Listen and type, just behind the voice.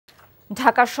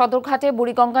ঢাকার সদরঘাটে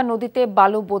বুড়িগঙ্গা নদীতে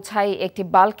বালু বোঝাই একটি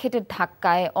বাল্কহেডের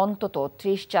ধাক্কায় অন্তত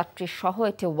 ৩০ যাত্রী সহ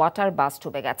একটি ওয়াটার বাস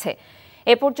ডুবে গেছে।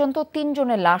 এ পর্যন্ত ৩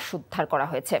 জনের লাশ উদ্ধার করা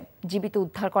হয়েছে। জীবিত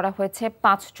উদ্ধার করা হয়েছে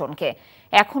 ৫ জনকে।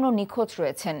 এখনও নিখোঁজ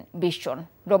রয়েছেন ২০ জন।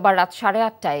 রোববার রাত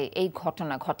 ৮:৩০টায় এই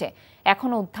ঘটনা ঘটে।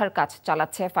 এখনও উদ্ধার কাজ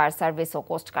চালাচ্ছে ফায়ার সার্ভিস ও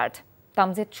কোস্টগার্ড।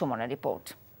 তামজিদ সুমনের রিপোর্ট।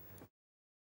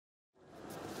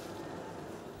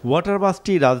 ওয়াটার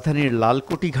বাসটি রাজধানীর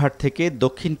লালকুটি ঘাট থেকে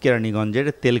দক্ষিণ কেরানীগঞ্জের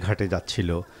তেলঘাটে যাচ্ছিল।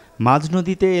 মাঝ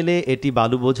নদীতে এলে এটি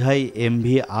বালু বোঝাই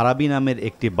এমভি আরাবি নামের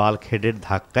একটি বাল্কহেডের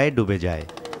ধাক্কায় ডুবে যায়।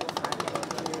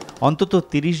 অন্তত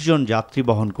 ৩০ জন যাত্রী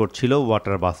বহন করছিল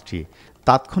ওয়াটার বাসটি।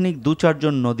 তাৎক্ষণিক ২-৪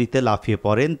 জন নদীতে লাফিয়ে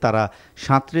পড়েন। তারা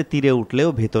সাঁতরে তীরে উঠলেও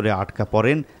ভেতরে আটকা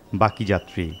পড়েন বাকি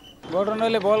যাত্রী। ঘটনা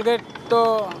হলে বলগেট তো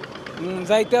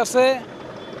যাইতে আছে,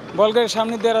 বলগেটের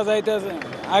সামনে দিয়ে যাইতে আছে,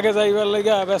 আগে যাইবার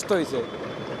লেগে ব্যস্ত হয়েছে।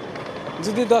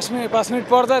 যদি 5 মিনিট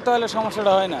পর যায় তাহলে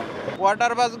সমস্যাটা হয় না।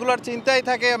 ওয়াটার বাসগুলোর চিন্তাই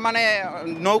থাকে মানে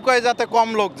নৌকায় যাতে কম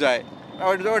লোক যায়,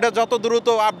 ওটা যত দ্রুত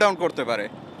আপ ডাউন করতে পারে।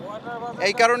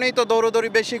 এই কারণেই তো দৌড়দৌড়ি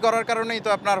বেশি করার কারণেই তো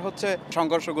আপনার হচ্ছে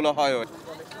সংঘর্ষগুলো হয়।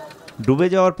 ডুবে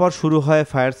যাওয়ার পর শুরু হয়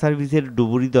ফায়ার সার্ভিসের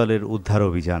ডুবুরি দলের উদ্ধার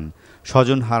অভিযান।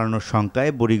 স্বজন হারানোর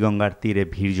শঙ্কায় বুড়িগঙ্গার তীরে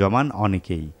ভিড় জমান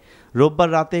অনেকেই। রোববার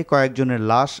রাতে কয়েকজনের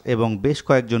লাশ এবং বেশ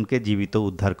কয়েকজনকে জীবিত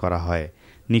উদ্ধার করা হয়।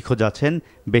 নিখোঁজ আছেন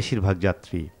বেশিরভাগ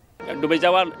যাত্রী। ডুবে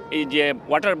যাওয়ার এই যে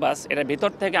ওয়াটার বাস, এটার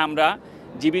ভেতর থেকে আমরা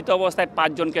জীবিত অবস্থায়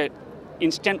 5 জনকে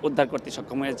ইনস্ট্যান্ট উদ্ধার করতে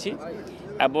সক্ষম হয়েছি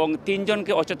এবং 3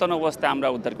 জনকে অচেতন অবস্থায় আমরা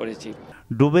উদ্ধার করেছি।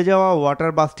 ডুবে যাওয়া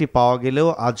ওয়াটার বাসটি পাওয়া গেলেও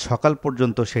আজ সকাল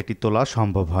পর্যন্ত সেটি তোলা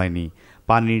সম্ভব হয়নি।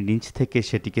 পানির নিচ থেকে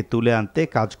সেটিকে তুলে আনতে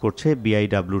কাজ করছে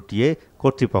বিআইডব্লিউটিএ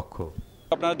কর্তৃপক্ষ।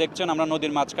 আপনারা দেখছেন আমরা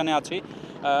নদীর মাঝখানে আছি।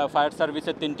 ফায়ার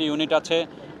সার্ভিসের 3টি ইউনিট আছে,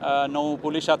 নৌ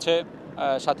পুলিশ আছে,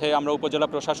 সাথে আমরা উপজেলা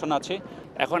প্রশাসন আছি।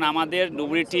 এখন আমাদের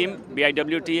ডুবুরি টিম,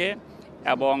 বিআইডব্লিউটিএ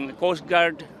এবং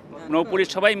কোস্টগার্ড, নৌ পুলিশ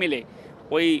সবাই মিলে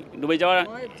ওই ডুবে যাওয়া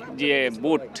যে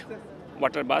বোট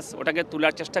ওয়াটার বাস ওটাকে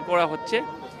তোলার চেষ্টা করা হচ্ছে।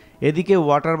 এদিকে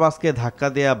ওয়াটার বাসকে ধাক্কা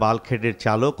দেয়া বাল্কহেডের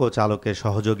চালক ও চালকের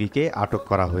সহযোগীকে আটক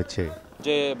করা হয়েছে।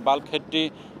 যে বাল্কহেডটি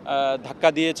ধাক্কা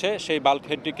দিয়েছে সেই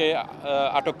বাল্কহেডটিকে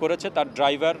আটক করেছে, তার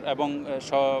ড্রাইভার এবং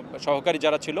সহকারী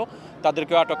যারা ছিল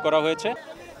তাদেরকেও আটক করা হয়েছে।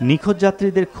 নিখোঁজ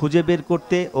যাত্রীদের খুঁজে বের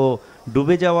করতে ও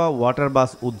ডুবে যাওয়া ওয়াটার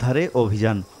বাস উদ্ধারে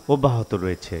অভিযান অব্যাহত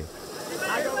রয়েছে।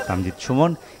 Tamjid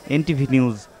Suman, NTV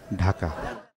news, Dhaka.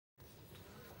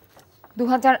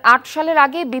 ২০০৮ সালের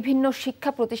আগে বিভিন্ন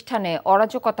শিক্ষা প্রতিষ্ঠানে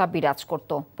অরাজকতা বিরাজ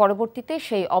করত। পরবর্তীতে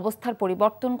সেই অবস্থার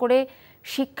পরিবর্তন করে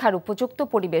শিক্ষার উপযুক্ত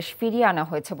পরিবেশ ফিরিয়ে আনা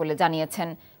হয়েছে বলে জানিয়েছেন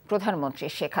প্রধানমন্ত্রী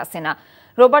শেখ হাসিনা।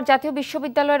 রোববার জাতীয়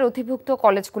বিশ্ববিদ্যালয়ের অধিভুক্ত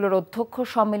কলেজগুলোর অধ্যক্ষ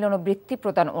সম্মেলন ও বৃত্তি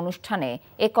প্রদান অনুষ্ঠানে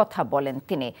একথা বলেন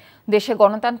তিনি। দেশে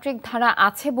গণতান্ত্রিক ধারা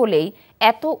আছে বলেই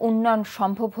এত উন্নয়ন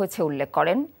সম্ভব হয়েছে উল্লেখ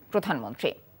করেন প্রধানমন্ত্রী।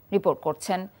 রিপোর্ট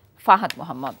করছেন ফাহাদ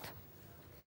মোহাম্মদ।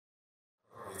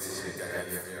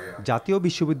 জাতীয়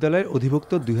বিশ্ববিদ্যালয়ের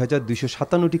অধিভুক্ত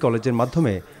 ২২৫৭টি কলেজের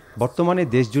মাধ্যমে বর্তমানে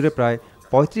দেশজুড়ে প্রায়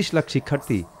 ৩৫ লাখ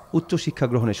শিক্ষার্থী উচ্চশিক্ষা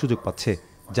গ্রহণের সুযোগ পাচ্ছে,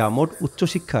 যা মোট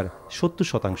উচ্চশিক্ষার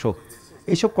 ৭০%।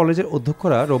 এইসব কলেজের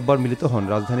অধ্যক্ষরা রোববার মিলিত হন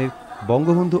রাজধানীর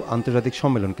বঙ্গবন্ধু আন্তর্জাতিক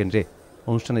সম্মেলন কেন্দ্রে।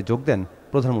 অনুষ্ঠানে যোগ দেন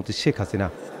প্রধানমন্ত্রী শেখ হাসিনা।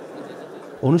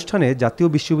 অনুষ্ঠানে জাতীয়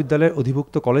বিশ্ববিদ্যালয়ের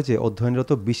অধিভুক্ত কলেজে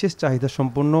অধ্যয়নরত বিশেষ চাহিদা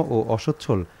সম্পন্ন ও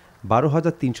অসচ্ছল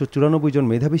 ১২,৩৯৪ জন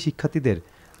মেধাবী শিক্ষার্থীদের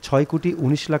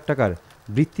 ৬,১৯ লাখ টাকার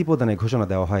বৃত্তি প্রদানের ঘোষণা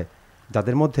দেওয়া হয়,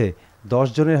 যাদের মধ্যে ১০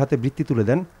 জনের হাতে বৃত্তি তুলে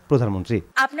দেন প্রধানমন্ত্রী।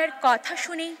 আপনার কথা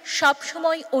শুনে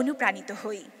সবসময় অনুপ্রাণিত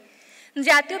হই।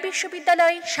 জাতীয়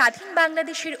বিশ্ববিদ্যালয় স্বাধীন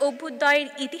বাংলাদেশের অভ্যুদয়ের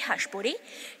ইতিহাস পড়ে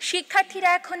শিক্ষার্থীরা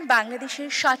এখন বাংলাদেশের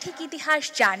সঠিক ইতিহাস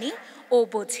জানে ও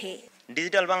বোঝে।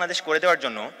 ডিজিটাল বাংলাদেশ করে দেওয়ার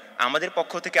জন্য আমাদের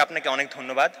পক্ষ থেকে আপনাকে অনেক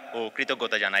ধন্যবাদ ও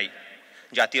কৃতজ্ঞতা জানাই।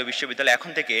 জাতীয় বিশ্ববিদ্যালয়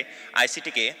এখন থেকে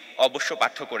আইসিটিকে অবশ্য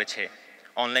পাঠ্য করেছে,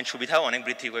 অনলাইন সুবিধাও অনেক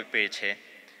বৃদ্ধি পেয়েছে।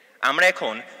 আমরা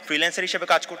এখন ফ্রিল্যান্সার হিসেবে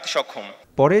কাজ করতে সক্ষম।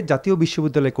 পরে জাতীয়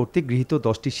বিশ্ববিদ্যালয় কর্তৃক গৃহীত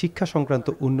 10টি শিক্ষা সংক্রান্ত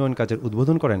উন্নয়ন কাজের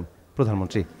উদ্বোধন করেন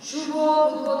প্রধানমন্ত্রী।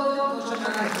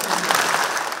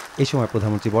 এই সময়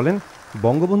প্রধানমন্ত্রী বলেন,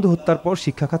 বঙ্গবন্ধু হত্যার পর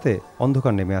শিক্ষা খাতে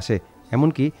অন্ধকার নেমে আসে।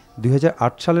 এমনকি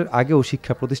 ২০০৮ সালের আগেও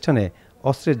শিক্ষা প্রতিষ্ঠানে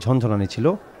অস্ত্রের ঝনঝনানি ছিল।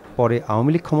 পরে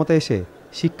আওয়ামী লীগ ক্ষমতায় এসে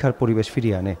শিক্ষার পরিবেশ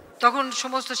ফিরিয়ে আনে। তখন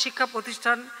সমস্ত শিক্ষা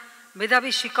প্রতিষ্ঠান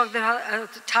মেধাবী শিক্ষকদের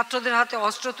ছাত্রদের হাতে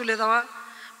অস্ত্র তুলে দেওয়া,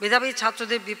 মেধাবী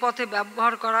ছাত্রদের বিপথে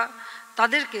ব্যবহার করা,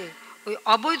 তাদেরকে ওই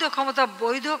অবৈধ ক্ষমতা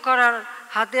বৈধ করার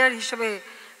হাতিয়ার হিসেবে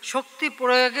শক্তি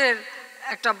প্রয়োগের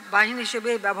একটা বাহিনী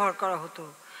হিসেবে ব্যবহার করা হতো।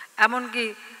 এমনকি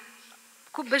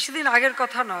খুব বেশি দিন আগের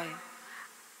কথা নয়,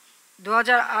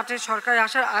 ২০০৮-এ সরকারে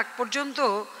আসার আগ পর্যন্ত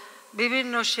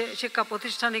বিভিন্ন শিক্ষা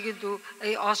প্রতিষ্ঠানে কিন্তু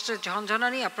এই অস্ত্রের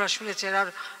ঝনঝনানি আপনারা শুনেছেন, আর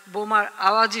বোমার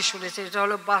আওয়াজই শুনেছেন। এটা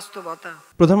হলো বাস্তবতা।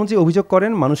 প্রধানমন্ত্রী অভিযোগ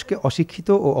করেন, মানুষকে অশিক্ষিত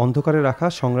ও অন্ধকারে রাখা,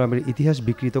 সংগ্রামের ইতিহাস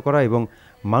বিকৃত করা এবং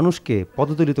মানুষকে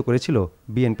পদদলিত করেছিল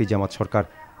বিএনপি জামাত সরকার।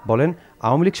 বলেন,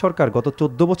 আওয়ামী লীগ সরকার গত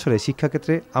 14 বছরে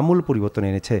শিক্ষাক্ষেত্রে আমূল পরিবর্তন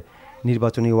এনেছে।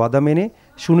 নির্বাচনী ওয়াদা মেনে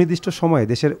সুনির্দিষ্ট সময়ে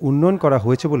দেশের উন্নয়ন করা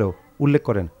হয়েছে বলেও উল্লেখ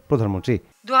করেন প্রধানমন্ত্রী।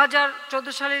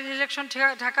 2014 সালের ইলেকশন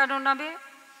ঠেকানোর নামে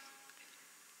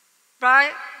প্রায়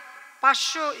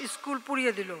 500 স্কুল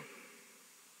পুড়িয়ে দিল,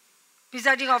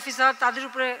 প্রিজাইডিং অফিসার তাদের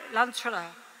উপরে লাঞ্ছনা,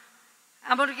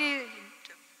 এমনকি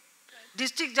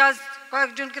ডিস্ট্রিক্ট জাজ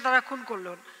কয়েকজনকে তারা খুন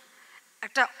করলেন।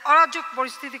 একটা অরাজক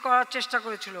পরিস্থিতি করার চেষ্টা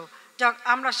করেছিল, যা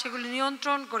আমরা সেগুলি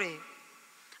নিয়ন্ত্রণ করে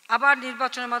আবার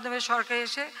নির্বাচনের মাধ্যমে সরকার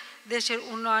এসে দেশের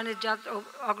উন্নয়নের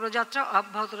অগ্রযাত্রা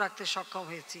অব্যাহত রাখতে সক্ষম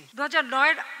হয়েছি।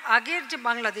 2009-এর আগের যে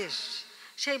বাংলাদেশ,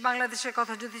 সেই বাংলাদেশের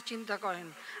কথা যদি চিন্তা করেন,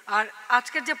 আর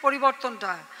আজকের যে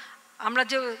পরিবর্তনটা, আমরা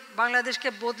যে বাংলাদেশকে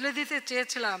বদলে দিতে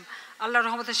চেয়েছিলাম, আল্লাহর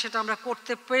রহমতে সেটা আমরা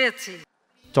করতে পেরেছি।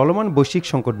 চলমান বৈশ্বিক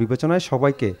সংকট বিবেচনায়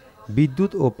সবাইকে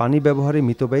বিদ্যুৎ ও পানি ব্যবহারে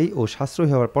মিতব্যয়ী ও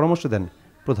সাশ্রয়ী হওয়ার পরামর্শ দেন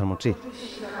প্রধানমন্ত্রী।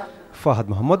 Fahad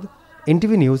Mohammad,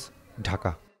 NTV news,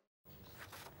 Dhaka.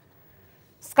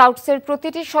 স্কাউটসের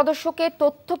প্রতিটি সদস্যকে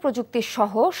তথ্য প্রযুক্তি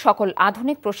সহ সকল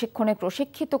আধুনিক প্রশিক্ষণে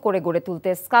প্রশিক্ষিত করে গড়ে তুলতে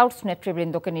স্কাউটস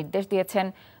নেতৃবৃন্দকে নির্দেশ দিয়েছেন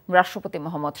রাষ্ট্রপতি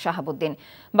মোহাম্মদ শাহাবুদ্দিন।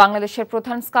 বাংলাদেশের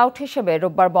প্রধান স্কাউট হিসেবে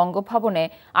রোববার বঙ্গভবনে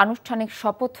আনুষ্ঠানিক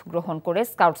শপথ গ্রহণ করে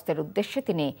স্কাউটসদের উদ্দেশ্যে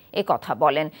তিনি একথা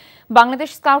বলেন। বাংলাদেশ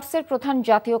স্কাউটসের প্রধান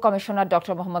জাতীয় কমিশনার ড.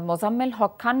 মোহাম্মদ মোজাম্মেল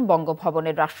হক খান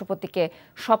বঙ্গভবনের রাষ্ট্রপতিকে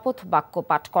শপথ বাক্য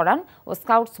পাঠ করান ও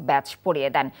স্কাউটস ব্যাচ পরিয়ে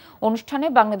দেন। অনুষ্ঠানে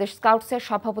বাংলাদেশ স্কাউটসের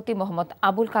সভাপতি মোহাম্মদ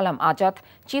আবুল কালাম আজাদ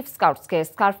চিফ স্কাউটসকে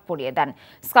স্কার্ফ পরিয়ে দেন।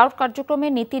 স্কাউট কার্যক্রমে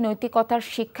নীতি নৈতিকতার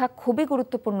শিক্ষা খুবই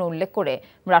গুরুত্বপূর্ণ উল্লেখ করে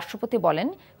রাষ্ট্রপতি বলেন,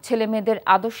 ছেলেমেয়েদের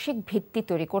আদর্শিক ভিত্তি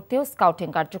তৈরি করতেও স্কাউটিং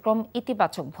কার্যক্রম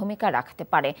ইতিবাচক ভূমিকা রাখতে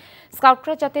পারে।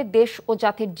 স্কাউটরা যাতে দেশ ও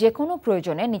জাতির যে কোনো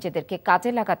প্রয়োজনে নিজেদেরকে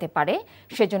কাজে লাগাতে পারে,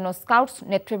 সেজন্য স্কাউটস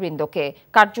নেতৃবৃন্দকে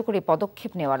কার্যকরী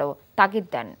পদক্ষেপ নেওয়ারও তাগিদ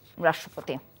দেন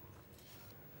রাষ্ট্রপতি।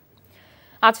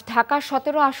 আজ ঢাকা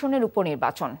 17 আসনের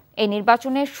উপনির্বাচন। এই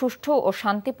নির্বাচনে সুষ্ঠু ও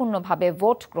শান্তিপূর্ণভাবে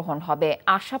ভোট গ্রহণ হবে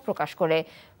আশা প্রকাশ করে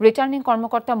রিটার্নিং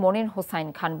কর্মকর্তা মনির হোসাইন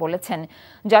খান বলেছেন,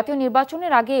 জাতীয়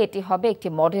নির্বাচনের আগে এটি হবে একটি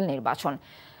মডেল নির্বাচন।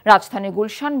 রাজধানীর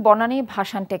গুলশান, বনানী,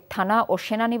 ভাসানটেক থানা ও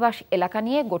সেনানিবাস এলাকা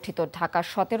নিয়ে গঠিত ঢাকা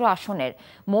 17 আসনের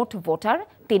মোট ভোটার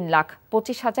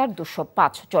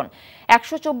 3,25,205 জন।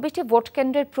 124টি ভোট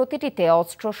কেন্দ্রের প্রতিটিতে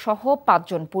অস্ত্রসহ 5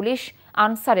 জন পুলিশ,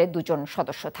 আনসারের 2 জন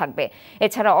সদস্য থাকবে।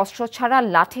 এছাড়া অস্ত্র ছাড়া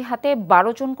লাঠি হাতে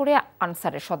 12 জন করে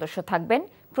আনসারের সদস্য থাকবেন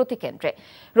প্রতি কেন্দ্রে।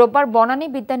 রোববার বনানী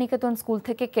বিদ্যানিকেতন স্কুল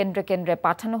থেকে কেন্দ্রে কেন্দ্রে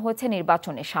পাঠানো হয়েছে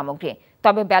নির্বাচনী সামগ্রী।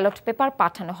 তবে ব্যালট পেপার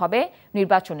পাঠানো হবে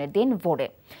নির্বাচনের দিন ভোরে।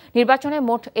 নির্বাচনে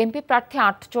মোট এমপি প্রার্থী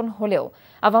 8 জন হলেও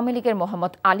আওয়ামী লীগের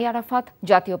মোহাম্মদ আলী আরাফাত,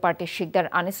 জাতীয় পার্টির শিকদার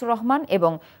আনিসুর রহমান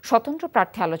এবং স্বতন্ত্র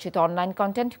প্রার্থী আলোচিত online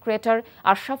content creator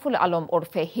Ashraful Alam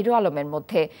ওরফে হিরো আলমের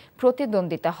মধ্যে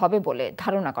প্রতিদ্বন্দ্বিতা হবে বলে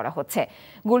ধারণা করা হচ্ছে।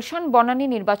 গুলশান বনানী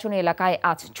নির্বাচনী এলাকায়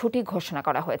আজ ছুটি ঘোষণা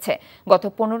করা হয়েছে। গত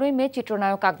 15 মে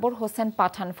চিত্রনায়ক আকবর হোসেন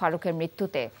পাঠান ফারুকের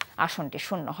মৃত্যুতে আসনটি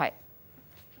শূন্য হয়।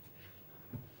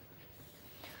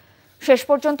 শেষ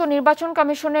পর্যন্ত নির্বাচন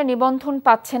কমিশনের নিবন্ধন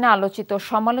পাচ্ছে না আলোচিত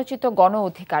সমালোচিত গণ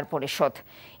অধিকার পরিষদ।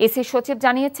 ইসি সচিব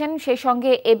জানিয়েছেন, সেই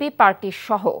সঙ্গে এবি পার্টি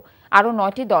সহ আরও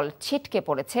 9টি দল ছিটকে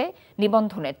পড়েছে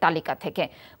নিবন্ধনের তালিকা থেকে।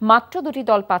 মাত্র 2টি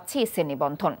দল পাচ্ছে ইসির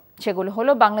নিবন্ধন। সেগুলো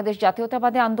হলো বাংলাদেশ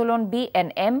জাতীয়তাবাদী আন্দোলন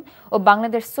BNM ও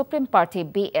বাংলাদেশ সুপ্রিম পার্টি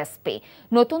BSP।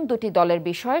 নতুন 2টি দলের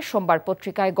বিষয়ে সোমবার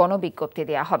পত্রিকায় গণবিজ্ঞপ্তি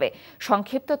দেওয়া হবে।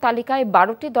 সংক্ষিপ্ত তালিকায়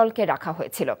 12টি দলকে রাখা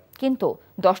হয়েছিল, কিন্তু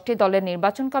 10টি দলের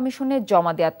নির্বাচন কমিশনে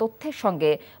জমা দেওয়া তথ্যের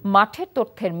সঙ্গে মাঠের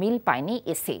তথ্যের মিল পায়নি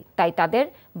ইসি, তাই তাদের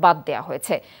বাদ দেওয়া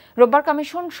হয়েছে। রোববার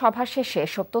কমিশন সভা শেষে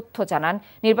এসব তথ্য জানান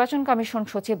নির্বাচন কমিশন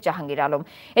সচিব জাহাঙ্গীর আলম।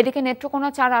 এদিকে নেত্রকোনা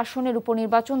 4 আসনের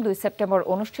উপনির্বাচন 2 সেপ্টেম্বর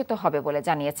অনুষ্ঠিত হবে বলে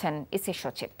জানিয়েছেন ইসি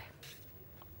সচিব।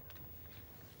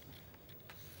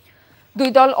 2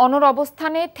 দল অনড়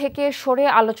অবস্থানে থেকে সরে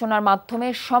আলোচনার মাধ্যমে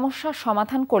সমস্যা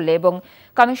সমাধান করলে এবং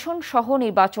কমিশন সহ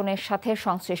নির্বাচনের সাথে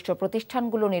সংশ্লিষ্ট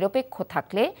প্রতিষ্ঠানগুলো নিরপেক্ষ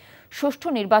থাকলে সুষ্ঠু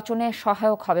নির্বাচনে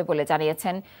সহায়ক হবে বলে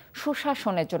জানিয়েছেন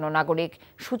সুশাসনের জন্য নাগরিক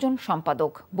সুজন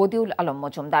সম্পাদক বদিউল আলম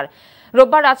মজুমদার।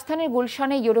 রোববার রাজধানীর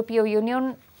গুলশানে ইউরোপীয় ইউনিয়ন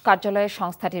কার্যালয়ে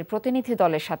সংস্থাটির প্রতিনিধি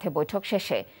দলের সাথে বৈঠক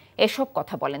শেষে এসব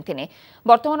কথা বলেন তিনি।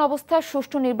 বর্তমান অবস্থা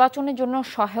সুষ্ঠু নির্বাচনের জন্য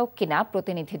সহায়ক কিনা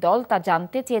প্রতিনিধি দল তা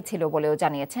জানতে চেয়েছিল বলেও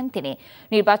জানিয়েছেন তিনি।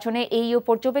 নির্বাচনে ইইউ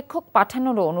পর্যবেক্ষক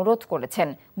পাঠানোরও অনুরোধ করেছেন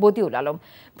বদিউল আলম।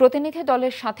 প্রতিনিধি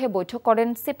দলের সাথে বৈঠক করেন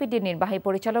সিপিডি নির্বাহী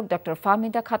পরিচালক ড.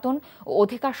 ফাহমিদা খাতুন ও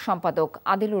অধিকার সম্পাদক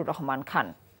আদিলুর রহমান খান।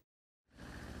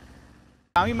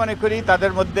 আমি মনে করি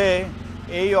তাদের মধ্যে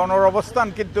এই অনড় অবস্থান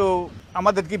কিন্তু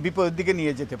আমাদেরকে বিপদের দিকে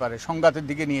নিয়ে যেতে পারে, সংঘাতের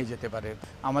দিকে নিয়ে যেতে পারে।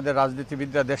 আমাদের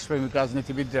রাজনীতিবিদরা, দেশপ্রেমিক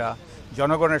রাজনীতিবিদরা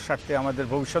জনগণের স্বার্থে, আমাদের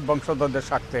ভবিষ্যৎ বংশধরদের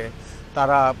স্বার্থে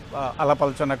তারা আলাপ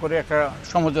আলোচনা করে একটা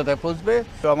সমঝোতায় পৌঁছবে।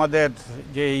 তো আমাদের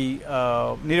যেই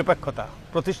নিরপেক্ষতা,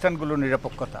 প্রতিষ্ঠানগুলোর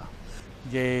নিরপেক্ষতা,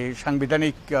 যে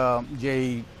সাংবিধানিক যেই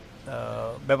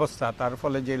ব্যবস্থা, তার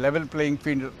ফলে যে লেভেল প্লেয়িং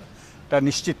ফিল্ডটা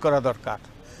নিশ্চিত করা দরকার।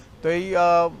 তো এই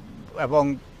এবং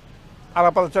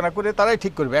আলাপ আলোচনা করে তারাই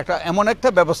ঠিক করবে একটা এমন একটা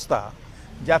ব্যবস্থা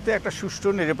যাতে একটা সুষ্ঠু,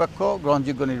 নিরপেক্ষ,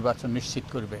 গ্রহণযোগ্য নির্বাচন নিশ্চিত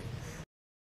করবে।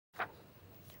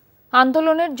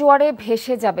 আন্দোলনের জোয়ারে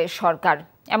ভেসে যাবে সরকার,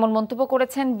 এমন মন্তব্য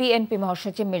করেছেন বিএনপি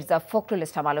মহাসচিব মির্জা ফখরুল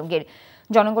ইসলাম আলমগীর।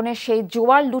 জনগণের সেই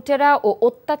জোয়ার লুটেরা ও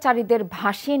অত্যাচারীদের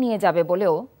ভাসিয়ে নিয়ে যাবে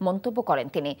বলেও মন্তব্য করেন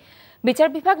তিনি। বিচার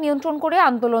বিভাগ নিয়ন্ত্রণ করে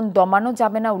আন্দোলন দমানো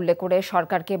যাবে না উল্লেখ করে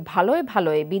সরকারকে ভালোই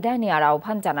ভালোই বিদায় নেওয়ার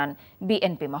আহ্বান জানান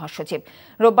বিএনপি মহাসচিব।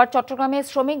 রোববার চট্টগ্রামে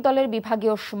শ্রমিক দলের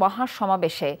বিভাগীয়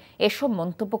মহাসমাবেশে এসব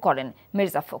মন্তব্য করেন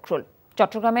মির্জা ফখরুল।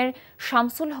 চট্টগ্রামের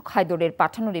শামসুল হক হায়দরের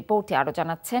পাঠানো রিপোর্টে আরও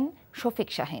জানাচ্ছেন শফিক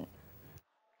শাহিন।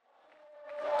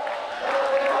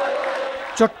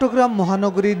 চট্টগ্রাম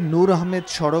মহানগরীর নূর আহমেদ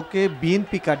সড়কে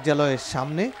বিএনপি কার্যালয়ের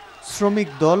সামনে শ্রমিক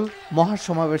দল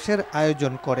মহাসমাবেশের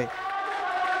আয়োজন করে।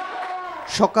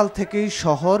 সকাল থেকেই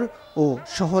শহর ও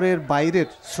শহরের বাইরের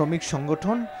শ্রমিক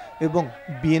সংগঠন এবং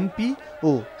বিএনপি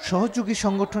ও সহযোগী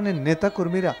সংগঠনের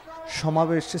নেতাকর্মীরা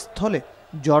সমাবেশ স্থলে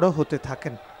জড়ো হতে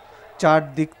থাকেন।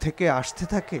 চারদিক থেকে আসতে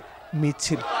থাকে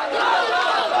মিছিল।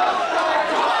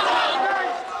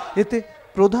 এতে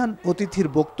প্রধান অতিথির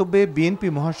বক্তব্যে বিএনপি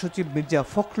মহাসচিব মির্জা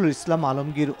ফখরুল ইসলাম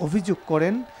আলমগীর অভিযোগ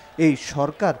করেন, এই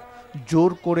সরকার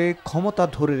জোর করে ক্ষমতা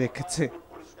ধরে রেখেছে।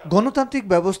 গণতান্ত্রিক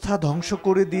ব্যবস্থা ধ্বংস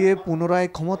করে দিয়ে পুনরায়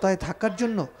ক্ষমতায় থাকার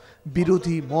জন্য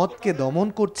বিরোধী মতকে দমন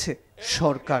করছে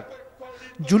সরকার।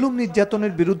 জুলুম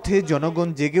নির্যাতনের বিরুদ্ধে জনগণ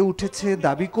জেগে উঠেছে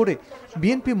দাবি করে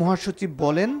বিএনপি মহাসচিব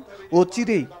বলেন,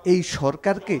 অচিরেই এই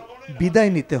সরকারকে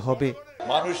বিদায় নিতে হবে।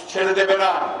 মানুষ ছেড়ে দেবে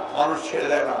না, মানুষ ছেড়ে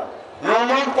দেয় না।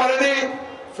 রোমান পারেনি,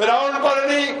 ফেরাউন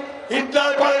পারেনি,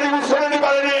 হিটলার পারেনি, মুসলিম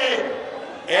পারেনি,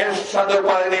 এরশাদও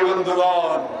পারেনি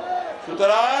বন্ধুগণ।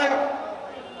 সুতরাং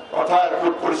কথা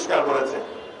খুব পরিষ্কার বলেছে,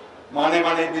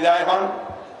 মানে বিদায় হন,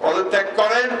 পদত্যাগ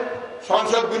করেন,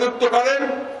 সংসদ বিলুপ্ত করেন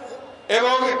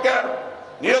এবং একটা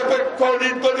নিরপেক্ষ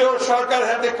নির্দলীয় সরকার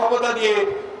হাতে ক্ষমতা দিয়ে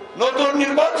নতুন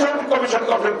নির্বাচন কমিশন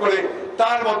গঠন করে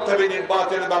তার মাধ্যমে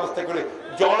নির্বাচনের ব্যবস্থা করে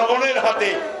জনগণের হাতে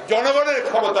জনগণের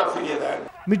ক্ষমতা ফিরিয়ে দেন।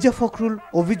 মির্জা ফখরুল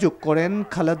অভিযোগ করেন,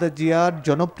 খালেদা জিয়ার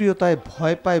জনপ্রিয়তায়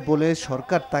ভয় পায় বলে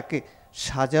সরকার তাকে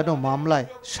সাজানো মামলায়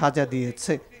সাজা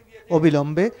দিয়েছে।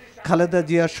 অবিলম্বে খালেদা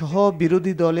জিয়া সহ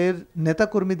বিরোধী দলের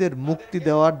নেতাকর্মীদের মুক্তি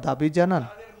দেওয়ার দাবি জানান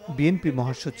বিএনপি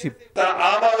মহাসচিব। তারা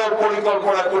আবারও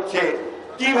পরিকল্পনা করছে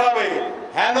কিভাবে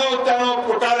হেন তেন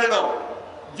প্রকারেণ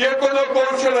যে কোনো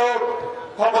কৌশল হোক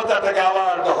ক্ষমতাটাকে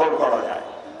আবার দখল করা যায়।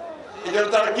 এই জন্য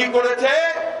তারা কি করেছে,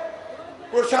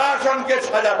 প্রশাসনকে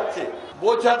সাজাচ্ছে,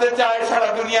 বোঝাতে চায় সারা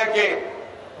দুনিয়াকে,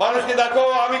 মানুষকে দেখো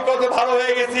আমি কত ভালো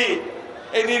হয়ে গেছি,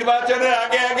 এই নির্বাচনের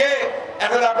আগে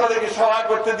এখন আপনাদেরকে সহায়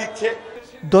করতে দিচ্ছে।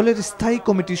 দলের স্থায়ী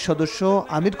কমিটির সদস্য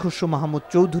আমির খসরু মাহমুদ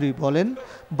চৌধুরী বলেন,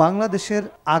 বাংলাদেশের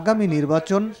আগামী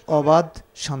নির্বাচন অবাধ,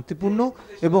 শান্তিপূর্ণ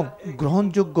এবং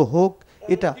গ্রহণযোগ্য হোক,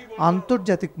 এটা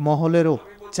আন্তর্জাতিক মহলেরও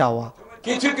চাওয়া।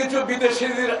 কিছু কিছু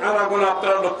বিদেশিদের আনাগোনা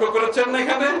আপনারা লক্ষ্য করেছেন না,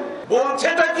 এখানে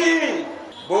বলছেটা কি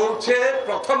বলছে,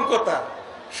 প্রথম কথা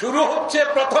শুরু হচ্ছে,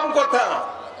 প্রথম কথা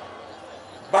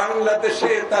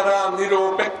বাংলাদেশে তারা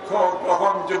নিরপেক্ষ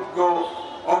গ্রহণযোগ্য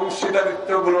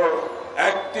অংশীদারিত্বগুলো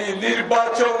একটি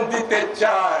নির্বাচন দিতে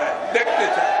চায়, দেখতে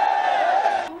চায়।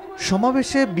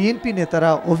 সমাবেশে বিএনপি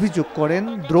নেতারা অভিযোগ করেন,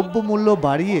 দ্রব্যমূল্য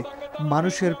বাড়িয়ে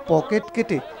মানুষের পকেট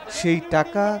কেটে সেই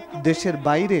টাকা দেশের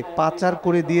বাইরে পাচার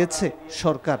করে দিয়েছে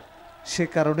সরকার। সে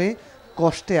কারণে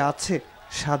কষ্টে আছে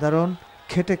সাধারণ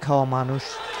খেটে খাওয়া মানুষ।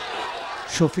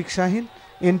 Shafiq Shahin,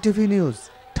 NTV news,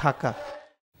 Dhaka.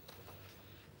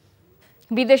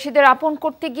 বিদেশিদের আপন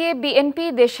করতে গিয়ে বিএনপি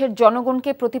দেশের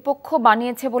জনগণকে প্রতিপক্ষ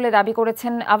বানিয়েছে বলে দাবি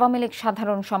করেছেন আওয়ামী লীগ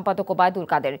সাধারণ সম্পাদক ওবায়দুল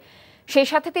কাদের। সেই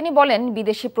সাথে তিনি বলেন,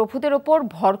 বিদেশি প্রভুদের ওপর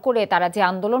ভর করে তারা যে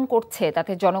আন্দোলন করছে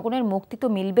তাতে জনগণের মুক্তি তো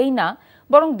মিলবেই না,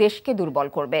 বরং দেশকে দুর্বল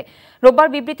করবে। রোববার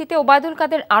বিবৃতিতে ওবায়দুল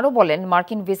কাদের আরও বলেন,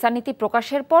 মার্কিন ভিসা নীতি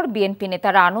প্রকাশের পর বিএনপি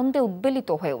নেতারা আনন্দে উদ্বেলিত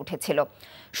হয়ে উঠেছিল।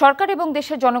 সরকার এবং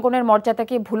দেশের জনগণের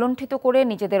মর্যাদাকে ভুলুণ্ঠিত করে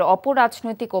নিজেদের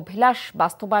অপরাজনৈতিক অভিলাষ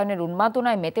বাস্তবায়নের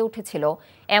উন্মাদনায় মেতে উঠেছিল,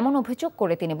 এমন অভিযোগ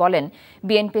করে তিনি বলেন,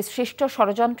 বিএনপির সৃষ্ট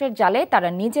ষড়যন্ত্রের জালে তারা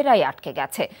নিজেরাই আটকে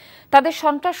গেছে। তাদের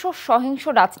সন্ত্রাস ও সহিংস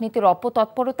রাজনীতির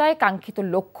অপতৎপরতায় কাঙ্ক্ষিত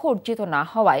লক্ষ্য অর্জিত না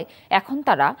হওয়ায় এখন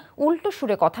তারা উল্টো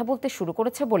সুরে কথা বলতে শুরু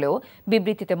করেছে বলেও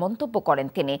বিবৃতিতে মন্তব্য করেন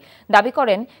করেন তিনি। দাবি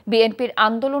করেন বিএনপির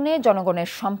আন্দোলনে জনগণের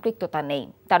সম্পৃক্ততা নেই।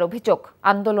 তার অভিযোগ,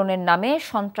 আন্দোলনের নামে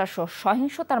সন্ত্রাস ও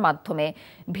সহিংসতার মাধ্যমে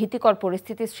ভীতিকর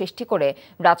পরিস্থিতি সৃষ্টি করে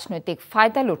রাজনৈতিক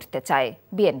ফায়দা লুটতে চায়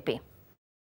বিএনপি।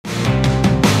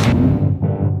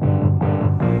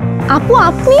 আপু,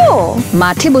 আপনিও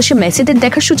মাঠে বসে মেসিদের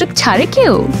দেখার সুযোগ ছাড়ে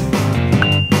কেউ?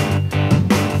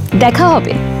 দেখা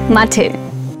হবে মাঠে।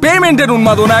 পেমেন্টের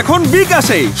উন্মাদনা এখন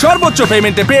বিকাশে। সর্বোচ্চ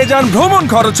পেমেন্টে পেয়ে যান ভ্রমণ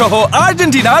খরচ সহ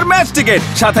আর্জেন্টিনার ম্যাচ টিকিট,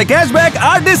 সাথে ক্যাশব্যাক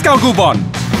আর ডিসকাউন্ট কুপন।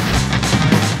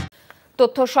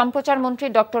 তথ্য সম্প্রচার মন্ত্রী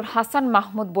ডক্টর হাসান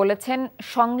মাহমুদ বলেছেন,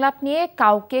 সংলাপ নিয়ে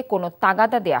কাউকে কোনো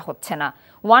তাগাদা দেয়া হচ্ছে না।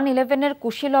 111-এর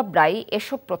কুশীলবরাই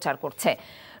এসব প্রচার করছে।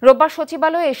 রোববার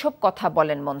সচিবালয়ে এসব কথা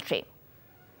বলেন মন্ত্রী।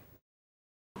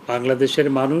 বাংলাদেশের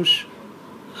মানুষ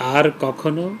আর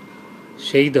কখনো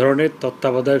সেই ধরনের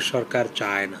তত্ত্বাবধায়ক সরকার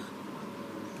চায় না।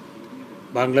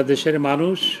 বাংলাদেশের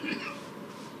মানুষ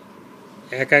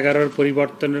 ১/১১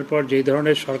 পরিবর্তনের পর যেই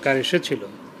ধরনের সরকার এসেছিল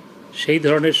সেই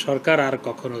ধরনের সরকার আর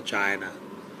কখনো চায় না।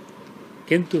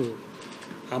 কিন্তু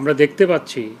আমরা দেখতে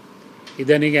পাচ্ছি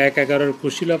ইদানিং ১/১১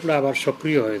 কুশীলবরা আবার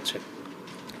সক্রিয় হয়েছে।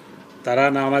 তারা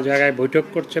নানা জায়গায় বৈঠক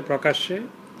করছে প্রকাশ্যে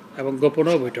এবং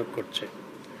গোপনেও বৈঠক করছে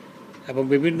এবং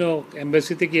বিভিন্ন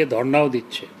এমবাসিতে গিয়ে ধর্ণাও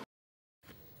দিচ্ছে।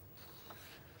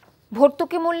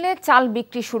 ভর্তুকি মূল্যে চাল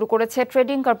বিক্রি শুরু করেছে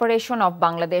trading corporation of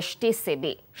Bangladesh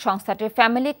TCB. সংস্থাটির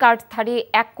ফ্যামিলি কার্ডধারী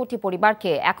 ১ কোটি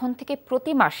পরিবারকে এখন থেকে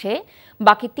প্রতি মাসে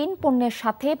বাকি ৩ পণ্যের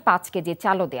সাথে ৫ কেজি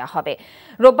চালও দেওয়া হবে।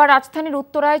 রোববার রাজধানীর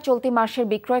উত্তরায় চলতি মাসের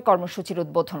বিক্রয় কর্মসূচির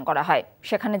উদ্বোধন করা হয়।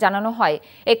 সেখানে জানানো হয়,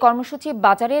 এই কর্মসূচি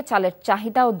বাজারে চালের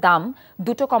চাহিদা ও দাম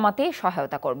দুটো কমাতে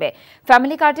সহায়তা করবে।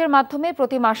 ফ্যামিলি কার্ডের মাধ্যমে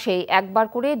প্রতি মাসেই একবার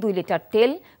করে ২ লিটার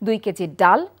তেল, ২ কেজি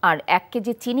ডাল আর ১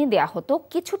 কেজি চিনি দেয়া হতো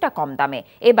কিছুটা কম দামে।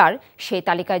 এবার সেই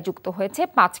তালিকায় যুক্ত হয়েছে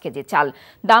 ৫ কেজি চাল,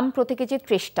 দাম প্রতি কেজি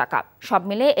 ৩০ টাকা। সব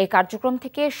মিলে এই কার্যক্রম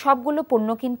থেকে সবগুলো পণ্য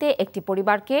কিনতে একটি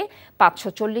পরিবারকে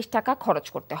 ৫৪০ টাকা খরচ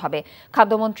করতে হবে।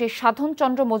 খাদ্যমন্ত্রী সাধন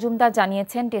চন্দ্র মজুমদার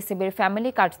জানিয়েছেন, টিসিবির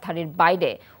ফ্যামিলি কার্ডধারীর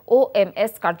বাইরে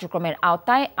ওএমএস কার্যক্রমের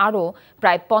আওতায় আরও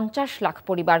প্রায় ৫০ লাখ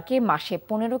পরিবারকে মাসে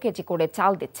 ১৫ কেজি করে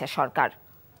চাল দিচ্ছে সরকার।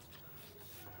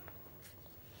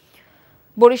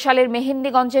 বরিশালের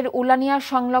মেহেন্দিগঞ্জের উলানিয়া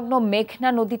সংলগ্ন মেঘনা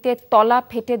নদীতে তলা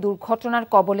ফেটে দুর্ঘটনার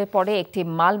কবলে পড়ে একটি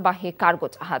মালবাহী কার্গো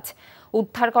জাহাজ।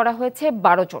 উদ্ধার করা হয়েছে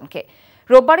 ১২ জনকে।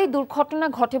 রোববারই দুর্ঘটনা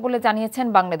ঘটে বলে জানিয়েছেন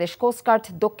বাংলাদেশ কোস্টগার্ড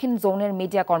দক্ষিণ জোনের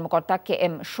মিডিয়া কর্মকর্তা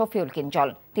KM শফিউল কিঞ্জল।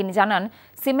 তিনি জানান,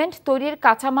 সিমেন্ট তৈরির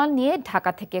কাঁচামাল নিয়ে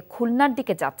ঢাকা থেকে খুলনার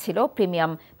দিকে যাচ্ছিল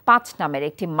প্রিমিয়াম ৫ নামের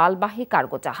একটি মালবাহী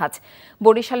কার্গো জাহাজ।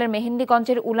 বরিশালের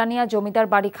মেহেন্দিগঞ্জের উলানিয়া জমিদার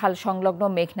বাড়ি খাল সংলগ্ন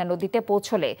মেঘনা নদীতে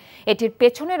পৌঁছলে এটির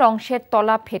পেছনের অংশের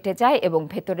তলা ফেটে যায় এবং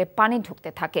ভেতরে পানি ঢুকতে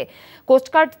থাকে।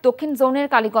 কোস্টগার্ড দক্ষিণ জোনের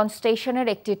কালীগঞ্জ স্টেশনের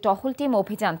একটি টহল টিম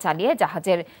অভিযান চালিয়ে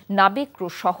জাহাজের নাবিক ক্রু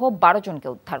সহ ১২ জনকে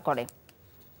উদ্ধার করে।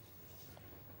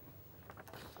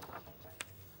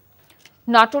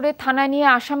 নাটোরে থানায় নিয়ে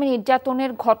আসামি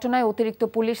নির্যাতনের ঘটনায় অতিরিক্ত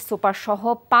পুলিশ সুপার সহ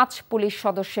 ৫ পুলিশ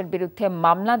সদস্যের বিরুদ্ধে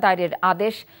মামলা দায়েরের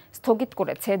আদেশ স্থগিত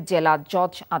করেছে জেলা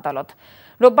জজ আদালত।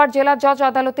 রোববার জেলা জজ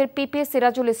আদালতের পিপি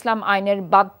সিরাজুল ইসলাম আইনের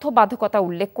বাধ্যবাধকতা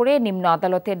উল্লেখ করে নিম্ন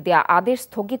আদালতের দেয়া আদেশ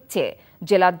স্থগিত চেয়ে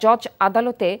জেলা জজ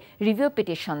আদালতে রিভিউ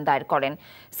পিটিশন দায়ের করেন।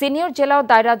 সিনিয়র জেলা ও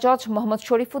দায়রা জজ মোহাম্মদ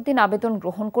শরীফুদ্দিন আবেদন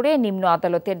গ্রহণ করে নিম্ন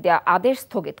আদালতের দেয়া আদেশ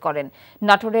স্থগিত করেন।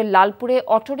 নাটোরের লালপুরে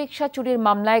অটোরিকশা চুরির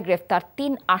মামলায় গ্রেফতার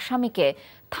 ৩ আসামিকে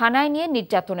থানায় নিয়ে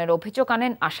নির্যাতনের অভিযোগ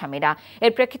আনেন আসামিরা।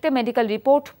 এর প্রেক্ষিতে মেডিকেল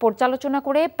রিপোর্ট পর্যালোচনা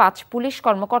করে ৫ পুলিশ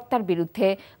কর্মকর্তার বিরুদ্ধে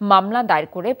মামলা দায়ের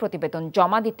করে প্রতিবেদন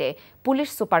জমা দিতে পুলিশ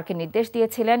সুপারকে নির্দেশ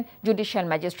দিয়েছিলেন জুডিশিয়াল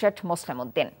ম্যাজিস্ট্রেট মোসলেম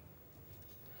উদ্দিন।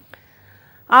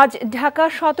 আজ ঢাকা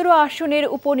 ১৭ আসনের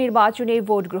উপনির্বাচনে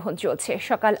ভোট গ্রহণ চলছে।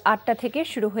 সকাল ৮টা থেকে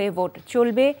শুরু হয়ে ভোট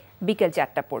চলবে বিকেল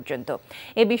 ৪টা পর্যন্ত।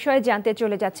 এ বিষয়ে জানতে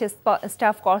চলে যাচ্ছে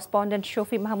স্টাফ করেসপন্ডেন্ট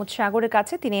শফি মাহমুদ সাগরের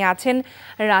কাছে। তিনি আছেন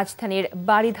রাজধানীর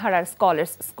বাড়িধারার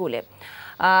স্কলার্স স্কুলে।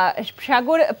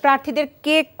 সাগর, প্রার্থীদের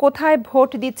কে কোথায়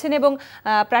ভোট দিচ্ছেন এবং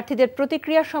প্রার্থীদের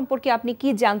প্রতিক্রিয়া সম্পর্কে আপনি কি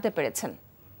জানতে পেরেছেন?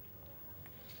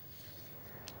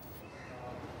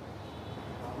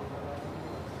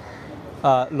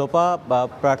 লোপা,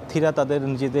 প্রার্থীরা তাদের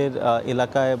নিজেদের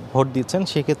এলাকায় ভোট দিচ্ছেন।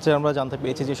 সেক্ষেত্রে আমরা জানতে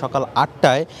পেরেছি যে সকাল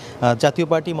 ৮টায় জাতীয়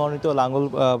পার্টি মনোনীত লাঙ্গল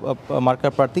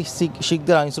মার্কার প্রার্থী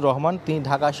শিকদার আনিসুর রহমান তিনি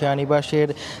ঢাকা সেনানিবাসের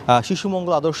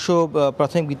শিশুমঙ্গল আদর্শ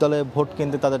প্রাথমিক বিদ্যালয়ে ভোট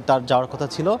কেন্দ্রে তার যাওয়ার কথা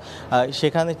ছিল।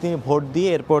 সেখানে তিনি ভোট দিয়ে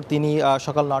এরপর তিনি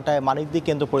সকাল ৯টায় মানিকদি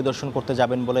কেন্দ্র পরিদর্শন করতে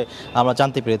যাবেন বলে আমরা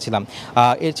জানতে পেরেছিলাম।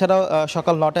 এছাড়াও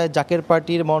সকাল ৯টায় জাকের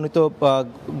পার্টির মনোনীত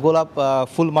গোলাপ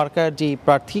ফুল মার্কার যে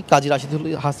প্রার্থী কাজী রাশিদুল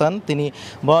হাসান তিনি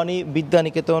বনানী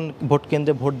বিদ্যানিকেতন ভোট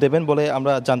কেন্দ্রে ভোট দেবেন বলে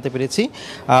আমরা জানতে পেরেছি।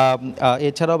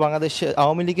 এছাড়াও বাংলাদেশ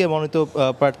আওয়ামী লীগের মনোনীত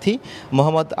প্রার্থী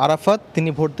মোহাম্মদ আরাফাত তিনি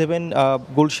ভোট দেবেন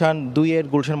Gulshan 2-এর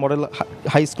Gulshan model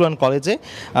high school and কলেজে।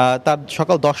 তার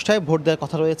সকাল 10টায় ভোট দেওয়ার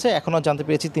কথা রয়েছে, এখনও জানতে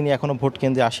পেরেছি তিনি এখনও ভোট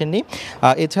কেন্দ্রে আসেননি।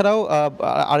 এছাড়াও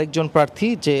আরেকজন প্রার্থী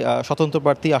যে স্বতন্ত্র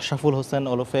প্রার্থী আশরাফুল হোসেন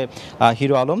ওরফে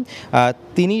হিরো আলম,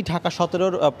 তিনি ঢাকা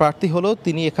 17-র প্রার্থী হলেও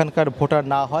তিনি এখানকার ভোটার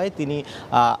না হয় তিনি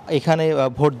এখানে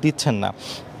ভোট দিচ্ছেন না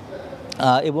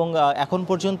এবং এখন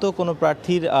পর্যন্ত কোনো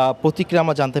প্রার্থীর প্রতিক্রিয়া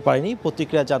আমরা জানতে পারিনি।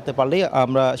 প্রতিক্রিয়া জানতে পারলে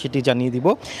আমরা সেটি জানিয়ে দিব।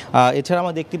 এছাড়া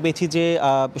আমরা দেখতে পেয়েছি যে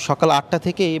সকাল 8টা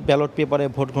থেকে এই ব্যালট পেপারে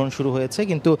ভোট গ্রহণ শুরু হয়েছে,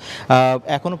 কিন্তু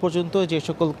এখনও পর্যন্ত যে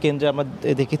সকল কেন্দ্রে আমরা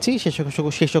দেখেছি সে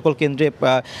সকল কেন্দ্রে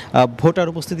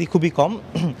ভোটার উপস্থিতি খুবই কম।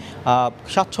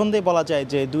 স্বাচ্ছন্দ্যে বলা যায়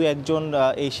যে 2-1জন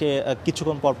এসে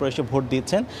কিছুক্ষণ পরপর এসে ভোট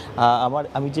দিচ্ছেন।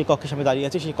 আমি যে কক্ষের সামনে দাঁড়িয়ে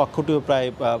আছি সেই কক্ষটিও প্রায়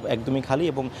একদমই খালি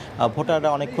এবং ভোটাররা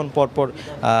অনেকক্ষণ পরপর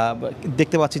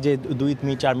দেখতে পাচ্ছি যে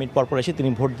 2-4 মিনিট পরপর এসে তিনি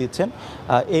ভোট দিচ্ছেন।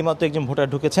 এইমাত্র একজন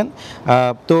ভোটার ঢুকেছেন।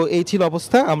 তো এই ছিল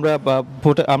অবস্থা।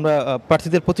 আমরা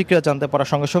প্রার্থীদের প্রতিক্রিয়া জানতে পারার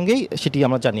সঙ্গে সঙ্গেই সেটি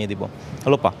আমরা জানিয়ে দিব।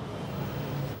 লোপা,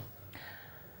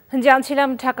 জানছিলাম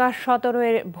ঢাকা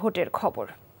 17-এর ভোটের খবর।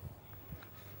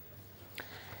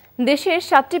 দেশের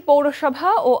 7টি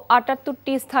পৌরসভা ও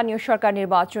 78টি স্থানীয় সরকার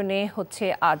নির্বাচনে হচ্ছে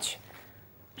আজ।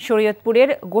 শরীয়তপুরের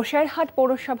গোসাইরহাট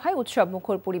পৌরসভায়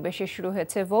উৎসবমুখর পরিবেশে শুরু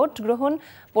হয়েছে ভোট গ্রহণ।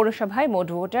 পৌরসভায় মোট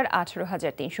ভোটার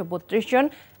 18,332 জন।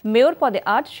 মেয়র পদে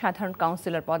 8, সাধারণ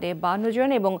কাউন্সিলর পদে 52 জন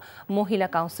এবং মহিলা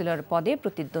কাউন্সিলর পদে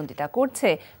প্রতিদ্বন্দ্বিতা করছে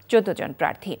 14 জন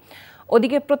প্রার্থী।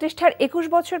 ওদিকে প্রতিষ্ঠার 21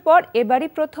 বছর পর এবারই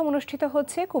প্রথম অনুষ্ঠিত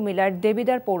হচ্ছে কুমিল্লার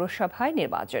দেবিদ্বার পৌরসভায়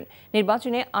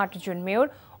নির্বাচনে 8 জন মেয়র,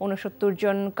 69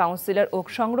 জন কাউন্সিলর ও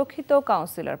সংরক্ষিত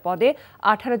কাউন্সিলর পদে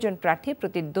 18 জন প্রার্থী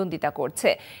প্রতিদ্বন্দ্বিতা করছে।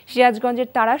 সিরাজগঞ্জের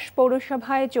তারাস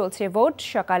পৌরসভায় চলছে ভোট।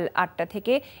 সকাল 8টা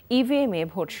থেকে ইভিএম এ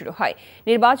ভোট শুরু হয়।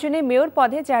 নির্বাচনে মেয়র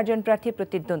পদে 4 জন প্রার্থী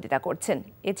প্রতিদ্বন্দ্বিতা করছেন।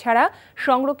 এছাড়া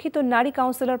সংরক্ষিত নারী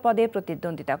কাউন্সিলর পদে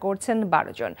প্রতিদ্বন্দ্বিতা করছেন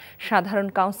 12 জন। সাধারণ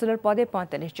কাউন্সিলর পদে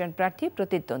 45 জন প্রার্থী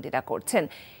প্রতিদ্বন্দ্বিতা করছেন।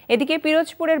 এদিকে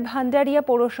পিরোজপুরের ভান্ডারিয়া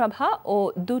পৌরসভা ও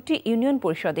 2টি ইউনিয়ন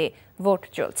পরিষদে ভোট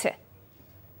চলছে।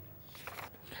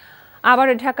 আবার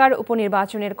ঢাকার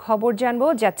উপনির্বাচনের খবর জানবো।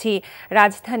 যাচ্ছি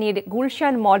রাজধানীর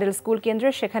গুলশান মডেল স্কুল কেন্দ্রে,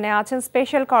 সেখানে আছেন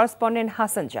স্পেশাল করেসপন্ডেন্ট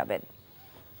হাসান জাবেদ।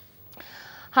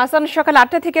 হাসান, সকাল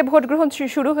 8টা থেকে ভোট গ্রহণ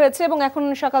শুরু হয়েছে এবং এখন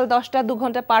সকাল 10টা, 2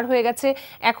 ঘন্টা পার হয়ে গেছে।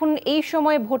 এখন এই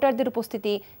সময় ভোটারদের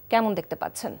উপস্থিতি কেমন দেখতে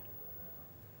পাচ্ছেন?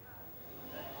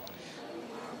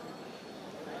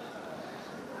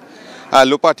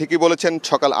 লোপা, ঠিকই বলেছেন।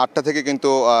 সকাল 8টা থেকে কিন্তু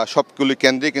সবগুলি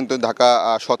কেন্দ্রে কিন্তু ঢাকা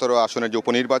 17 আসনের যে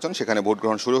উপনির্বাচন সেখানে ভোট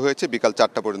গ্রহণ শুরু হয়েছে। বিকাল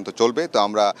 4টা পর্যন্ত চলবে। তো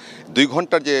আমরা 2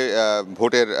 ঘন্টার যে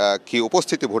ভোটের কি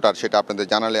উপস্থিতি ভোটার সেটা আপনাদের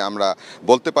জানালে আমরা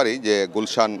বলতে পারি যে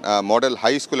Gulshan model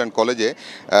high school and কলেজে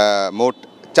মোট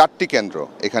 4টি কেন্দ্র,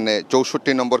 এখানে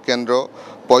 64 নম্বর কেন্দ্র,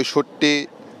 65,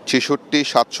 66,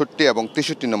 67 এবং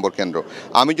 63 নম্বর কেন্দ্র।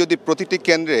 আমি যদি প্রতিটি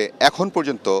কেন্দ্রে এখন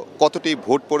পর্যন্ত কতটি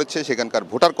ভোট পড়েছে, সেখানকার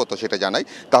ভোটার কত সেটা জানাই,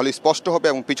 তাহলে স্পষ্ট হবে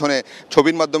এবং পিছনে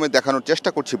ছবির মাধ্যমে দেখানোর চেষ্টা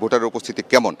করছি ভোটারের উপস্থিতি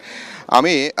কেমন।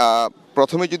 আমি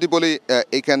প্রথমে যদি বলি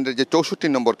এই কেন্দ্রে যে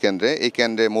 64 নম্বর কেন্দ্রে, এই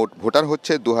কেন্দ্রে মোট ভোটার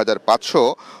হচ্ছে 2500,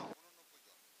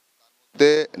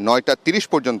 9টা 30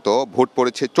 পর্যন্ত ভোট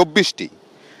পড়েছে 24টি।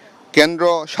 কেন্দ্র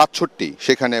 67,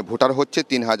 সেখানে ভোটার হচ্ছে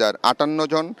 3058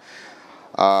 জন।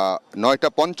 9টা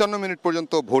 55 মিনিট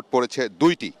পর্যন্ত ভোট পড়েছে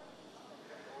 2টি।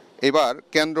 এবার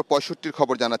কেন্দ্র 65-র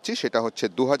খবর জানাচ্ছি, সেটা হচ্ছে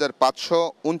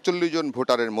 2539 জন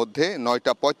ভোটারের মধ্যে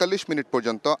 9টা 45 মিনিট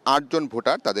পর্যন্ত 8 জন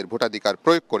ভোটার তাদের ভোটাধিকার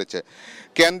প্রয়োগ করেছে।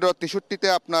 কেন্দ্র 63-তে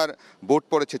আপনার ভোট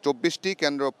পড়েছে 24টি,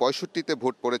 কেন্দ্র 65-তে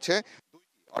ভোট পড়েছে 2টি,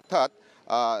 অর্থাৎ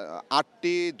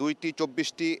 8টি, 2টি,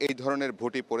 24টি এই ধরনের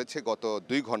ভোটই পড়েছে গত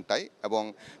 2 ঘন্টায় এবং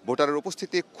ভোটারের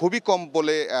উপস্থিতি খুবই কম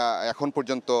বলে এখন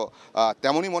পর্যন্ত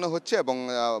তেমনই মনে হচ্ছে এবং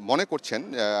মনে করছেন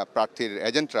প্রার্থীর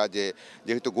এজেন্টরা যে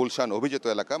যেহেতু গুলশান অভিজাত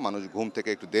এলাকা, মানুষ ঘুম থেকে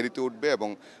একটু দেরিতে উঠবে এবং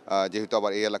যেহেতু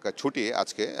আবার এই এলাকা ছুটি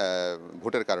আজকে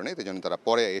ভোটের কারণে, সেই জন্য তারা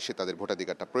পরে এসে তাদের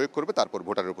ভোটাধিকারটা প্রয়োগ করবে, তারপর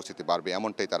ভোটারের উপস্থিতি বাড়বে,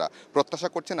 এমনটাই তারা প্রত্যাশা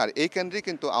করছেন। আর এই কেন্দ্রেই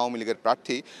কিন্তু আওয়ামী লীগের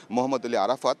প্রার্থী মোহাম্মদ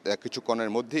আরাফাত কিছুক্ষণের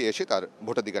মধ্যেই এসে তার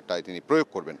ভোটাধিকারটা তিনি প্রয়োগ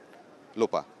করবেন।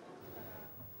 লোপা,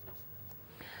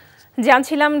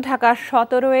 জানছিলাম ঢাকা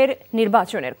 17-এর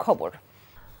নির্বাচনের খবর।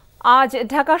 আজ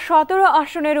ঢাকা 17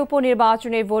 আসনের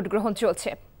উপনির্বাচনে ভোট গ্রহণ চলছে।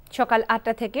 সকাল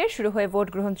 8টা থেকে শুরু হয়ে ভোট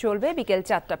গ্রহণ চলবে বিকেল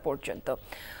 4টা পর্যন্ত।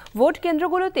 ভোট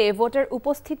কেন্দ্রগুলোতে ভোটার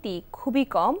উপস্থিতি খুবই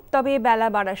কম, তবে বেলা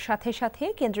বাড়ার সাথে সাথে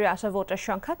কেন্দ্রে আসা ভোটার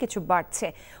সংখ্যা কিছু বাড়ছে।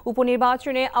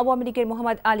 উপনির্বাচনে আওয়ামী লীগের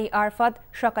মোহাম্মদ আলী আরফাত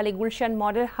সকালে গুলশান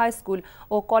মডেল হাই স্কুল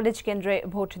ও কলেজ কেন্দ্রে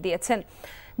ভোট দিয়েছেন।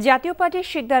 জাতীয় পার্টির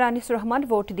শিকদার আনিসুর রহমান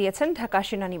ভোট দিয়েছেন ঢাকা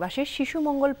সেনানিবাসের শিশু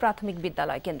মঙ্গল প্রাথমিক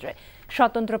বিদ্যালয় কেন্দ্রে।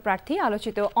 স্বতন্ত্র প্রার্থী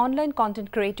আলোচিত online content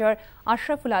creator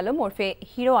Ashraful Alam ওরফে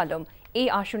হিরো আলম এই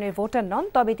আসনের ভোটার নন,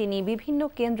 তবে তিনি বিভিন্ন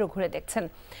কেন্দ্র ঘুরে দেখছেন।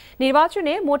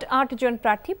 নির্বাচনে মোট ৮ জন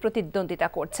প্রার্থী প্রতিদ্বন্দ্বিতা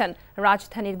করছেন।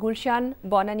 রাজধানীর গুলশান,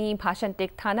 বনানী, ভাসানটেক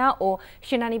থানা ও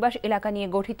সেনানিবাস এলাকা নিয়ে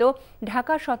গঠিত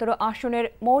ঢাকা ১৭ আসনের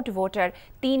মোট ভোটার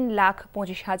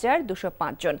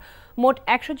 ৩,২৫,২০৫ জন। মোট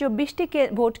 ১২৪টি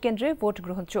ভোট কেন্দ্রে ভোট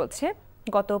গ্রহণ চলছে।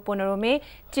 গত ১৫ মে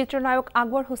চিত্রনায়ক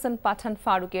আকবর হোসেন পাঠান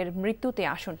ফারুকের মৃত্যুতে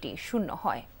আসনটি শূন্য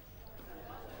হয়।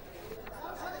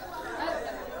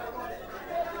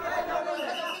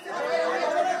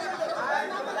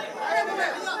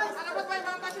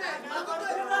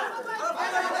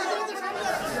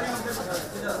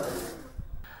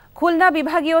 খুলনা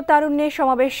বিভাগীয় তারুণ্যের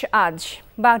সমাবেশ আজ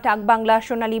ডাক বাংলা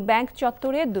সোনালী ব্যাংক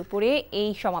চত্বরে দুপুরে এই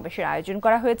সমাবেশের আয়োজন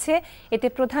করা হয়েছে। এতে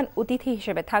প্রধান অতিথি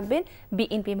হিসেবে থাকবেন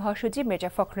বিএনপি মহাসচিব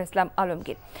মির্জা ফখরুল ইসলাম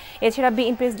আলমগীর। এছাড়া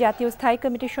বিএনপির জাতীয় স্থায়ী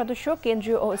কমিটির সদস্য,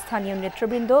 কেন্দ্রীয় ও স্থানীয়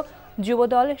নেতৃবৃন্দ,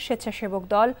 যুবদল, স্বেচ্ছাসেবক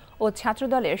দল ও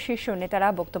ছাত্রদলের শীর্ষ নেতারা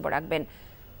বক্তব্য রাখবেন।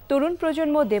 তরুণ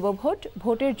প্রজন্ম দেবভোট,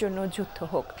 ভোটের জন্য যুদ্ধ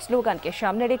হোক স্লোগানকে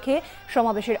সামনে রেখে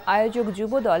সমাবেশের আয়োজক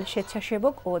যুবদল,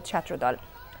 স্বেচ্ছাসেবক ও ছাত্রদল।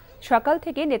 সকাল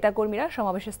থেকে নেতাকর্মীরা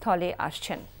সমাবেশ স্থলে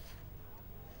আসছেন।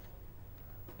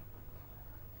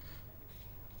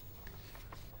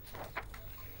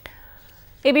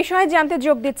 এ বিষয়ে জানতে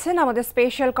যোগ দিচ্ছেন আমাদের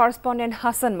স্পেশাল করেসপন্ডেন্ট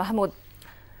হাসান মাহমুদ।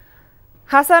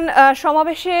 হাসান,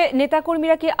 সমাবেশে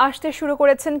নেতাকর্মীরা কি আসতে শুরু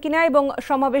করেছেন কিনা এবং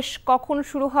সমাবেশ কখন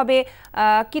শুরু হবে,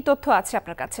 কি তথ্য আছে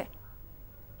আপনার কাছে?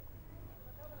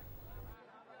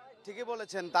 ঠিকই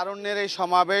বলেছেন, তারুণ্যের এই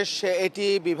সমাবেশ এটি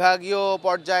বিভাগীয়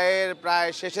পর্যায়ের প্রায়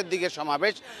শেষের দিকে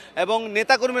সমাবেশ এবং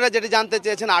নেতাকর্মীরা যেটি জানতে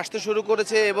চেয়েছেন আসতে শুরু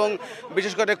করেছে এবং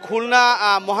বিশেষ করে খুলনা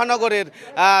মহানগরের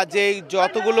যে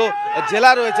যতগুলো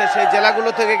জেলা রয়েছে সেই জেলাগুলো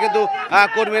থেকে কিন্তু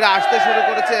কর্মীরা আসতে শুরু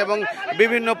করেছে এবং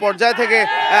বিভিন্ন পর্যায় থেকে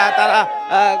তারা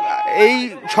এই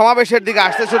সমাবেশের দিকে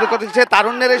আসতে শুরু করেছে।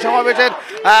 তারুণ্যের এই সমাবেশের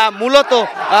মূলত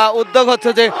উদ্যোগ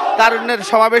হচ্ছে যে তারুণ্যের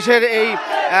সমাবেশের এই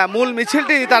মূল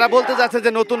মিছিলটি তারা বলতে যাচ্ছে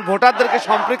যে নতুন ভোটারদেরকে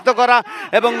সম্পৃক্ত করা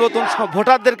এবং নতুন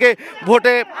ভোটারদেরকে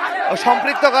ভোটে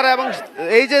সম্পৃক্ত করা এবং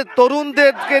এই যে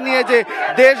তরুণদেরকে নিয়ে যে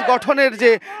দেশ গঠনের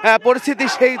যে পরিস্থিতি,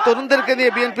 সেই তরুণদেরকে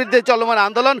নিয়ে বিএনপির যে চলমান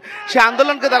আন্দোলন, সেই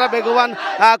আন্দোলনকে তারা বেগবান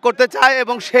করতে চায়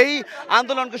এবং সেই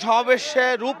আন্দোলনকে সমাবেশে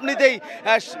রূপ নিতেই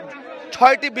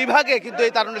 ৬টি বিভাগে কিন্তু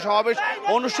এই তারুণ্য সমাবেশ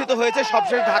অনুষ্ঠিত হয়েছে।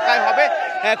 সবশেষ ঢাকায় হবে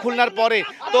খুলনার পরে।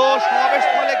 তো সমাবেশ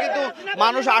স্থলে কিন্তু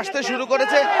মানুষ আসতে শুরু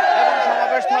করেছে এবং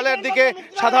সমাবেশ স্থলের দিকে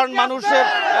সাধারণ মানুষের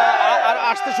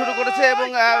আসতে শুরু করেছে এবং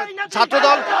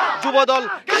ছাত্রদল, যুবদল,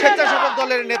 স্বেচ্ছাসেবক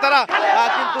দলের নেতারা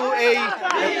কিন্তু এই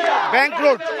ব্যাংক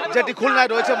রোড যেটি খুলনায়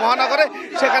রয়েছে মহানগরে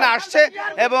সেখানে আসছে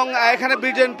এবং এখানে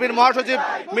বিএনপির মহাসচিব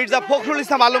মির্জা ফখরুল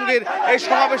ইসলাম আলমগীর এই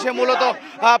সমাবেশে মূলত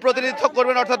প্রতিনিধিত্ব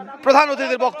করবেন, অর্থাৎ প্রধান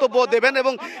অতিথির বক্তব্য দেবেন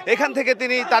এবং এখান থেকে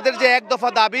তিনি তাদের যে এক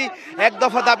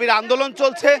দফা দাবির আন্দোলন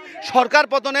চলছে সরকার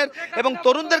পতনের এবং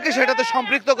তরুণদেরকে সেটাতে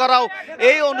সম্পৃক্ত করাও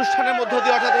এই অনুষ্ঠানের মধ্য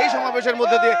দিয়ে, অর্থাৎ এই সমাবেশের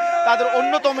মধ্যে দিয়ে তাদের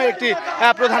অন্যতম একটি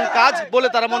প্রধান কাজ বলে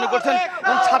তারা মনে করছেন।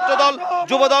 এবং ছাত্রদল,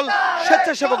 যুবদল,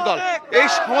 স্বেচ্ছাসেবক দল এই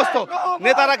সমস্ত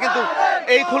নেতারা কিন্তু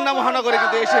এই খুলনা মহানগরে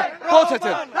কিন্তু এসে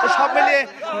পৌঁছেছেন। তো সব মিলিয়ে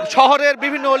শহরের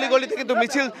বিভিন্ন অলিগলিতে কিন্তু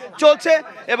মিছিল চলছে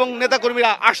এবং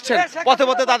নেতাকর্মীরা আসছেন, পথে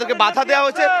পথে তাদেরকে বাধা দেওয়া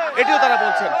হয়েছে, এটিও তারা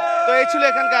বলছেন। তো এই ছিল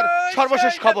এখানকার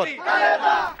সর্বশেষ খবর।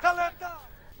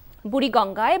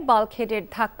 বুড়িগঙ্গায় বাল্কহেডের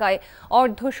ধাক্কায়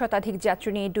অর্ধশতাধিক যাত্রী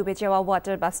নিয়ে ডুবে যাওয়া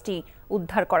ওয়াটার বাসটি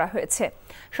উদ্ধার করা হয়েছে।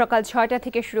 সকাল ৬টা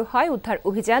থেকে শুরু হয় উদ্ধার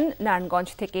অভিযান। নারায়ণগঞ্জ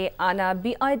থেকে আনা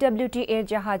বিআইডব্লিউটি এর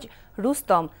জাহাজ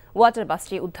রুস্তম ওয়াটার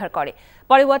বাসটি উদ্ধার করে।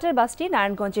 পরে ওয়াটার বাসটি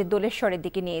নারায়ণগঞ্জের দোলেশ্বরের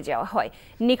দিকে নিয়ে যাওয়া হয়।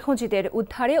 নিখোঁজদের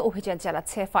উদ্ধারে অভিযান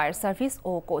চালাচ্ছে ফায়ার সার্ভিস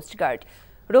ও কোস্টগার্ড।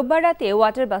 রোববার রাতে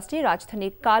ওয়াটার বাসটি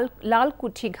রাজধানীর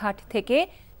লালকুঠি ঘাট থেকে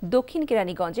দক্ষিণ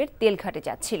কেরানীগঞ্জের তেলঘাটে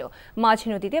যাচ্ছিল। মাঝ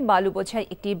নদীতে বালু বোঝাই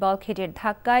একটি বাল্কহেডের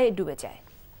ধাক্কায় ডুবে যায়।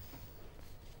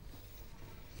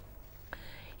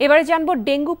 এবারে জানব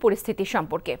ডেঙ্গু পরিস্থিতি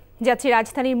সম্পর্কে। যাচ্ছি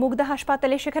রাজধানীর মুগদা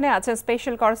হাসপাতালে, সেখানে আছেন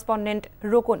স্পেশাল করেসপন্ডেন্ট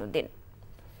রোকন উদ্দিন।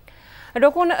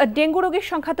 রোকন, ডেঙ্গু রোগীর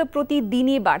সংখ্যা তো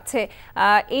প্রতিদিনই বাড়ছে,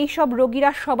 এই সব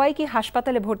রোগীরা সবাই কি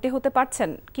হাসপাতালে ভর্তি হতে পারছেন?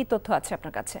 কি তথ্য আছে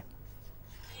আপনার কাছে?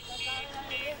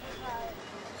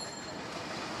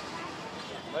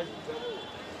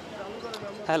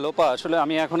 হ্যাঁ লোপা, আসলে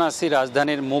আমি এখন আছি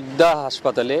রাজধানীর মুগদা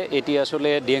হাসপাতালে। এটি আসলে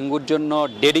ডেঙ্গুর জন্য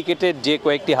ডেডিকেটেড যে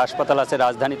কয়েকটি হাসপাতাল আছে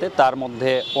রাজধানীতে তার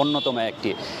মধ্যে অন্যতম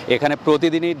একটি। এখানে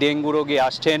প্রতিদিনই ডেঙ্গু রোগী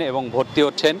আসছেন এবং ভর্তি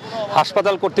হচ্ছেন।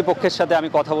 হাসপাতাল কর্তৃপক্ষের সাথে আমি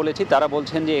কথা বলেছি, তারা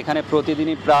বলছেন যে এখানে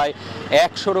প্রতিদিনই প্রায়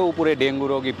 100-এরও উপরে ডেঙ্গু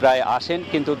রোগী প্রায় আসেন,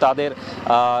 কিন্তু তাদের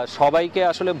সবাইকে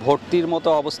আসলে ভর্তির মতো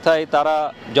অবস্থায় তারা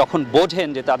যখন বোঝেন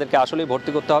যে তাদেরকে আসলেই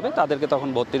ভর্তি করতে হবে তাদেরকে তখন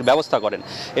ভর্তির ব্যবস্থা করেন।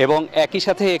 এবং একই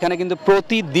সাথে এখানে কিন্তু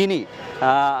প্রতিদিনই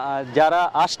যারা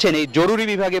আসছেন এই জরুরি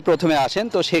বিভাগে প্রথমে আসেন,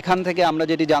 তো সেখান থেকে আমরা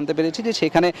যেটি জানতে পেরেছি যে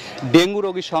সেখানে ডেঙ্গু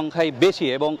রোগীর সংখ্যাই বেশি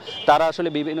এবং তারা আসলে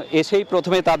এসেই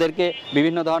প্রথমে তাদেরকে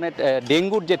বিভিন্ন ধরনের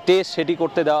ডেঙ্গুর যে টেস্ট সেটি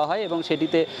করতে দেওয়া হয় এবং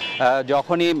সেটিতে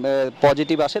যখনই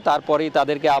পজিটিভ আসে তারপরেই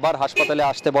তাদেরকে আবার হাসপাতালে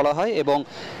আসতে বলা হয় এবং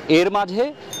এর মাঝে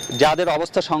যাদের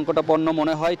অবস্থা সংকটাপন্ন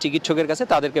মনে হয় চিকিৎসকের কাছে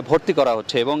তাদেরকে ভর্তি করা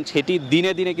হচ্ছে এবং সেটি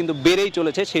দিনে দিনে কিন্তু বেড়েই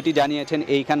চলেছে, সেটি জানিয়েছেন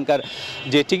এইখানকার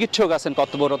যে চিকিৎসক আছেন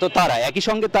কর্তব্যরত তারা। একই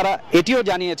সঙ্গে তারা এটিও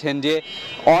জানিয়েছেন যে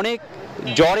অনেক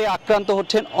জ্বরে আক্রান্ত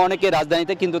হচ্ছেন অনেকে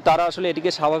রাজধানীতে, কিন্তু তারা আসলে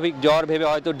এটিকে স্বাভাবিক জ্বর ভেবে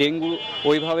হয়তো ডেঙ্গু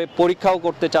ওইভাবে পরীক্ষাও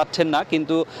করতে চাচ্ছেন না,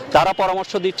 কিন্তু তারা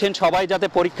পরামর্শ দিচ্ছেন সবাই যাতে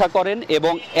পরীক্ষা করেন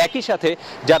এবং একই সাথে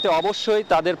যাতে অবশ্যই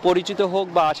তাদের পরিচিত হোক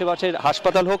বা আশেপাশের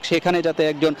হাসপাতাল হোক সেখানে যাতে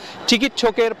একজন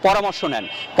চিকিৎসকের পরামর্শ নেন।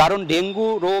 কারণ ডেঙ্গু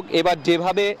রোগ এবার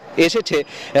যেভাবে এসেছে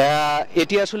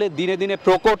এটি আসলে দিনে দিনে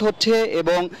প্রকট হচ্ছে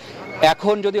এবং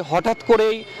এখন যদি হঠাৎ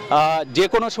করেই যে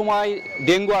কোনো সময়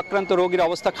ডেঙ্গু আক্রান্ত রোগীর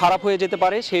অবস্থা খারাপ হয়ে যেতে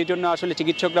পারে, সেই জন্য আসলে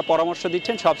চিকিৎসকরা পরামর্শ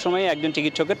দিচ্ছেন সবসময় একজন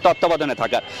চিকিৎসকের তত্ত্বাবধানে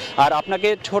থাকার। আর আপনাকে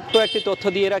ছোট্ট একটি তথ্য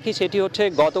দিয়ে রাখি, সেটি হচ্ছে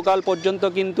গতকাল পর্যন্ত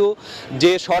কিন্তু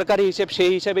যে সরকারি হিসেব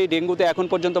সেই হিসেবেই ডেঙ্গুতে এখন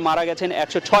পর্যন্ত মারা গেছেন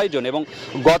 106 জন এবং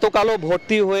গতকালও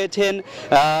ভর্তি হয়েছেন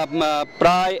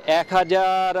প্রায়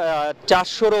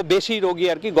 1400-রও বেশি রোগী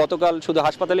আর কি গতকাল শুধু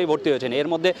হাসপাতালেই ভর্তি হয়েছেন। এর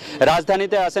মধ্যে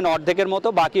রাজধানীতে আছেন অর্ধেকের মতো,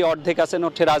 বাকি অর্ধেক আছেন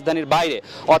হচ্ছে রাজধানীর বাইরে।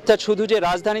 অর্থাৎ শুধু যে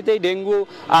রাজধানীতেই ডেঙ্গু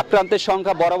আক্রান্তের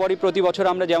সংখ্যা বরাবরই প্রতি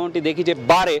বছর আমরা যেমনটি দেখি যে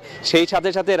বাড়ে, সেই সাথে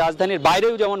সাথে রাজধানীর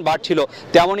বাইরেও যেমন বাড়ছিল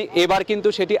তেমনি এবার কিন্তু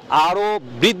সেটি আরও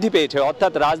বৃদ্ধি পেয়েছে।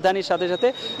 অর্থাৎ রাজধানীর সাথে সাথে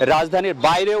রাজধানীর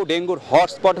বাইরেও ডেঙ্গুর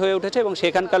হটস্পট হয়ে উঠেছে এবং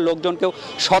সেখানকার লোকজনকেও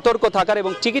সতর্ক থাকার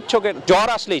এবং চিকিৎসকের জ্বর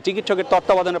আসলেই চিকিৎসকের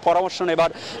তত্ত্বাবধানের পরামর্শ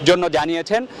নেবার জন্য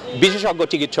জানিয়েছেন বিশেষজ্ঞ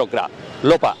চিকিৎসকরা।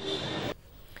 লোপা,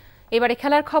 এবারে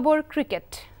খেলার খবর। ক্রিকেট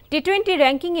টি-20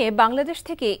 র্যাঙ্কিংয়ে বাংলাদেশ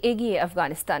থেকে এগিয়ে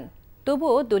আফগানিস্তান,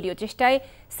 তবুও দলীয় চেষ্টায়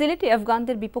সিলেটে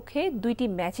আফগানদের বিপক্ষে 2টি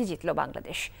ম্যাচে জিতল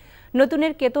বাংলাদেশ।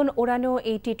 নতুনের কেতন ওড়ানো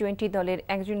এই টি-20 দলের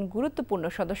একজন গুরুত্বপূর্ণ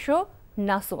সদস্য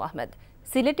নাসুম আহমেদ,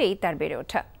 সিলেটেই তার বেড়ে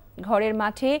ওঠা। ঘরের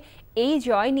মাঠে এই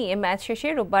জয় নিয়ে ম্যাচ শেষে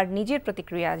রোববার নিজের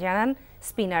প্রতিক্রিয়া জানান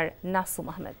স্পিনার নাসুম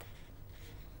আহমেদ।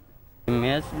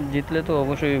 ম্যাচ জিতলে তো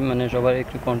অবশ্যই সবার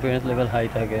একটু কনফিডেন্স লেভেল হাই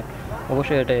থাকে,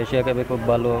 অবশ্যই এটা এশিয়া কাপে খুব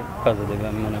ভালো কাজে দেবে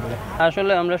আমি মনে করি।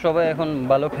 আসলে আমরা সবাই এখন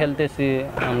ভালো খেলতেছি,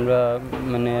 আমরা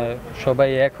সবাই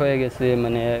এক হয়ে গেছি,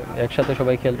 একসাথে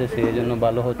সবাই খেলতেছি, এই জন্য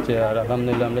ভালো হচ্ছে। আর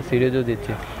আলহামদুলিল্লাহ আমরা সিরিজও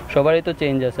দিচ্ছি, সবারই তো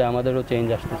চেঞ্জ আছে, আমাদেরও চেঞ্জ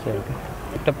আসতেছে আর কি।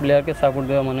 একটা প্লেয়ারকে সাপোর্ট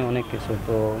দেওয়া অনেক কিছু,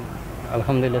 তো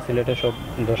আলহামদুলিল্লাহ সিলেটের সব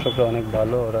দর্শকরা অনেক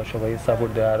ভালো, ওরা সবাই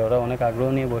সাপোর্ট দেয় আর ওরা অনেক আগ্রহ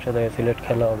নিয়ে বসে থাকে সিলেট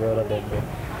খেলা হবে, ওরা দেখবে।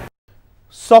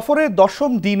 সফরের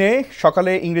 10ম দিনে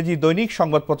সকালে ইংরেজি দৈনিক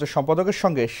সংবাদপত্রের সম্পাদকের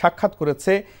সঙ্গে সাক্ষাৎ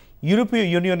করেছে ইউরোপীয়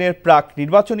ইউনিয়নের প্রাক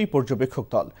নির্বাচনী পর্যবেক্ষক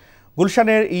দল।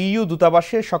 গুলশানের ইইউ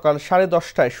দূতাবাসে সকাল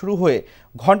 10:30টায় শুরু হয়ে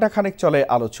ঘণ্টাখানেক চলে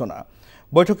আলোচনা।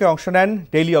 বৈঠকে অংশ নেন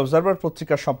ডেইলি অবজারভার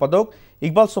পত্রিকার সম্পাদক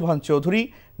ইকবাল সোবহান চৌধুরী,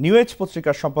 নিউ এজ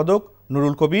পত্রিকার সম্পাদক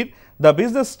নুরুল কবির, দ্য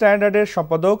বিজনেস স্ট্যান্ডার্ডের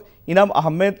সম্পাদক ইনাম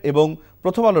আহমেদ এবং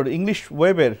প্রথম আলোর ইংলিশ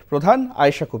ওয়েবের প্রধান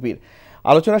আয়েশা কবির।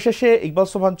 আলোচনা শেষে ইকবাল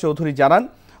সোবহান চৌধুরী জানান,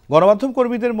 গণমাধ্যম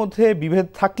কর্মীদের মধ্যে বিভেদ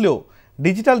থাকলেও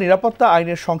ডিজিটাল নিরাপত্তা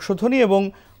আইনের সংশোধনী এবং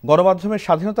গণমাধ্যমের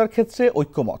স্বাধীনতার ক্ষেত্রে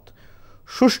ঐক্যমত।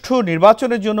 সুষ্ঠু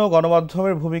নির্বাচনের জন্য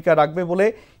গণমাধ্যমের ভূমিকা রাখবে বলে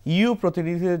ইইউ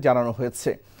প্রতিনিধিদের জানানো হয়েছে।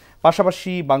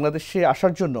 পাশাপাশি বাংলাদেশে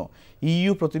আসার জন্য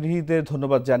ইইউ প্রতিনিধিদের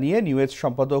ধন্যবাদ জানিয়ে নিউ এজ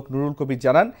সম্পাদক নুরুল কবির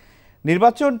জানান,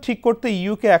 নির্বাচন ঠিক করতে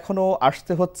ইইউকে এখনও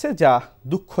আসতে হচ্ছে, যা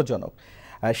দুঃখজনক।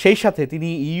 সেই সাথে তিনি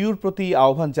ইইউর প্রতি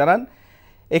আহ্বান জানান,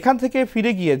 এখান থেকে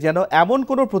ফিরে গিয়ে যেন এমন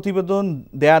কোনো প্রতিবেদন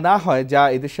দেয়া না হয় যা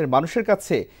এদেশের মানুষের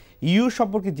কাছে ইইউ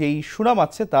সম্পর্কে যেই সুনাম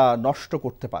আছে তা নষ্ট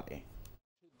করতে পারে।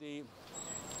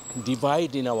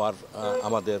 ডিভাইড ইন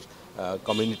আমাদের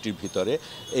কমিউনিটির ভিতরে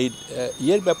এই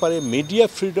ইয়ের ব্যাপারে মিডিয়া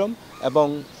ফ্রিডম এবং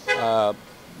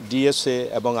ডিএসএ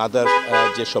এবং আদার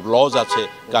যেসব লজ আছে,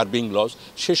 কার্বিং লজ,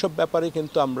 সেসব ব্যাপারে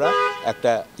কিন্তু আমরা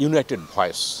একটা United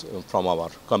voice from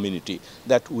our community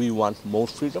that we want more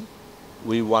freedom,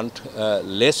 we want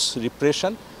less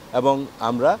repression এবং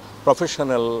আমরা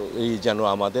প্রফেশনালি যেন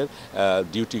আমাদের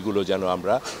ডিউটিগুলো যেন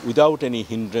আমরা উইদাউট এনি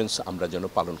হিন্ড্রেন্স আমরা যেন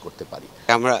পালন করতে পারি।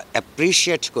 আমরা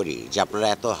অ্যাপ্রিশিয়েট করি যে আপনারা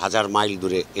এত হাজার মাইল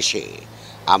দূরে এসে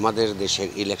আমাদের দেশের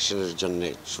ইলেকশনের জন্য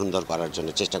সুন্দর করার জন্য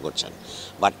চেষ্টা করছেন,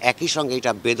 বাট একই সঙ্গে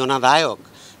এটা বেদনাদায়ক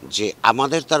যে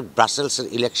আমাদের তো আর ব্রাসেলসের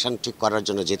ইলেকশন ঠিক করার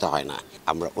জন্য যেতে হয় না।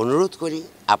 আমরা অনুরোধ করি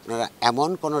আপনারা এমন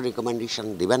কোনো রিকমেন্ডেশন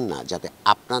দিবেন না যাতে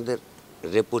আপনাদের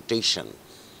রেপুটেশন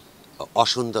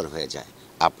অসুন্দর হয়ে যায়।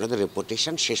 আপনাদের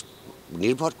রেপুটেশন শেষ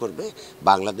নির্ভর করবে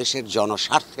বাংলাদেশের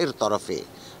জনস্বার্থের তরফে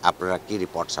আপনারা কি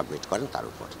রিপোর্ট সাবমিট করেন তার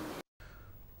উপর।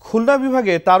 খুলনা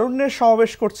বিভাগে তারুণ্যের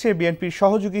সমাবেশ করছে বিএনপির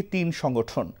সহযোগী 3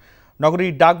 সংগঠন।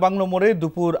 নগরীর ডাকবাংলো মোড়ে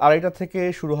দুপুর 2:30 থেকে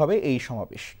শুরু হবে এই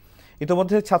সমাবেশ।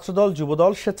 ইতিমধ্যে ছাত্রদল,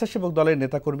 যুবদল, স্বেচ্ছাসেবক দলের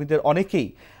নেতাকর্মীদের অনেকেই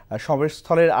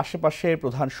সমাবেশস্থলের আশেপাশে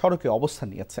প্রধান সড়কে অবস্থান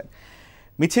নিয়েছেন।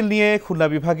 মিছিল নিয়ে খুলনা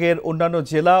বিভাগের অন্যান্য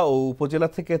জেলা ও উপজেলা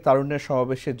থেকে তারুণ্যের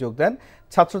সমাবেশে যোগ দেন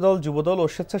ছাত্রদল, যুবদল ও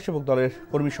স্বেচ্ছাসেবক দলের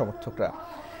কর্মী সমর্থকরা।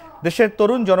 দেশের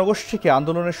তরুণ জনগোষ্ঠীকে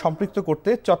আন্দোলনে সম্পৃক্ত করতে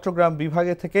চট্টগ্রাম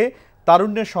বিভাগে থেকে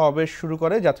তারুণ্যের সমাবেশ শুরু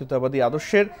করে জাতীয়তাবাদী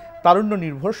আদর্শের তারুণ্য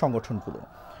নির্ভর সংগঠনগুলো।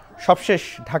 সবশেষ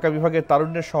ঢাকা বিভাগের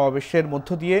তারুণ্যের সমাবেশের মধ্য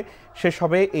দিয়ে শেষ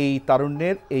হবে এই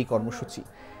তারুণ্যের এই কর্মসূচি।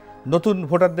 নতুন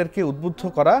ভোটারদেরকে উদ্বুদ্ধ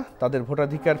করা, তাদের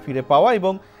ভোটাধিকার ফিরে পাওয়া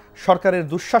এবং সরকারের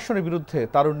দুঃশাসনের বিরুদ্ধে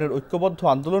তারুণ্যের ঐক্যবদ্ধ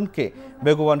আন্দোলনকে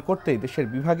বেগবান করতেই দেশের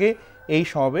বিভাগে এই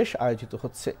সমাবেশ আয়োজিত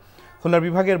হচ্ছে। খুলনা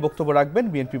বিভাগের বক্তব্য রাখবেন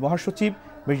বিএনপি মহাসচিব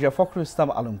মির্জা ফখরুল ইসলাম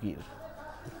আলমগীর।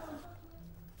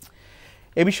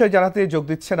 এ বিষয়ে জানাতে যোগ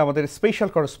দিচ্ছেন আমাদের স্পেশাল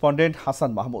করেসপন্ডেন্ট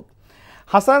হাসান মাহমুদ।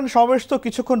 হাসান, সমাবেশ তো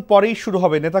কিছুক্ষণ পরেই শুরু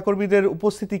হবে, নেতাকর্মীদের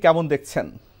উপস্থিতি কেমন দেখছেন?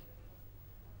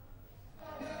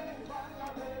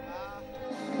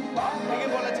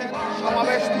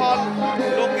 সমাবেশস্থল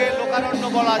লোকে লোকারণ্য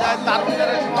বলা যায়।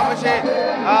 তারুণ্যের সমাবেশে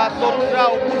তরুণরা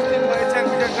উপস্থিত হয়েছেন।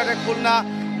 বিশেষ করে খুলনা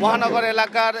মহানগর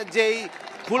এলাকার যেই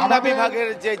খুলনা বিভাগের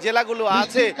যে জেলাগুলো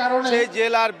আছে সেই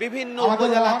জেলার বিভিন্ন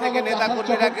উপজেলা থেকে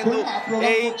নেতাকর্মীরা কিন্তু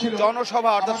এই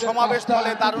জনসভা অর্থাৎ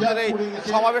সমাবেশস্থলে তারুণের এই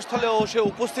সমাবেশস্থলে এসে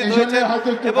উপস্থিত হয়েছেন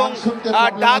এবং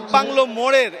ডাকবাংলো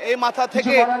মোড়ের এই মাথা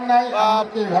থেকে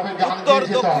উত্তর,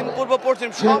 দক্ষিণ, পূর্ব, পশ্চিম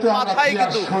সব মাথায়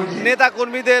কিন্তু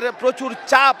নেতাকর্মীদের প্রচুর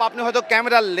চাপ। আপনি হয়তো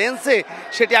ক্যামেরার লেন্সে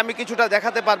সেটি আমি কিছুটা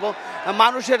দেখাতে পারবো।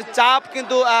 মানুষের চাপ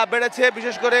কিন্তু বেড়েছে।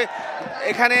 বিশেষ করে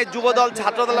এখানে যুবদল,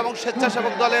 ছাত্রদল এবং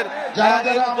স্বেচ্ছাসেবক দলের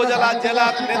উপজেলা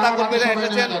জেলার নেতাকর্মীরা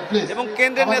এসেছেন এবং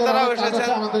কেন্দ্রের নেতারাও এসেছেন।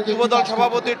 যুবদল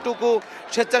সভাপতি টুকু,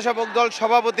 স্বেচ্ছাসেবক দল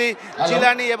সভাপতি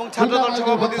জিলানি এবং ছাত্রদল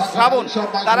সভাপতি শ্রাবণ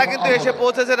তারা কিন্তু এসে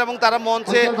পৌঁছেছেন এবং তারা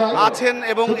মঞ্চে আছেন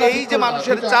এবং এই যে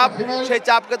মানুষের চাপ সেই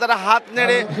চাপকে তারা হাত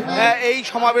নেড়ে এই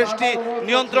সমাবেশটি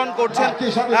নিয়ন্ত্রণ করছেন।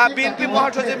 বিএনপি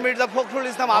মহাসচিব মির্জা ফখরুল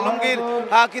ইসলাম আলমগীর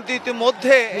কিন্তু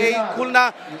ইতিমধ্যে এই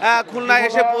খুলনায়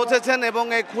এসে পৌঁছেছেন এবং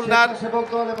এই খুলনার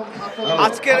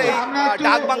আজকের এই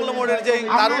ডাকবাংলো মোড়ের যে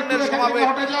তারুণ্যের সমাবেশ,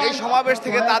 এই সমাবেশ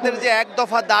থেকে তাদের যে এক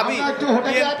দফা দাবি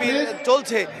বিএনপির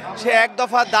চলছে সে এক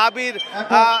দফা দাবির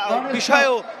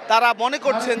বিষয়েও তারা মনে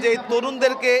করছেন যে এই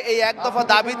তরুণদেরকে এই এক দফা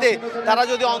দাবিতে তারা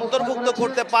যদি অন্তর্ভুক্ত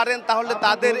করতে পারেন তাহলে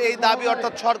তাদের এই দাবি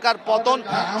অর্থাৎ সরকার পতন,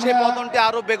 সেই পতনটি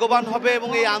আরো বেগবান হবে এবং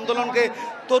এই আন্দোলনকে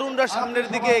তরুণরা সামনের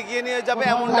দিকে এগিয়ে নিয়ে যাবে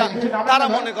এমনটা তারা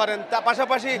মনে করেন। তার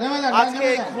পাশাপাশি আজকে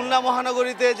এই খুলনা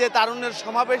মহানগরীতে যে তারুণ্যের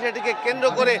সমাবেশ এটিকে কেন্দ্র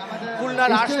করে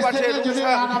খুলনার আশপাশে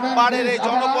পাড়ের এই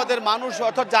জনপদের মানুষ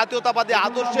অর্থাৎ জাতীয়তাবাদী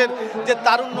আদর্শের যে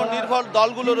তারুণ্য নির্ভর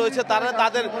দলগুলো রয়েছে তারা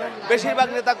তাদের বেশিরভাগ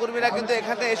নেতাকর্মীরা কিন্তু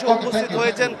এখানে এসে উপস্থিত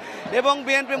হয়েছেন এবং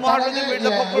বিএনপি মহাসচিব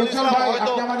মির্জা ফখরুল ইসলাম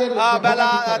হয়তো বেলা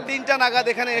 3টা নাগাদ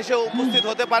এখানে এসে উপস্থিত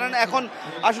হতে পারেন। এখন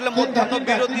আসলে মধ্যাহ্ন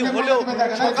বিরতি হলেও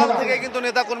সকাল থেকে কিন্তু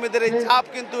নেতাকর্মীদের এই চাপ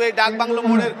কিন্তু এই ডাকবাংলো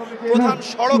মোড়ের প্রধান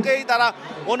সড়কেই তারা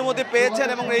অনুমতি পেয়েছেন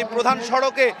এবং এই প্রধান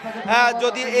সড়কে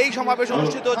যদি এই সমাবেশ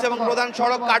অনুষ্ঠিত হচ্ছে এবং প্রধান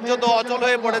সড়ক কার্যত অচল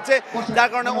হয়ে পড়েছে, যার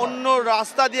কারণে অন্য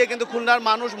রাস্তা দিয়ে কিন্তু খুলনার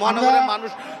মানুষ, মহানগরের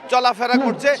মানুষ চলাফেরা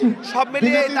করছে। সব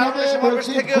মিলিয়ে এই তারুণ্যের সমাবেশ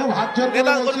থেকে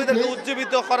নেতাকর্মীদেরকে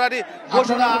উজ্জীবিত করারই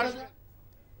ঘোষণা।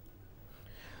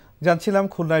 জানছিলাম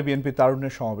খুলনায় বিএনপি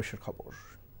তারুণ্যের সমাবেশের খবর।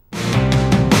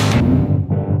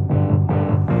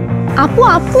 আপু,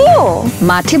 আপনিও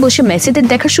মাঠে বসে মেসিদের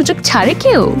দেখার সুযোগ ছাড়ে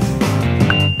কেউ?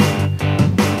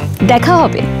 দেখা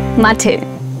হবে মাঠে।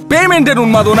 পেমেন্টের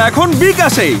উন্মাদনা এখন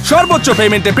বিকাশে। সর্বোচ্চ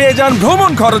পেমেন্টে পেয়ে যান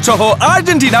ভ্রমণ খরচ সহ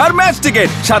আর্জেন্টিনার ম্যাচ টিকেট,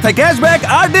 সাথে ক্যাশব্যাক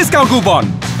আর ডিসকাউন্ট কুপন।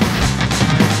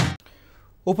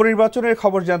 উপনির্বাচনের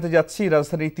খবর জানতে যাচ্ছি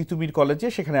রাজধানীর তিতুমির কলেজে।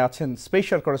 সেখানে আছেন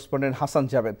স্পেশাল করেসপন্ডেন্ট হাসান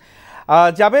জাবেদ।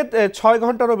 জাবেদ, 6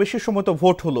 ঘন্টারও বেশি সময় তো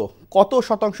ভোট হলো, কত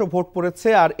শতাংশ ভোট পড়েছে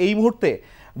আর এই মুহূর্তে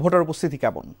ভোটার উপস্থিতি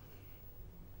কেমন?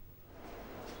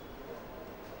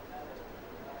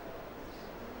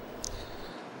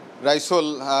 রাইসুল,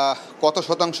 কত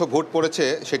শতাংশ ভোট পড়েছে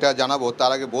সেটা জানাবো,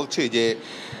 তার আগে বলছি যে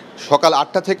সকাল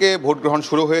 8টা থেকে ভোট গ্রহণ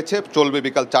শুরু হয়েছে, চলবে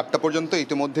বিকাল 4টা পর্যন্ত।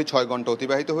 ইতিমধ্যে 6 ঘন্টা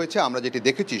অতিবাহিত হয়েছে। আমরা যেটি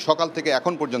দেখেছি সকাল থেকে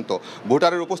এখন পর্যন্ত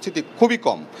ভোটারের উপস্থিতি খুবই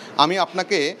কম। আমি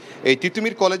আপনাকে এই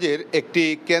তিতুমির কলেজের একটি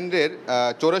কেন্দ্রের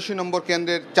 84 নম্বর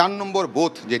কেন্দ্রের 4 নম্বর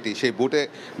বুথ যেটি, সেই বুথে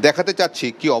দেখাতে চাচ্ছি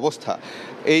কি অবস্থা।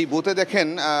 এই বুথে দেখেন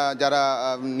যারা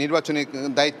নির্বাচনী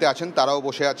দায়িত্বে আছেন তারাও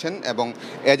বসে আছেন এবং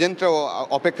এজেন্টরাও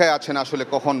অপেক্ষায় আছেন আসলে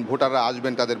কখন ভোটাররা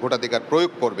আসবেন তাদের ভোটাধিকার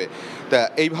প্রয়োগ করবে। তা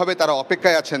এইভাবে তারা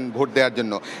অপেক্ষায় আছেন ভোট দেওয়ার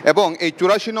জন্য। এবং এই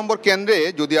 84 নম্বর কেন্দ্রে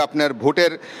যদি আপনার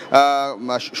ভোটের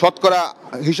শতকরা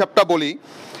হিসাবটা বলি,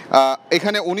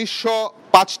 এখানে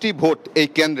 1905টি ভোট এই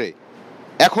কেন্দ্রে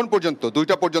এখন পর্যন্ত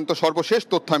 2টা পর্যন্ত সর্বশেষ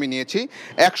তথ্য আমি নিয়েছি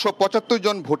 175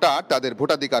 জন ভোটার তাদের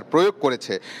ভোটাধিকার প্রয়োগ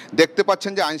করেছে। দেখতে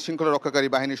পাচ্ছেন যে আইন শৃঙ্খলা রক্ষাকারী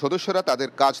বাহিনীর সদস্যরা তাদের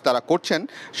কাজ তারা করছেন,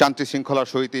 শান্তি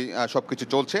শৃঙ্খলার সহিত সব কিছু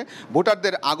চলছে।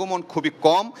 ভোটারদের আগমন খুবই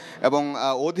কম এবং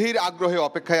অধীর আগ্রহে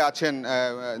অপেক্ষায় আছেন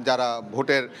যারা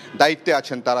ভোটের দায়িত্বে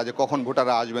আছেন তারা যে কখন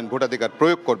ভোটাররা আসবেন ভোটাধিকার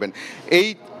প্রয়োগ করবেন। এই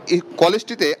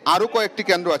কলেজটিতে আরও কয়েকটি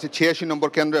কেন্দ্র আছে, 86 নম্বর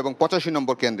কেন্দ্র এবং 85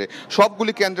 নম্বর কেন্দ্রে।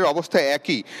 সবগুলি কেন্দ্রের অবস্থা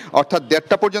একই, অর্থাৎ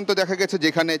 1:30টা পর্যন্ত দেখা গেছে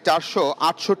যেখানে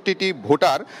 468টি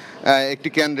ভোটার একটি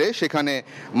কেন্দ্রে, সেখানে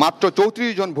মাত্র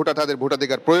 34 জন ভোটার তাদের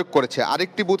ভোটাধিকার প্রয়োগ করেছে।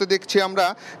 আরেকটি বুথে দেখছি আমরা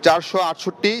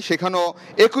 468, সেখানেও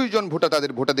 21 জন ভোটার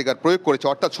তাদের ভোটাধিকার প্রয়োগ করেছে।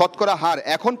 অর্থাৎ শতকরা হার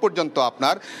এখন পর্যন্ত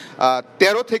আপনার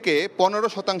 13 থেকে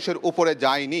 15% উপরে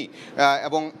যায়নি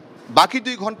এবং বাকি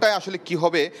 2 ঘন্টায় আসলে কি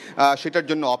হবে সেটার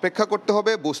জন্য অপেক্ষা করতে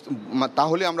হবে।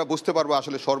 তাহলে আমরা বুঝতে পারবো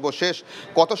আসলে সর্বশেষ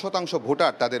কত শতাংশ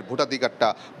ভোটার তাদের ভোটাধিকারটা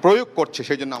প্রয়োগ করছে।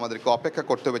 সেই জন্য আমাদেরকে অপেক্ষা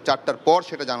করতে হবে, 4টার পর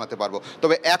সেটা জানাতে পারবো।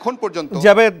 তবে এখন পর্যন্ত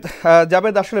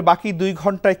জাবেদ আসলে বাকি 2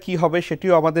 ঘন্টায় কি হবে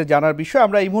সেটিও আমাদের জানার বিষয়।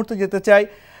 আমরা এই মুহূর্তে যেতে চাই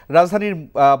রাজধানীর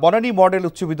বনানী মডেল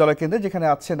উচ্চ বিদ্যালয় কেন্দ্রে, যেখানে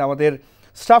আছেন আমাদের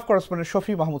স্টাফ করেসপন্ডেন্ট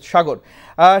শফি মাহমুদ সাগর।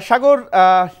 সাগর,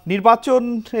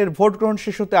 নির্বাচনের ভোট গ্রহণ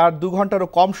শেষ হতে আর 2 ঘন্টারও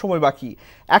কম সময় বাকি,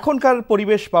 এখনকার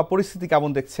পরিবেশ বা পরিস্থিতি কেমন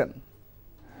দেখছেন?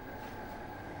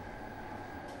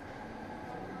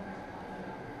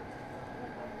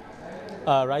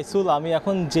 রাইসুল, আমি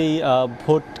এখন যেই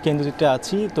ভোট কেন্দ্রটিতে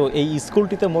আছি, তো এই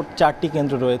স্কুলটিতে মোট 4টি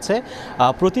কেন্দ্র রয়েছে।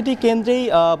 প্রতিটি কেন্দ্রেই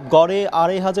গড়ে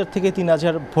 2500 থেকে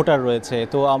 3000 ভোটার রয়েছে।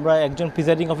 তো আমরা একজন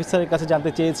প্রিজাইডিং অফিসারের কাছে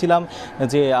জানতে চেয়েছিলাম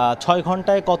যে 6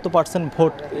 ঘন্টায় কত %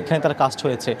 ভোট এখানে তার কাস্ট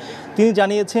হয়েছে। তিনি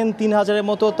জানিয়েছেন 3000-এর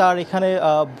মতো তার এখানে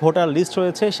ভোটার লিস্ট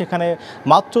রয়েছে, সেখানে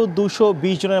মাত্র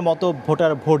 220 জনের মতো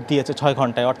ভোটার ভোট দিয়েছে 6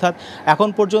 ঘন্টায়। অর্থাৎ এখন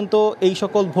পর্যন্ত এই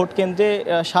সকল ভোট কেন্দ্রে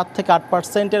 7 থেকে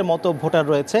 8%-এর মতো ভোটার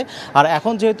রয়েছে। আর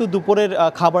এখন যেহেতু দুপুরের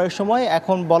খাবারের সময়,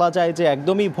 এখন বলা যায় যে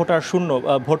একদমই ভোটার শূন্য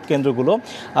ভোট কেন্দ্রগুলো।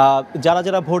 যারা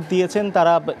যারা ভোট দিয়েছেন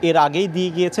তারা এর আগেই দিয়ে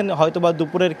গিয়েছেন, হয়তোবা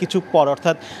দুপুরের কিছু পর,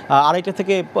 অর্থাৎ 2:30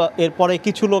 থেকে এরপরে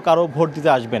কিছু লোক আরও ভোট দিতে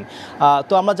আসবেন।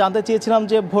 তো আমরা জানতে চেয়েছিলাম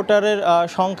যে ভোটারের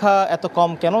সংখ্যা এত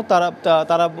কম কেন।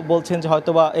 তারা বলছেন যে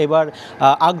হয়তোবা এবার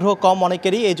আগ্রহ কম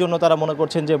অনেকেরই, এই জন্য তারা মনে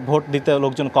করছেন যে ভোট দিতে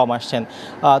লোকজন কম আসছেন।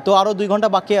 তো আরও 2 ঘন্টা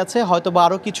বাকি আছে, হয়তোবা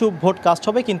আরও কিছু ভোট কাস্ট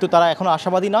হবে, কিন্তু তারা এখনও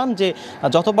আশাবাদী নন যে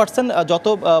যত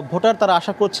ভোটার তারা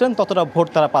আশা করছিলেন ততটা ভোট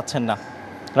তারা পাচ্ছেন না।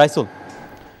 রাইসুল,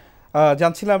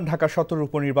 জানছিলাম ঢাকা 17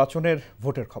 উপনির্বাচনের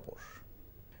ভোটের খবর।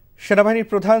 সেনাবাহিনীর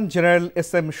প্রধান জেনারেল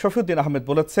SM শফিউদ্দিন আহমেদ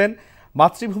বলেছেন,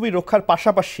 মাতৃভূমি রক্ষার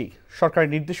পাশাপাশি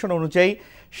সরকারের নির্দেশনা অনুযায়ী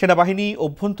সেনাবাহিনী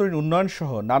অভ্যন্তরীণ উন্নয়ন সহ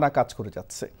নানা কাজ করে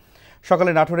যাচ্ছে।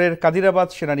 সকালে নাটোরের কাদিরাবাদ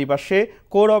সেনানিবাসে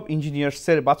কোর অব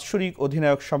ইঞ্জিনিয়ার্সের বাৎসরিক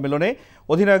অধিনায়ক সম্মেলনে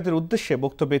অধিনায়কদের উদ্দেশ্যে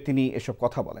বক্তব্যে তিনি এসব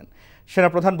কথা বলেন।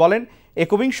 সেনাপ্রধান বলেন,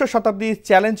 21শ শতাব্দীর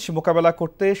চ্যালেঞ্জ মোকাবেলা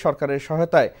করতে সরকারের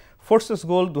সহায়তায় ফোর্সেস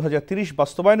গোল 2030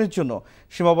 বাস্তবায়নের জন্য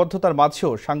সীমাবদ্ধতার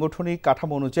মাঝেও সাংগঠনিক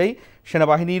কাঠামো অনুযায়ী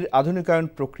সেনাবাহিনীর আধুনিকায়ন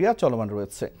প্রক্রিয়া চলমান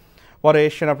রয়েছে। পরে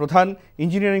সেনাপ্রধান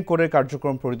ইঞ্জিনিয়ারিং কোরের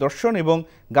কার্যক্রম পরিদর্শন এবং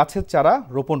গাছের চারা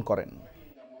রোপণ করেন।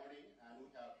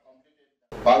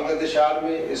 Bangladesh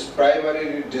Army is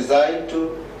primarily designed to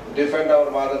defend our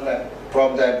motherland from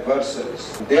the adversaries.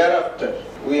 Thereafter,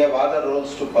 we have other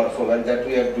roles to perform, and that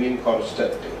we are doing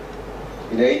constantly.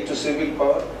 In aid to civil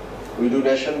power, we do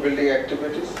nation building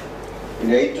activities. In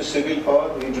aid to civil power,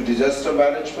 we do disaster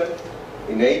management.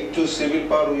 In aid to civil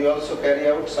power, we also carry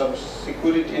out some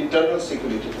internal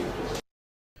security duties.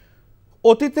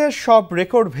 অতীতের সব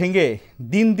record ভেঙে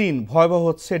দিন দিন ভয়াবহ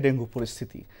হচ্ছে dengue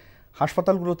পরিস্থিতি।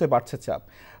 হাসপাতালগুলোতে বাড়ছে চাপ।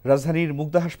 রাজধানীর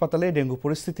মুগদা হাসপাতালে ডেঙ্গু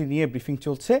পরিস্থিতি নিয়ে ব্রিফিং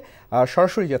চলছে, আর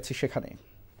সরাসরি যাচ্ছি সেখানে।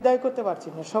 দায়ী করতে পারছি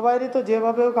না, সবাইরই তো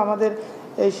যেভাবে হোক আমাদের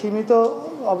এই সীমিত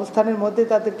অবস্থানের মধ্যে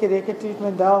তাদেরকে রেখে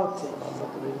ট্রিটমেন্ট দেওয়া হচ্ছে,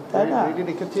 তাই না?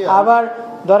 আবার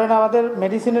ধরেন আমাদের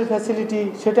মেডিসিনের ফ্যাসিলিটি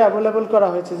সেটা অ্যাভেলেবল করা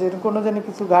হয়েছে, যে কোনো যেন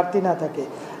কিছু ঘাটতি না থাকে।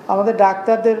 আমাদের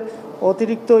ডাক্তারদের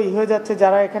অতিরিক্ত হয়ে যাচ্ছে,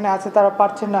 যারা এখানে আছে তারা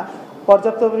পারছেন না।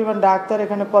 পর্যাপ্ত পরিমাণ ডাক্তার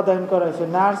এখানে পদায়ন করা হয়েছে,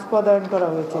 নার্স পদায়ন করা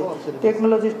হয়েছে,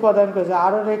 টেকনোলজিস্ট পদায়ন করেছে,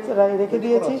 আরও রেখে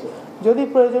দিয়েছি, যদি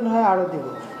প্রয়োজন হয় আরও দিব।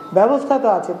 ব্যবস্থা তো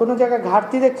আছে, কোনো জায়গায়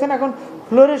ঘাটতি দেখছেন, এখন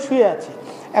ফ্লোরে শুয়ে আছে।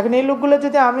 এখন এই লোকগুলো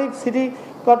যদি আমি সিটি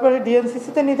কর্পোরেট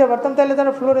ডিএনসিসিতে নিতে পারতাম, তাহলে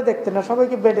তারা ফ্লোরে দেখতেন না,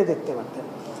 সবাইকে বেডে দেখতে পারতেন।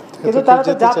 কিন্তু তারা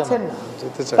তো যাচ্ছেন না,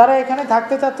 তারা এখানে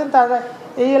থাকতে চাচ্ছেন, তারা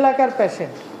এই এলাকার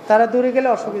পেশেন্ট, তারা দূরে গেলে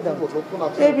অসুবিধা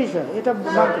হচ্ছে। এই বিষয় এটা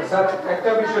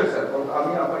একটা বিষয় স্যার,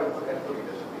 আমি আমার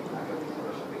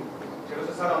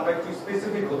স্যার আমরা একটু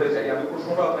স্পেসিফিক হতে চাই, আমি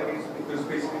প্রশ্নটা আপনাকে একটু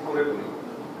স্পেসিফিক করে বলি।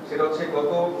 সেটা হচ্ছে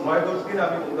গত 9-10 দিন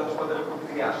আমি মুগদা হাসপাতালের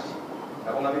প্রতিদিনই আসছি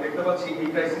এবং আমি দেখতে পাচ্ছি এই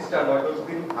ক্রাইসিসটা 9-10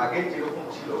 দিন আগে যেরকম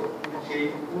ছিল সেই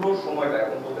পুরো সময়টা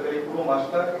এবং বলতে গেলে পুরো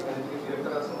মাসটা এখানে যে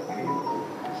ডিরেক্টর আছেন তিনি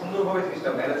সুন্দরভাবে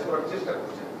জিনিসটা ম্যানেজ করার চেষ্টা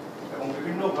করছেন এবং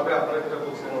বিভিন্নভাবে আপনারা যেটা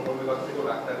বলছেন অন্য বিভাগ থেকেও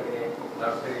ডাক্তার এনে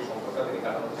নার্সের এই সংকটটা তিনি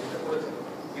কাটানোর চেষ্টা করেছেন।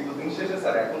 কিন্তু দিন শেষে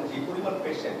স্যার এখন যে পরিমাণ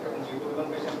পেশেন্ট এবং যে পরিমাণ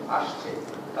পেশেন্ট আসছে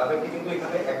তাদেরকে কিন্তু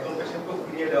এখানে একজন পেশেন্টকেও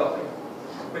ফিরিয়ে দেওয়া হয়,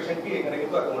 পেশেন্টকে এখানে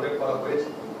কিন্তু অ্যাকোমোডেট করা হয়েছে।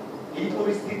 এই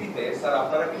পরিস্থিতিতে স্যার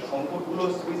আপনারা কি সংকটগুলো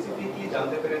স্পেসিফিকলি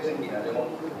জানতে পেরেছেন কিনা? যেমন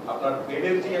আপনার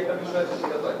বেডের যে একটা বিষয় আছে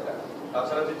সেটা তো একটা,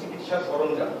 তাছাড়া যে চিকিৎসা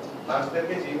সরঞ্জাম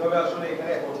নার্সদেরকে যেভাবে আসলে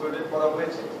এখানে অ্যাকোমোডেট করা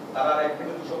হয়েছে তারা 1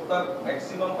 থেকে 2 সপ্তাহ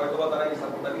ম্যাক্সিমাম হয়তোবা তারা এই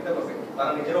সাপোর্টটা দিতে পারবে,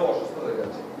 তারা নিজেরাও অসুস্থ হয়ে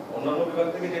যাচ্ছে। অন্যান্য বিভাগ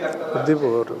থেকে যে ডাক্তাররা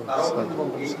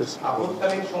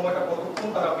আপদকালীন সময়টা কতক্ষণ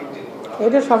তারা মেনটেন করবে,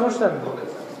 এটা সমস্যা না,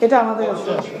 এটা আমাদের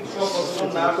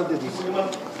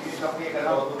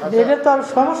এটা তো আর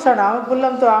সমস্যা না। আমি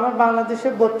বললাম তো আমার বাংলাদেশে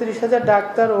 32,000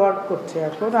 ডাক্তার ওয়ার্ক করছে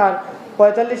এখন, আর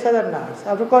 45,000 নার্স।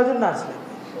 আপনি কয়জন নার্স লাগবে?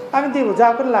 আমি দিব যা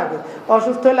করে লাগে,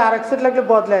 অসুস্থ হলে আরেক সেট লাগলে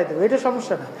বদলাই দেবো, এটা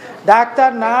সমস্যা না। ডাক্তার,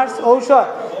 নার্স, ঔষধ,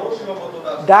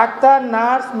 ডাক্তার,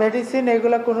 নার্স, মেডিসিন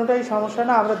এগুলো কোনোটাই সমস্যা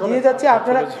না, আমরা দিয়ে যাচ্ছি।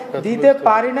 আপনারা দিতে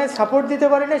পারি না, সাপোর্ট দিতে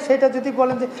পারি না, সেটা যদি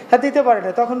বলেন যে হ্যাঁ দিতে পারি না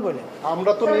তখন বলে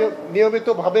আমরা তো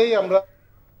নিয়মিতভাবেই আমরা।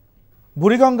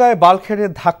 বুড়িগঙ্গায়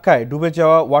বাল্কহেডের ধাক্কায় ডুবে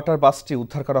যাওয়া ওয়াটার বাসটি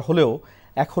উদ্ধার করা হলেও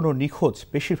এখনও নিখোঁজ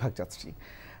বেশিরভাগ যাত্রী।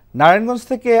 নারায়ণগঞ্জ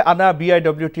থেকে আনা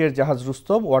বিআইডব্লিউটি এর জাহাজ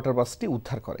রুস্তম ওয়াটার বাসটি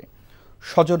উদ্ধার করে।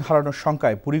 স্বজন হারানোর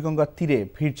শঙ্কায় বুড়িগঙ্গার তীরে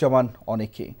ভিড় জমান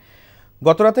অনেকে।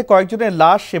 গতরাতে কয়েকজনের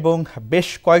লাশ এবং বেশ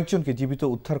কয়েকজনকে জীবিত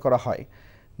উদ্ধার করা হয়।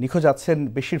 নিখোঁজ আছেন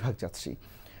বেশিরভাগ যাত্রী।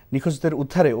 নিখোঁজদের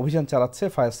উদ্ধারে অভিযান চালাচ্ছে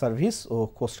ফায়ার সার্ভিস ও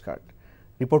কোস্টগার্ড।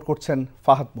 রিপোর্ট করছেন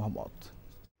ফাহাদ মোহাম্মদ।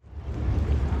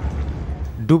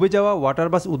 ডুবে যাওয়া ওয়াটার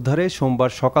বাস উদ্ধারে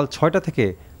সোমবার সকাল 6টা থেকে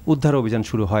উদ্ধার অভিযান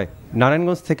শুরু হয়।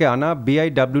 নারায়ণগঞ্জ থেকে আনা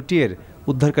বিআইডব্লিউটি এর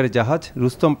উদ্ধারকারী জাহাজ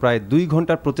রুস্তম প্রায় 2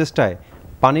 ঘন্টার প্রচেষ্টায়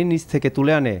পানির নিচ থেকে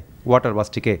তুলে আনে ওয়াটার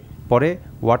বাসটিকে। পরে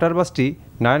ওয়াটার বাসটি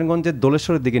নারায়ণগঞ্জের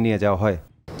দোলেশ্বরের দিকে নিয়ে যাওয়া হয়।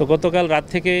 তো গতকাল রাত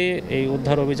থেকে এই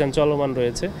উদ্ধার অভিযান চলমান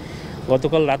রয়েছে।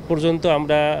 গতকাল রাত পর্যন্ত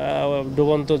আমরা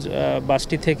ডুবন্ত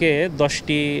বাসটি থেকে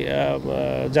 10টি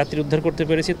যাত্রী উদ্ধার করতে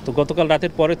পেরেছি। তো গতকাল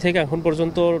রাতের পরে থেকে এখন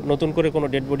পর্যন্ত নতুন করে কোনো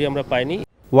ডেড বডি আমরা পাইনি।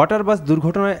 ওয়াটার বাস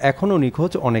দুর্ঘটনায় এখনও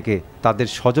নিখোঁজ অনেকে। তাদের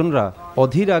স্বজনরা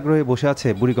অধীর আগ্রহে বসে আছে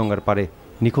বুড়িগঙ্গার পাড়ে।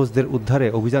 নিখোঁজদের উদ্ধারে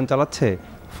অভিযান চালাচ্ছে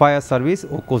ফায়ার সার্ভিস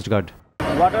ও কোস্টগার্ড।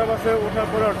 ওয়াটার বাসে ওঠার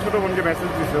পরে ছোটো বোনকে মেসেজ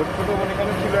দিয়েছে, ছোটো বোন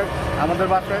এখানে ছিল আমাদের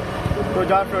বাসায়, তো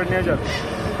যাওয়ার পরে নিয়ে যাবে,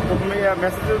 তো তুমি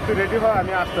মেসেজে তুই রেডি হয়,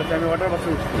 আমি আসতেছি, আমি ওয়াটার বাসে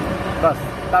উঠছি, বাস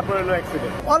তারপরে এলো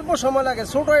অ্যাক্সিডেন্ট। অল্প সময় লাগে,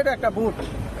 ছোট এটা একটা বুট,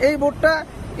 এই বুটটা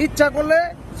ইচ্ছা করলে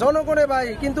জনগণে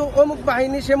বাহিনী, কিন্তু অমুক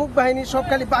বাহিনী সেমুক বাহিনী সব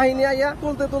খালি বাহিনী আইয়া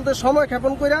তুলতে তুলতে সময়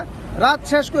ক্ষেপণ কইরা রাত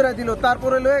শেষ করে দিল।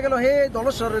 তারপরে লয়ে গেল হে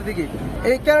ধলেশ্বরের দিকে।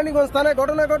 এই কেরানীগঞ্জ স্থানে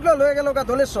ঘটনা ঘটলো, লয়ে গেল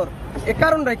ধলেশ্বর। এই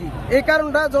কারণটা কি? এই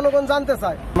কারণটা জনগণ জানতে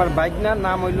চায়। আমার বাইকনার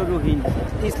নাম হইল রুহিন,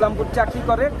 ইসলামপুর চাকরি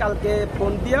করে। কালকে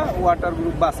ফোন দিয়া ওয়াটার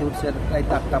গ্রুপ বাসে উঠছে প্রায়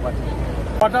 8টা বাজে।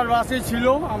 ওয়াটার বাসে ছিল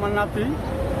আমার নাতি,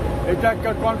 এটা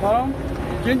একটা কনফার্ম,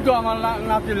 কিন্তু আমার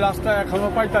নাতির লাশটা এখনো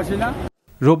পাইতাছি না।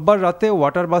 রোববার রাতে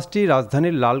ওয়াটার বাসটি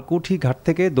রাজধানীর লালকুঠি ঘাট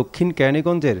থেকে দক্ষিণ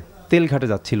কেরানীগঞ্জের তেলঘাটে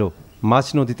যাচ্ছিল। মাঝ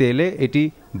নদীতে এলে এটি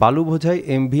বালু বোঝাই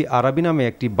MV আরাবি নামে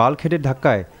একটি বাল্কহেডের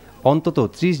ধাক্কায় অন্তত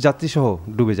 30 যাত্রীসহ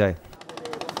ডুবে যায়।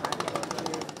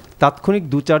 তাৎক্ষণিক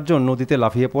 2-4 জন নদীতে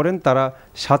লাফিয়ে পড়েন। তারা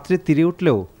সাঁতরে তীরে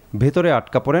উঠলেও ভেতরে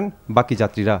আটকা পড়েন বাকি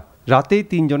যাত্রীরা। রাতেই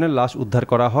 3 জনের লাশ উদ্ধার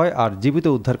করা হয়, আর জীবিত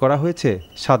উদ্ধার করা হয়েছে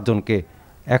 7 জনকে।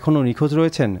 এখনও নিখোঁজ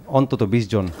রয়েছেন অন্তত 20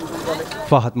 জন।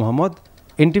 Fahad Mohammad,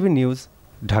 NTV news,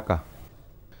 Dhaka.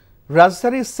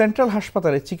 রাজধানীর সেন্ট্রাল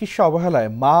হাসপাতালে চিকিৎসা অবহেলায়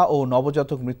মা ও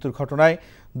নবজাতক মৃত্যুর ঘটনায়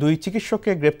 2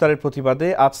 চিকিৎসককে গ্রেপ্তারের প্রতিবাদে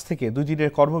আজ থেকে 2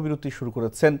 দিনের কর্মবিরতি শুরু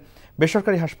করেছেন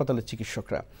বেসরকারি হাসপাতালের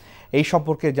চিকিৎসকরা। এই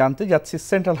সম্পর্কে জানতে যাচ্ছি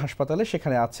সেন্ট্রাল হাসপাতালে,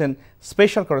 সেখানে আছেন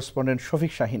স্পেশাল করেসপন্ডেন্ট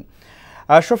শফিক শাহিন।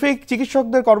 শফিক,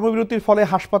 চিকিৎসকদের কর্মবিরতির ফলে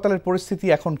হাসপাতালের পরিস্থিতি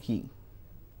এখন কি?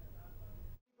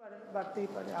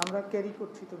 আমরা ক্যারি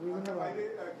করছি তো বিভিন্নভাবে,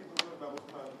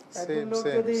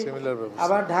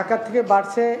 আবার ঢাকা থেকে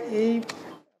বাড়ছে। এই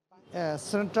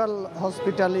সেন্ট্রাল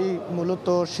হসপিটালই মূলত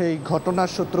সেই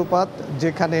ঘটনার সূত্রপাত,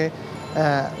 যেখানে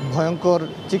ভয়ঙ্কর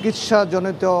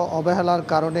চিকিৎসাজনিত অবহেলার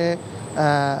কারণে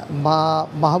মা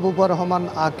মাহবুবুর রহমান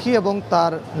আখি এবং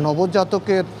তার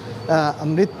নবজাতকের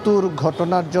মৃত্যুর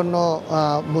ঘটনার জন্য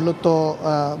মূলত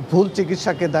ভুল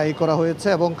চিকিৎসাকে দায়ী করা হয়েছে।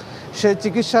 এবং সেই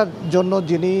চিকিৎসার জন্য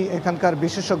যিনি এখানকার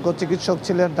বিশেষজ্ঞ চিকিৎসক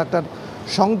ছিলেন ডাক্তার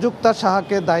সংযুক্তা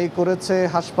সাহাকে দায়ী করেছে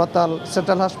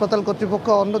সেন্ট্রাল হাসপাতাল কর্তৃপক্ষ।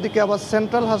 অন্যদিকে আবার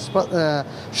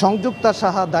সংযুক্তা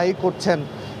সাহা দায়ী করছেন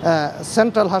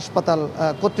সেন্ট্রাল হাসপাতাল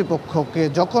কর্তৃপক্ষকে।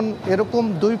 যখন এরকম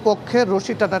দুই পক্ষের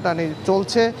রশি টানাটানি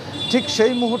চলছে, ঠিক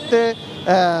সেই মুহূর্তে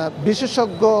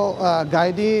বিশেষজ্ঞ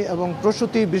গাইনি এবং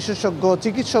প্রসূতি বিশেষজ্ঞ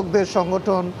চিকিৎসকদের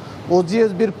সংগঠন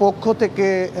ওজিএসবির পক্ষ থেকে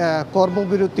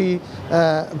কর্মবিরতি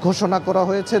ঘোষণা করা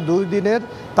হয়েছে 2 দিনের।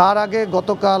 তার আগে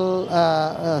গতকাল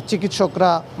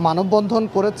চিকিৎসকরা মানববন্ধন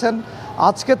করেছেন।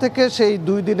 আজকে থেকে সেই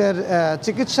 2 দিনের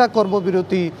চিকিৎসা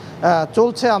কর্মবিরতি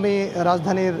চলছে। আমি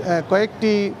রাজধানীর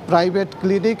কয়েকটি প্রাইভেট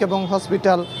ক্লিনিক এবং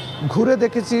হসপিটাল ঘুরে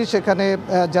দেখেছি, সেখানে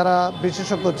যারা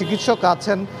বিশেষজ্ঞ চিকিৎসক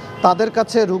আছেন তাদের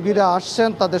কাছে রুগীরা আসছেন,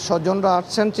 তাদের স্বজনরা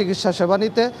আসছেন চিকিৎসা সেবা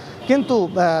নিতে, কিন্তু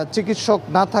চিকিৎসক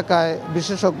না থাকায়,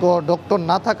 বিশেষজ্ঞ ডক্টর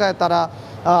না থাকায় তারা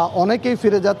অনেকেই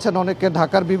ফিরে যাচ্ছেন। অনেকে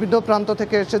ঢাকার বিভিন্ন প্রান্ত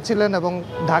থেকে এসেছিলেন এবং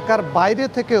ঢাকার বাইরে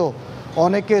থেকেও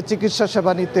অনেকে চিকিৎসা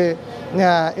সেবা নিতে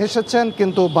এসেছেন,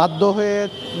 কিন্তু বাধ্য হয়ে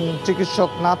চিকিৎসক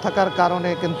না থাকার কারণে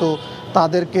কিন্তু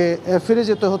তাদেরকে ফিরে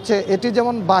যেতে হচ্ছে। এটি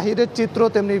যেমন বাহিরের চিত্র,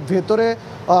 তেমনি ভেতরে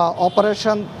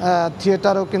অপারেশন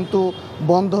থিয়েটারও কিন্তু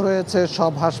বন্ধ রয়েছে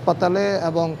সব হাসপাতালে,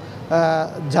 এবং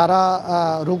যারা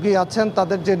রোগী আছেন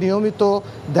তাদের যে নিয়মিত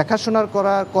দেখাশোনার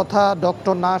করার কথা,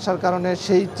 ডক্টর না আসার কারণে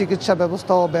সেই চিকিৎসা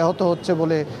ব্যবস্থাও ব্যাহত হচ্ছে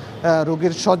বলে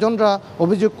রোগীর স্বজনরা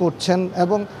অভিযোগ করছেন।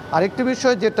 এবং আরেকটি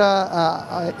বিষয় যেটা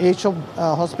এইসব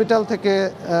হসপিটাল থেকে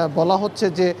বলা হচ্ছে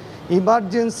যে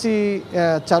ইমার্জেন্সি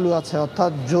চালু আছে,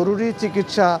 অর্থাৎ জরুরি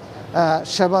চিকিৎসা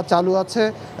সেবা চালু আছে।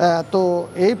 তো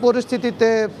এই পরিস্থিতিতে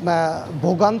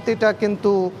ভোগান্তিটা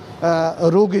কিন্তু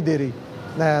রোগীদেরই।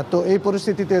 তো এই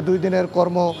পরিস্থিতিতে 2 দিনের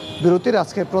কর্মবিরতির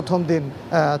আজকে প্রথম দিন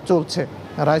চলছে।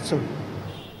 রাইসুল।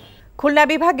 খুলনা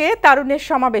বিভাগে তারুণ্যের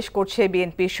সমাবেশ করছে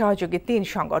বিএনপির সহযোগী 3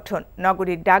 সংগঠন।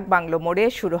 নগরীর ডাক বাংলো মোড়ে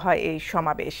শুরু হয় এই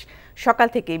সমাবেশ। সকাল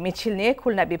থেকেই মিছিল নিয়ে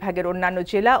খুলনা বিভাগের অন্যান্য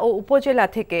জেলা ও উপজেলা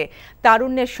থেকে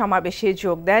তারুণ্যের সমাবেশে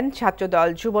যোগ দেন ছাত্রদল,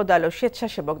 যুবদল ও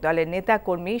স্বেচ্ছাসেবক দলের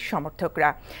নেতাকর্মী সমর্থকরা।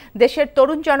 দেশের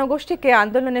তরুণ জনগোষ্ঠীকে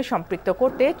আন্দোলনে সম্পৃক্ত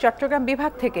করতে চট্টগ্রাম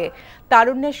বিভাগ থেকে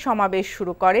তারুণ্যের সমাবেশ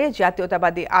শুরু করে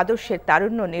জাতীয়তাবাদী আদর্শের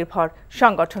তারুণ্য নির্ভর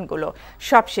সংগঠনগুলো।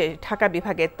 সবশেষ ঢাকা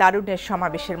বিভাগের তারুণ্যের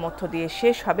সমাবেশের মধ্য দিয়ে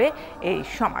শেষ হবে এই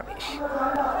সমাবেশ।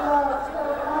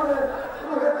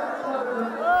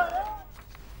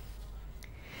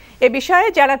 এ বিষয়ে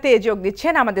জানাতে যোগ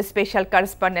দিচ্ছেন আমাদের স্পেশাল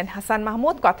করেসপন্ডেন্ট হাসান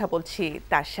মাহমুদ। কথা বলছি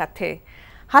তার সাথে।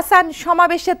 হাসান,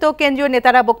 সমাবেশে তো কেন্দ্রীয়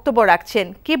নেতারা বক্তব্য রাখছেন,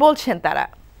 কি বলছেন তারা?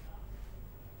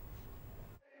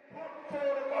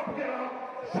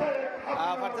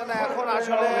 এখন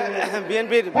আসলে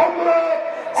বিএনপির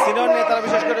সিনিয়র নেতারা,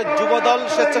 বিশেষ করে যুবদল,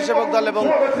 স্বেচ্ছাসেবক দল এবং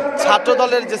ছাত্র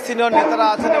দলের যে সিনিয়র নেতারা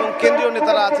আছেন এবং কেন্দ্রীয়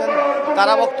নেতারা আছেন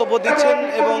তারা বক্তব্য দিচ্ছেন।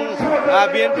 এবং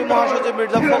বিএনপি মহাসচিব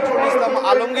মির্জা ফখরুল ইসলাম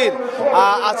আলমগীর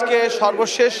আজকে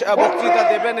সর্বশেষ বক্তৃতা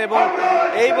দেবেন এবং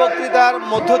এই বক্তৃতার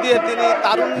মধ্য দিয়ে তিনি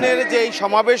তারুণ্যের যে এই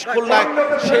সমাবেশ খুলনায়,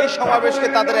 সেই সমাবেশকে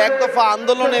তাদের এক দফা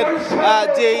আন্দোলনের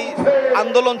যেই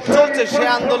আন্দোলন চলছে সেই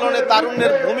আন্দোলনে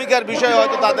তারুণ্যের ভূমিকার বিষয়ে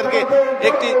হয়তো তাদেরকে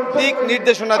একটি দিক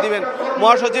নির্দেশনা দিবেন।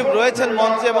 মহাসচিব রয়েছেন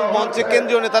মঞ্চে এবং মঞ্চে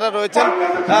কেন্দ্রীয় নেতারা রয়েছেন,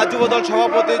 যুবদল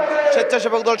সভাপতি,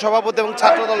 স্বেচ্ছাসেবক দল সভাপতি এবং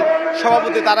ছাত্রদল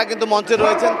সভাপতি, তারা কিন্তু মঞ্চে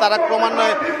রয়েছেন। তারা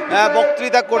ক্রমান্বয়ে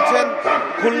বক্তৃতা করছেন।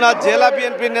 খুলনা জেলা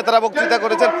বিএনপির নেতারা বক্তৃতা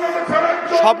করেছেন।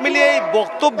 সব মিলিয়ে এই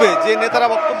বক্তব্যে যে নেতারা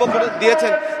বক্তব্য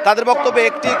দিয়েছেন তাদের বক্তব্যে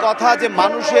একটি কথা, যে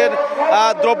মানুষের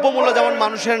দ্রব্যমূল্য যেমন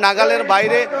মানুষের নাগালের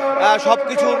বাইরে, সব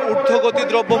কিছুর ঊর্ধ্বগতি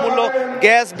দ্রব্যমূল্য,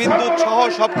 গ্যাস, বিদ্যুৎ সহ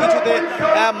সব কিছুতে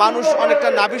মানুষ অনেকটা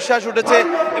নাভিশ্বাস উঠেছে।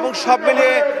 এবং সব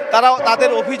মিলিয়ে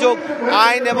তাদের অভিযোগ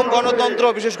আইন এবং গণতন্ত্র,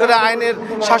 বিশেষ করে আইনের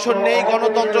শাসন নেই,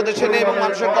 গণতন্ত্র দেশে নেই এবং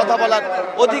মানুষের কথা বলার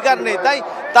অধিকার নেই। তাই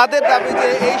তাদের দাবি যে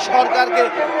এই সরকারকে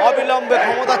অবিলম্বে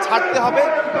ক্ষমতা ছাড়তে হবে,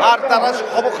 আর তারা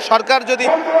সরকার যদি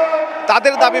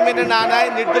তাদের দাবি মেনে না নেয়,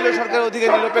 নির্দলীয় সরকারের অধীনে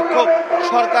নিরপেক্ষ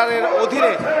সরকারের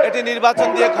অধীনে এটি নির্বাচন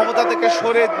দিয়ে ক্ষমতা থেকে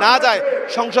সরে না যায়,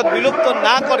 সংসদ বিলুপ্ত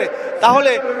না করে,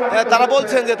 তাহলে তারা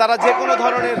বলছেন যে তারা যে কোনো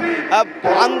ধরনের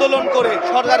আন্দোলন করে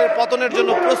সরকারের পতনের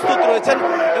জন্য প্রস্তুত রয়েছেন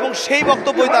এবং সেই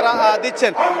বক্তব্যই তারা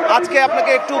দিচ্ছেন। আজকে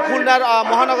আপনাকে একটু খুলনার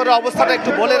মহানগরের অবস্থাটা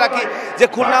একটু বলে রাখি, যে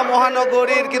খুলনা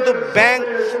মহানগরীর কিন্তু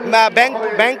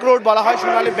ব্যাংক রোড বলা হয়,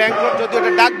 সোনালী ব্যাংক রোড, যদিও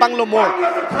এটা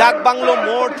ডাক বাংলো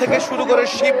মোড় থেকে শুরু করে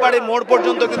শিববাড়ি মোড়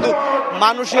পর্যন্ত কিন্তু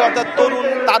মানুষই, অর্থাৎ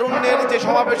তারুণ্যের যে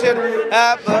সমাবেশের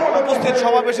উপস্থিত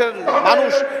সমাবেশের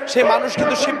মানুষ, সেই মানুষ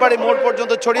কিন্তু শিববাড়ি মোড়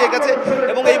পর্যন্ত ছড়িয়ে গেছে।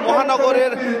 এবং এই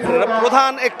মহানগরের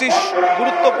প্রধান একটি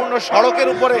গুরুত্বপূর্ণ সড়কের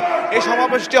উপরে এই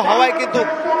সমাবেশটি হওয়ায় কিন্তু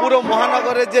পুরো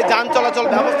মহানগরের যে যান চলাচল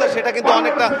ব্যবস্থা সেটা কিন্তু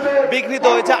অনেকটা বিঘ্নিত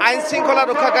হয়েছে। আইন শৃঙ্খলা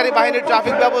রক্ষাকারী বাহিনীর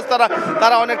ট্রাফিক ব্যবস্থারা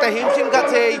তারা অনেকটা হিমশিম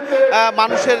খাচ্ছে এই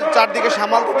মানুষের চারদিকে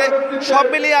সামাল দিতে। সব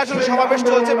মিলিয়ে আসলে সমাবেশ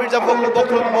চলছে, মির্জা ফখরুল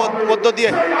বক্তব্যের মধ্য দিয়ে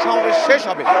সমাবেশ শেষ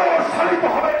হবে।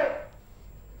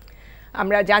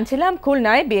 আমরা জানছিলাম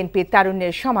খুলনায় বিএনপির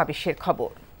তারুণ্যের সমাবেশের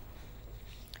খবর।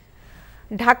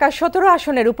 ঢাকা ১৭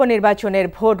 আসনের উপনির্বাচনের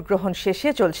ভোট গ্রহণ শেষে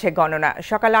চলছে গণনা।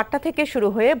 সকাল ৮টা থেকে শুরু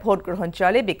হয়ে ভোট গ্রহণ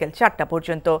চলে বিকেল ৪টা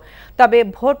পর্যন্ত। তবে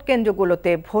ভোট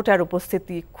কেন্দ্রগুলোতে ভোটার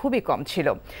উপস্থিতি খুবই কম ছিল।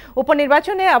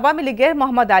 উপনির্বাচনে আওয়ামী লীগের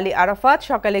মোহাম্মদ আলী আরাফাত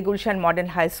সকালে গুলশান মডার্ন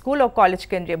হাই স্কুল ও কলেজ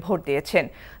কেন্দ্রে ভোট দিয়েছেন।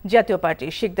 জাতীয়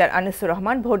পার্টির শিকদার আনিসুর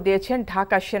রহমান ভোট দিয়েছেন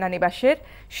ঢাকা সেনানিবাসের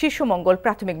শিশু মঙ্গল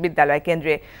প্রাথমিক বিদ্যালয়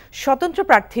কেন্দ্রে। স্বতন্ত্র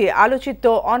প্রার্থী আলোচিত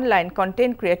online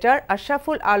content creator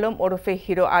Ashraful Alam ওরফে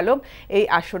হিরো আলম এই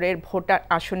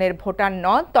আসনের ভোটার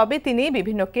নন, তবে তিনি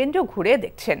বিভিন্ন কেন্দ্র ঘুরে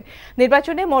দেখছেন।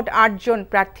 নির্বাচনে মোট ৮ জন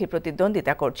প্রার্থী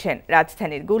প্রতিদ্বন্দ্বিতা করছেন।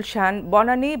 রাজধানীর গুলশান,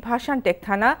 বনানী, ভাসানটেক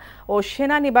থানা ও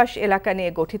সেনানিবাস এলাকা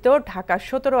নিয়ে গঠিত ঢাকা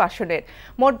 ১৭ আসনের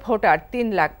মোট ভোটার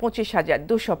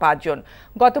 ৩,২৫,২০৫ জন।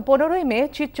 গত ১৫ই মে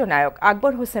চিত্রনায়ক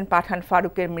আকবর হোসেন পাঠান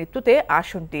ফারুকের মৃত্যুতে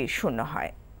আসনটি শূন্য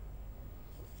হয়।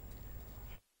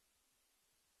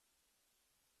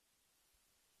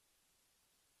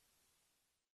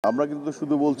 আমরা কিন্তু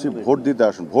শুধু বলছি ভোট দিতে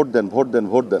আসুন, ভোট দেন, ভোট দেন,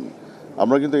 ভোট দেন।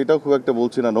 আমরা কিন্তু এটাও খুব একটা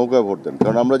বলছি না নৌকায় ভোট দেন,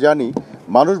 কারণ আমরা জানি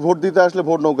মানুষ ভোট দিতে আসলে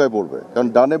ভোট নৌকায় পড়বে, কারণ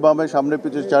ডানে বামে সামনে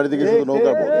পিছনে চারিদিকে শুধু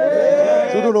নৌকার ভোট,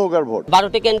 শুধু নৌকার ভোট।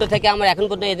 12টি কেন্দ্র থেকে আমরা এখন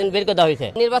পর্যন্ত এজেন্ট বের করা হয়েছে।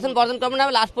 নির্বাচন বর্জন করবে না,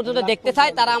 লাস্ট পর্যন্ত দেখতে চাই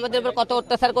তারা আমাদের উপর কত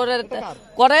অত্যাচার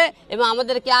করে এবং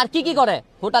আমাদেরকে আর কি করে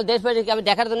ভোটার দেশ বাড়িকে আমি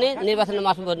দেখার জন্য নির্বাচনের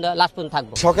মাস লাস্ট পর্যন্ত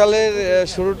থাকবো। সকালের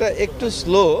শুরুটা একটু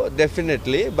স্লো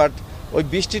ডেফিনেটলি, বাট ওই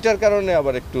বৃষ্টিটার কারণে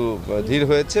আবার একটু ধীর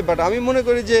হয়েছে, বাট আমি মনে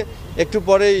করি যে একটু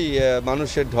পরেই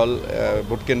মানুষের ঢল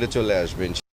ভোট কেন্দ্রে চলে আসবে।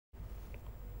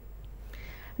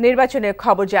 নির্বাচনের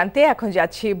খবর জানতে এখন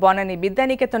যাচ্ছি বনানী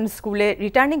বিদ্যানিকেতন স্কুলে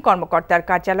রিটার্নিং কর্মকর্তার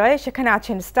কার্যালয়ে। সেখানে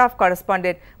আছেন স্টাফ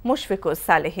করেসপন্ডেন্ট মুশফিকুর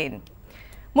সালেহীন।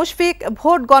 মুশফিক,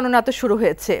 ভোট গণনা তো শুরু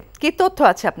হয়েছে, কি তথ্য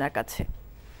আছে আপনার কাছে?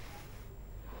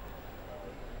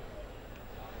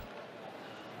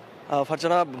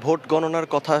 ফারজানা, ভোট গণনার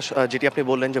কথা যেটি আপনি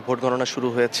বললেন যে ভোট গণনা শুরু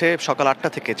হয়েছে সকাল ৮টা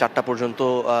থেকে ৪টা পর্যন্ত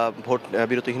ভোট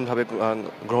বিরতিহীনভাবে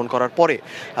গ্রহণ করার পরে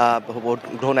ভোট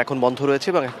গ্রহণ এখন বন্ধ রয়েছে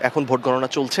এবং এখন ভোট গণনা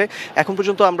চলছে। এখন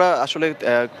পর্যন্ত আমরা আসলে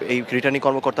এই রিটার্নিং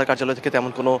কর্মকর্তার কার্যালয় থেকে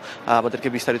তেমন কোনো আমাদেরকে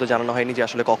বিস্তারিত জানানো হয়নি যে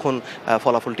আসলে কখন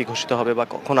ফলাফলটি ঘোষিত হবে বা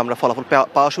কখন আমরা ফলাফল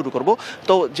পাওয়া শুরু করব।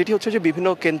 তো যেটি হচ্ছে যে বিভিন্ন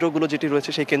কেন্দ্রগুলো যেটি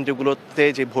রয়েছে সেই কেন্দ্রগুলোতে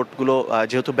যে ভোটগুলো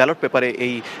যেহেতু ব্যালট পেপারে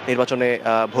এই নির্বাচনে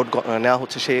ভোট নেওয়া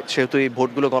হচ্ছে সেহেতু এই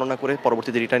ভোটগুলো গণনা করে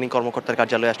পরবর্তীতে রিটার্নিং কর্মকর্তার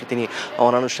কার্যালয়ে আসলে তিনি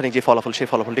অনানুষ্ঠানিক যে ফলাফল সেই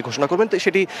ফলাফলটি ঘোষণা করবেন। তো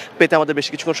সেটি পেতে আমাদের বেশ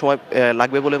কিছুক্ষণ সময়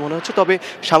লাগবে বলে মনে হচ্ছে। তবে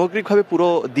সামগ্রিকভাবে পুরো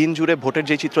দিন জুড়ে ভোটের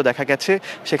যে চিত্র দেখা গেছে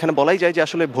সেখানে বলাই যায় যে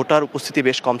আসলে ভোটার উপস্থিতি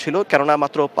বেশ কম ছিল, কেননা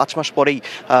মাত্র 5 মাস পরেই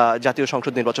জাতীয়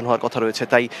সংসদ নির্বাচন হওয়ার কথা রয়েছে।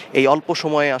 তাই এই অল্প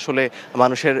সময়ে আসলে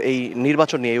মানুষের এই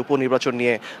নির্বাচন নিয়ে উপনির্বাচন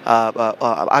নিয়ে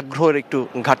আগ্রহের একটু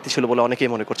ঘাটতি ছিল বলে অনেকেই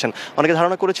মনে করছেন। অনেকে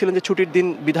ধারণা করেছিলেন যে ছুটির দিন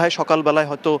বিধায় সকালবেলায়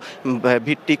হয়তো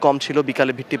ভিড়টি কম ছিল,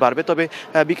 বিকালে ভিড়টি বাড়বে। তবে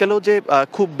বিকালেও যে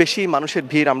খুব বেশি মানুষের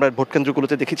ভিড় আমরা ভোট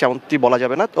কেন্দ্রগুলোতে দেখেছি এমনটি বলা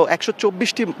যাবে না। তো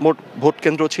 124টি মোট ভোট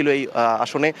কেন্দ্র ছিল এই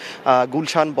আসনে।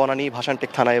 গুলশান, বনানী, ভাসানটেক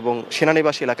থানা এবং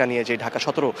সেনানিবাস এলাকা নিয়ে যে ঢাকা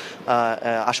 17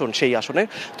 আসন সেই আসনে।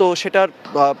 তো সেটার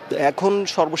এখন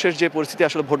সর্বশেষ যে পরিস্থিতি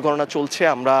আসলে ভোট গণনা চলছে,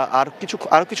 আমরা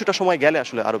আর কিছুটা সময় গেলে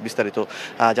আসলে আরো বিস্তারিত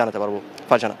জানাতে পারবো।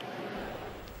 ফারজানা,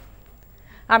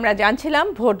 আমরা জানছিলাম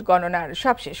ভোট গণনার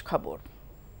সবশেষ খবর।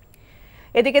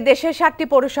 এদিকে দেশের 7টি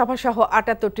পৌরসভা সহ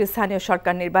 78টি স্থানীয়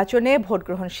সরকার নির্বাচনে ভোট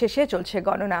গ্রহণ শেষে চলছে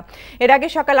গণনা। এর আগে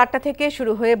সকাল 8টা থেকে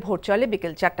শুরু হয়ে ভোট চলে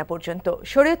বিকেল 4টা পর্যন্ত।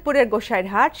 শরীয়তপুরের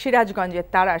গোসাইরহাট, সিরাজগঞ্জের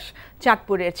তারাস,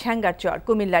 চাঁদপুরের ছ্যাঙ্গারচর,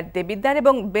 কুমিল্লার দেবিদ্বার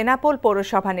এবং বেনাপোল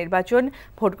পৌরসভা নির্বাচন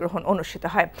ভোট গ্রহণ অনুষ্ঠিত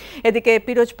হয়। এদিকে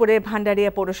পিরোজপুরের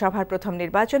ভান্ডারিয়া পৌরসভার প্রথম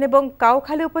নির্বাচন এবং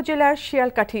কাউখালী উপজেলার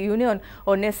শিয়ালকাঠি ইউনিয়ন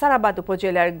ও নেসারাবাদ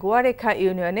উপজেলার গোয়ারেখা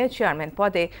ইউনিয়নে চেয়ারম্যান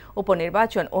পদে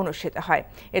উপনির্বাচন অনুষ্ঠিত হয়।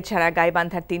 এছাড়া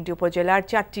গাইবান্ধার 3টি উপজেলার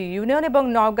 4টি ইউনিয়ন এবং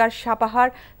নওগাঁর সাপাহার,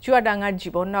 চুয়াডাঙ্গার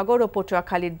জীবননগর ও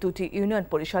পটুয়াখালীর 2টি ইউনিয়ন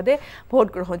পরিষদে ভোট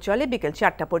গ্রহণ চলে বিকেল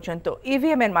 4টা পর্যন্ত।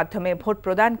 ইভিএম এর মাধ্যমে ভোট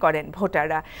প্রদান করেন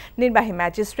ভোটাররা। নির্বাহী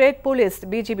ম্যাজিস্ট্রেট, পুলিশ,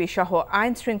 বিজিবি সহ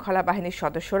আইন শৃঙ্খলা বাহিনীর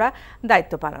সদস্যরা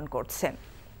দায়িত্ব পালন করছেন।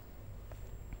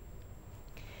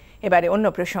 এবারে অন্য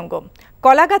প্রসঙ্গ।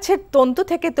 কলা গাছের তন্তু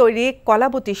থেকে তৈরি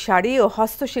কলাবতী শাড়ি ও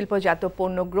হস্তশিল্পজাত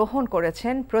পণ্য গ্রহণ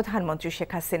করেছেন প্রধানমন্ত্রী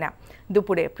শেখ হাসিনা।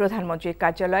 দুপুরে প্রধানমন্ত্রীর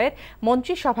কার্যালয়ের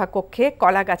মন্ত্রিসভা কক্ষে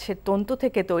কলা গাছের তন্তু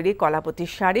থেকে তৈরি কলাবতী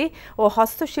শাড়ি ও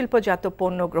হস্তশিল্পজাত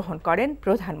পণ্য গ্রহণ করেন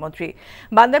প্রধানমন্ত্রী।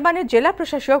 বান্দরবানের জেলা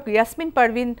প্রশাসক ইয়াসমিন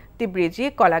পারভিন তিব্রিজি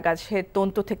কলা গাছের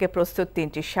তন্তু থেকে প্রস্তুত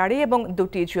 3টি শাড়ি এবং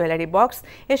 2টি জুয়েলারি বক্স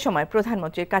এ সময়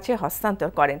প্রধানমন্ত্রীর কাছে হস্তান্তর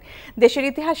করেন। দেশের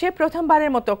ইতিহাসে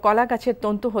প্রথমবারের মতো কলা গাছের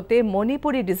তন্তু হতে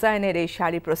মণিপুরি ডিজাইনের এই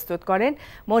শাড়ি প্রস্তুত করেন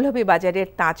মৌলভীবাজারের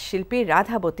তাঁত শিল্পী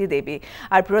রাধাবতী দেবী।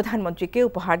 আর প্রধানমন্ত্রীকে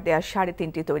উপহার দেওয়ার শাড়ি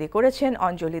 3টি তৈরি করেছেন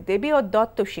অঞ্জলি দেবী ও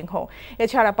দত্ত সিংহ।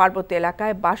 এছাড়া পার্বত্য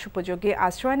এলাকায় বাস উপযোগী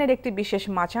আশ্রয়নের একটি বিশেষ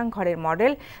মাচাং ঘরের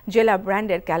মডেল, জেলা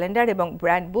ব্র্যান্ডের ক্যালেন্ডার এবং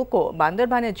ব্র্যান্ড বুকও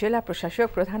বান্দরবানের জেলা প্রশাসক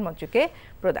প্রধানমন্ত্রীকে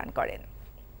প্রদান করেন।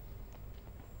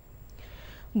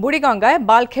 বুড়িগঙ্গায়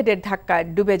বাল্কহেডের ধাক্কায়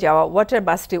ডুবে যাওয়া ওয়াটার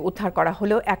বাসটি উদ্ধার করা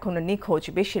হলেও এখনও নিখোঁজ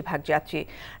বেশিরভাগ যাত্রী।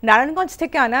 নারায়ণগঞ্জ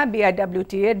থেকে আনা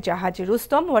বিআইডব্লিউটি এর জাহাজ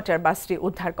রুস্তম ওয়াটার বাসটি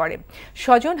উদ্ধার করে।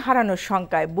 স্বজন হারানোর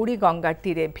শঙ্কায় বুড়িগঙ্গার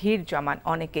তীরে ভিড় জমান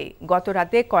অনেকেই। গত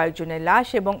রাতে কয়েকজনের লাশ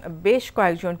এবং বেশ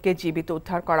কয়েকজনকে জীবিত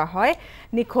উদ্ধার করা হয়।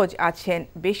 নিখোঁজ আছেন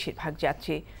বেশিরভাগ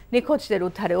যাত্রী। নিখোঁজদের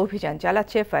উদ্ধারে অভিযান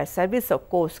চালাচ্ছে ফায়ার সার্ভিস ও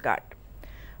কোস্ট গার্ড।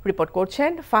 রিপোর্ট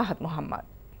করছেন ফাহাদ মোহাম্মদ।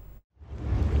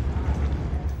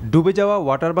 ডুবে যাওয়া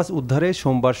ওয়াটার বাস উদ্ধারে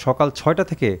সোমবার সকাল ৬টা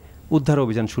থেকে উদ্ধার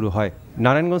অভিযান শুরু হয়।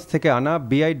 নারায়ণগঞ্জ থেকে আনা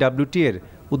বিআইডব্লিউটি এর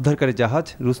উদ্ধারকারী জাহাজ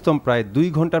রুস্তম প্রায় ২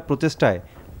 ঘন্টার প্রচেষ্টায়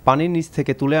পানির নিচ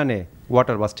থেকে তুলে আনে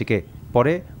ওয়াটার বাসটিকে।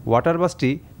 পরে ওয়াটার বাসটি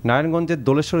নারায়ণগঞ্জের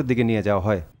দোলেশ্বরের দিকে নিয়ে যাওয়া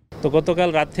হয়। তো গতকাল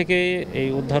রাত থেকে এই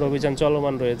উদ্ধার অভিযান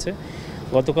চলমান রয়েছে।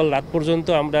 গতকাল রাত পর্যন্ত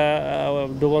আমরা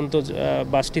ডুবন্ত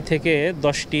বাসটি থেকে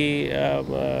 10টি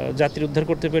যাত্রী উদ্ধার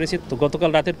করতে পেরেছি। তো গতকাল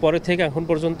রাতের পরে থেকে এখন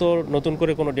পর্যন্ত নতুন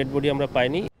করে কোনো ডেড বডি আমরা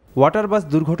পাইনি। ওয়াটার বাস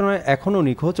দুর্ঘটনায় এখনও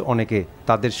নিখোঁজ অনেকে।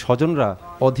 তাদের স্বজনরা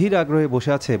অধীর আগ্রহে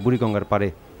বসে আছে বুড়িগঙ্গার পারে।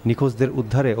 নিখোঁজদের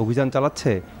উদ্ধারে অভিযান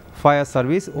চালাচ্ছে ফায়ার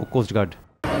সার্ভিস ও কোস্টগার্ড।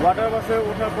 ওয়াটার বাসে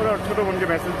ওঠার পরে ওর ছোটো বোনকে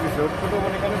মেসেজ দিচ্ছে, ওর ছোটো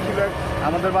বোন এখানে ছিল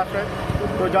আমাদের বাসায়,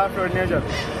 তো যা নিয়ে যাবে,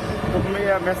 তো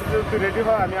মেসেজ যদি রেডি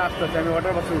হয় আমি আসতেছি, আমি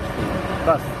ওয়াটার বাসে উঠছি,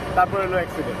 বাস তারপরে এলো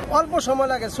অ্যাক্সিডেন্ট। অল্প সময়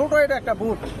লাগে, ছোট এটা একটা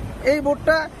বুট, এই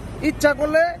বুটটা ইচ্ছা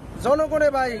করলে জনগণে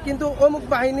বাহি, কিন্তু অমুক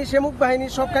বাহিনী সেমুক বাহিনী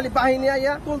সব খালি বাহিনী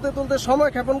আইয়া তুলতে তুলতে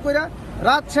সময় ক্ষেপণ কইরা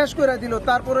রাত শেষ করে দিল।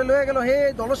 তারপরে লয়ে গেল হে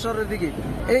দলেশ্বরের দিকে।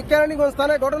 এই কেরানীগঞ্জ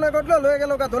থানায় ঘটনা ঘটলো, লয়ে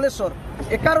গেল দলেশ্বর।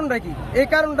 এই কারণটা কি? এই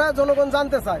কারণটা জনগণ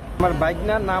জানতে চায়। আমার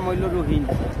বাইকনার নাম হইল রুহিন,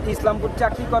 ইসলামপুর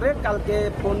চাকরি করে। কালকে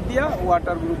ফোন দিয়া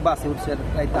ওয়াটার গ্রুপ বাসে উঠছে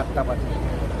প্রায় 4টা বাজে।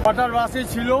 ওয়াটার বাসে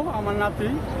ছিল আমার নাতি,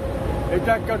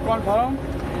 এটা একটা কনফার্ম,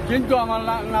 কিন্তু আমার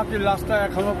নাতির লাশটা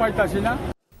এখনো পাইতাছি না।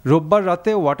 রোববার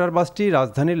রাতে ওয়াটার বাসটি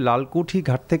রাজধানীর লালকুঠি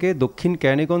ঘাট থেকে দক্ষিণ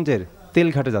কেরানীগঞ্জের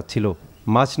তেলঘাটে যাচ্ছিল।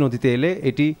 মাছ নদীতে এলে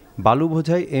এটি বালু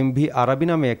বোঝাই এমভি আরাবি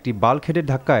নামে একটি বাল্কহেডের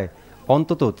ধাক্কায়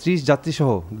অন্তত 30 যাত্রীসহ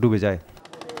ডুবে যায়।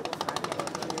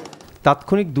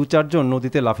 তাৎক্ষণিক 2-4 জন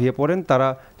নদীতে লাফিয়ে পড়েন। তারা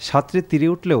সাঁতরে তীরে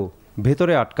উঠলেও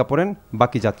ভেতরে আটকা পড়েন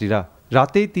বাকি যাত্রীরা।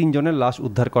 রাতেই 3 জনের লাশ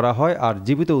উদ্ধার করা হয় আর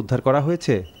জীবিত উদ্ধার করা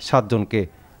হয়েছে 7 জনকে।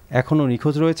 এখনও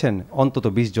নিখোঁজ রয়েছেন অন্তত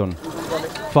 20 জন।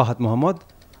 Fahad Mohammad,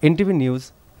 NTV news,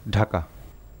 Dhaka.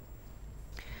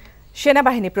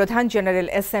 সেনাবাহিনী প্রধান জেনারেল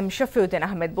SM শফিউদ্দিন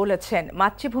আহমেদ বলেছেন,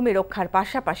 মাতৃভূমি রক্ষার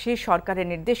পাশাপাশি সরকারের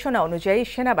নির্দেশনা অনুযায়ী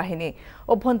সেনাবাহিনী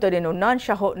অভ্যন্তরীণ উন্নয়ন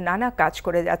সহ নানা কাজ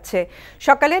করে যাচ্ছে।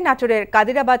 সকালে নাটোরের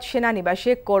কাদিরাবাদ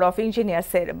সেনানিবাসে কোর অফ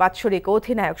ইঞ্জিনিয়ার্সের বাৎসরিক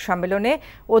অধিনায়ক সম্মেলনে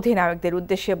অধিনায়কদের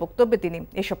উদ্দেশ্যে বক্তব্যে তিনি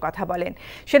এসব কথা বলেন।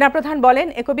 সেনাপ্রধান বলেন,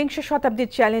 একবিংশ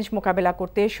শতাব্দীর চ্যালেঞ্জ মোকাবেলা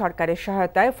করতে সরকারের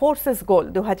সহায়তায় ফোর্সেস গোল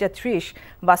 2030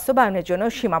 বাস্তবায়নের জন্য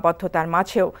সীমাবদ্ধতার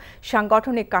মাঝেও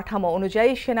সাংগঠনিক কাঠামো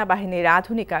অনুযায়ী সেনাবাহিনীর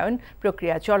আধুনিকায়ন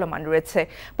প্রক্রিয়া চলমান রয়েছে।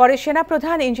 পরে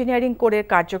সেনাপ্রধান ইঞ্জিনিয়ারিং কোরের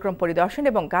কার্যক্রম পরিদর্শন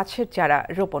এবং গাছের চারা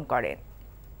রোপণ করেন।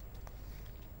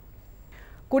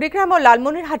 কুড়িগ্রাম ও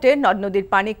লালমনিরহাটের নদ নদীর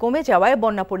পানি কমে যাওয়ায়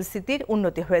বন্যা পরিস্থিতির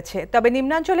উন্নতি হয়েছে। তবে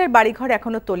নিম্নাঞ্চলের বাড়িঘর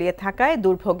এখনও তলিয়ে থাকায়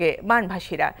দুর্ভোগে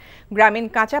বানভাসীরা। গ্রামীণ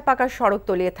কাঁচা পাকা সড়ক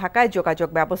তলিয়ে থাকায় যোগাযোগ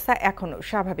ব্যবস্থা এখনও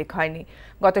স্বাভাবিক হয়নি।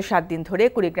 গত 7 দিন ধরে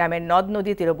কুড়িগ্রামের নদ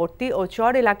নদী তীরবর্তী ও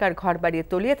চর এলাকার ঘরবাড়ি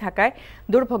তলিয়ে থাকায়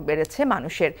দুর্ভোগ বেড়েছে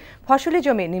মানুষের। ফসলি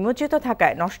জমি নিমজ্জিত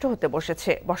থাকায় নষ্ট হতে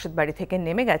বসেছে। বসতবাড়ি থেকে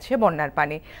নেমে গেছে বন্যার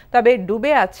পানি। তবে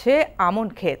ডুবে আছে আমন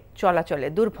ক্ষেত, চলাচলে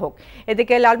দুর্ভোগ।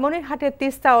 এদিকে লালমনিরহাটের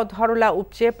তিস্তা ও ধরলা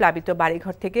উপচে প্লাবিত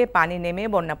বাড়িঘর থেকে পানি নেমে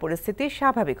বন্যা পরিস্থিতি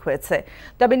স্বাভাবিক হয়েছে।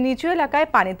 তবে নিচু এলাকায়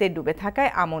পানিতে ডুবে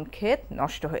থাকায় আমন ক্ষেত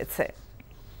নষ্ট হয়েছে।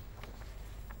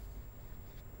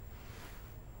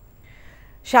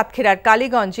 সাতক্ষীরার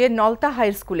কালীগঞ্জে নলতা হাই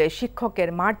স্কুলে শিক্ষকের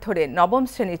মারধরে 9ম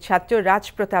শ্রেণীর ছাত্র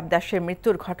রাজপ্রতাপ দাসের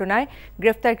মৃত্যুর ঘটনায়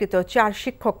গ্রেফতারকৃত 4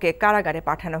 শিক্ষককে কারাগারে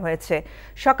পাঠানো হয়েছে।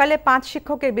 সকালে 5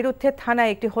 শিক্ষকের বিরুদ্ধে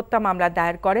থানায় একটি হত্যা মামলা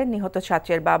দায়ের করেন নিহত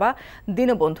ছাত্রের বাবা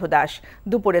দীনবন্ধু দাস।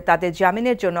 দুপুরে তাদের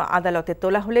জামিনের জন্য আদালতে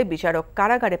তোলা হলে বিচারক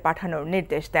কারাগারে পাঠানোর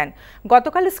নির্দেশ দেন।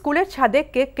 গতকাল স্কুলের ছাদে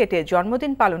কেক কেটে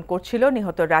জন্মদিন পালন করছিল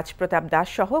নিহত রাজপ্রতাপ দাস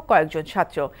সহ কয়েকজন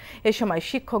ছাত্র। এ সময়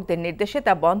শিক্ষকদের নির্দেশে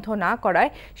তা বন্ধ না করায়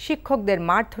শিক্ষকদের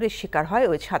মারধরের শিকার হয়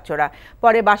ওই ছাত্ররা।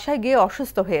 পরে বাসায় গিয়ে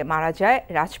অসুস্থ হয়ে মারা যায়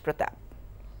রাজপ্রতাপ।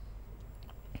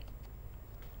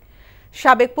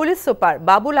 সাবেক পুলিশ সুপার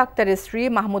বাবুল আক্তারের স্ত্রী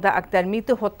মাহমুদা আক্তার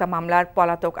মৃত্যু হত্যা মামলার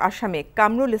পলাতক আসামি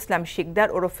কামরুল ইসলাম শিকদার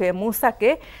ওরফে মুসাকে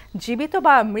জীবিত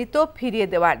বা মৃত ফিরিয়ে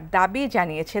দেওয়ার দাবি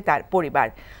জানিয়েছে তার পরিবার।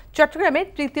 চট্টগ্রামের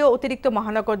 3য় অতিরিক্ত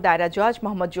মহানগর দায়রা জজ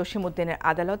মোহাম্মদ জসিমউদ্দিনের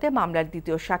আদালতে মামলার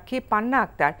 2য় সাক্ষী পান্না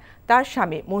আক্তার তার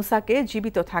স্বামী মুসাকে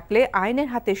জীবিত থাকলে আইনের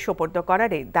হাতে সোপর্দ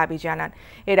করার দাবি জানান।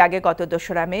 এর আগে গত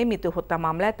 2রা মে মৃত্যু হত্যা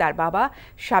মামলায় তার বাবা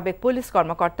সাবেক পুলিশ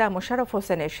কর্মকর্তা মোশাররফ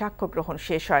হোসেনের সাক্ষ্য গ্রহণ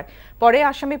শেষ হয়। পরে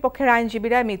আসামি পক্ষের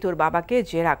আইনজীবীরা মৃত্যুর বাবাকে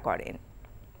জেরা করেন।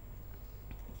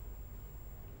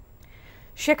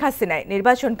 শেখ হাসিনায়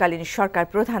নির্বাচনকালীন সরকার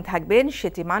প্রধান থাকবেন,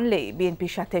 সেটি মানলেই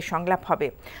বিএনপির সাথে সংলাপ হবে,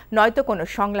 নয়তো কোনো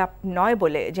সংলাপ নয়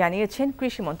বলে জানিয়েছেন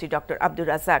কৃষিমন্ত্রী ডক্টর আব্দুর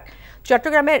রাজ্জাক।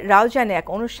 চট্টগ্রামের রাউজানে এক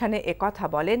অনুষ্ঠানে একথা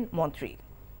বলেন মন্ত্রী।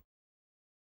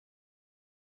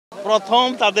 প্রথম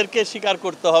তাদেরকে স্বীকার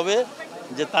করতে হবে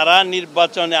যে তারা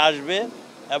নির্বাচনে আসবে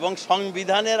এবং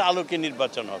সংবিধানের আলোকে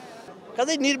নির্বাচন হবে।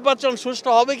 কাজেই নির্বাচন সুষ্ঠু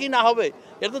হবে কি না হবে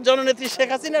এটা তো জননেত্রী শেখ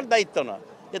হাসিনার দায়িত্ব না,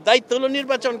 এর দায়িত্ব হলো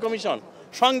নির্বাচন কমিশন।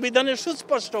 সংবিধানের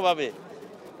সুস্পষ্টভাবে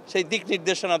সেই দিক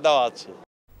নির্দেশনা দেওয়া আছে।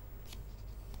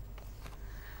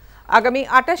 আগামী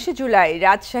 28 জুলাই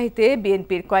রাজশাহীতে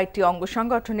বিএনপির কয়েকটি অঙ্গ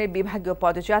সংগঠনের বিভাগীয়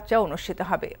পদযাত্রা অনুষ্ঠিত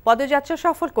হবে। পদযাত্রা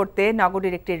সফল করতে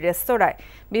নগরীর একটি রেস্তোরাঁয়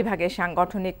বিভাগের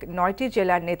সাংগঠনিক 9টি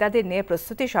জেলার নেতাদের নিয়ে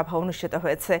প্রস্তুতি সভা অনুষ্ঠিত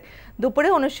হয়েছে। দুপুরে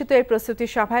অনুষ্ঠিত এই প্রস্তুতি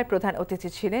সভায় প্রধান অতিথি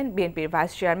ছিলেন বিএনপির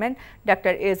vice chairman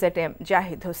doctor AZM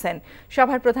Zahid Hossain.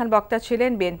 সভার প্রধান বক্তা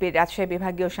ছিলেন বিএনপির রাজশাহী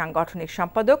বিভাগীয় সাংগঠনিক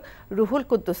সম্পাদক রুহুল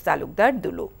কুদ্দুস তালুকদার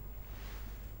দুলু।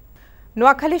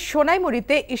 নোয়াখালীর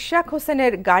সোনাইমুড়িতে ইশরাক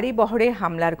হোসেনের গাড়ি বহরে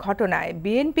হামলার ঘটনায়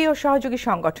বিএনপি ও সহযোগী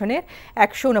সংগঠনের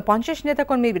 149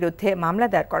 নেতাকর্মীর বিরুদ্ধে মামলা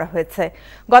দায়ের করা হয়েছে।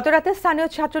 গতরাতে স্থানীয়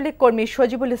ছাত্রলীগ কর্মী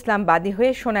সজিবুল ইসলাম বাদী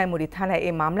হয়ে সোনাইমুড়ি থানায়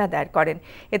এই মামলা দায়ের করেন।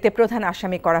 এতে প্রধান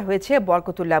আসামি করা হয়েছে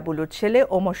বরকতুল্লাহ বুলুর ছেলে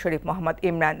ওমর শরীফ মোহাম্মদ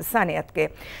ইমরান সানিয়াতকে।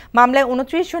 মামলায়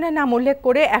 29 জনের নাম উল্লেখ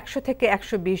করে 100 থেকে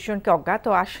 120 জনকে অজ্ঞাত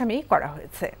আসামি করা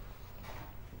হয়েছে।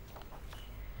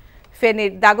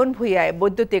 ফেনীর দাগনভূঞায়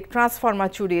বৈদ্যুতিক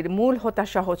ট্রান্সফরমার চুরির মূল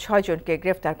হোতাসহ 6 জনকে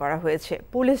গ্রেফতার করা হয়েছে।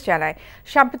 পুলিশ জানায়,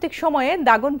 সাম্প্রতিক সময়ে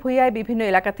দাগনভূঞায় বিভিন্ন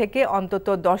এলাকা থেকে অন্তত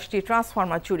 10টি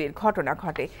ট্রান্সফরমার চুরির ঘটনা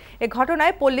ঘটে। এ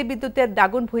ঘটনায় পল্লী বিদ্যুতের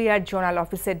দাগনভূঞার জোনাল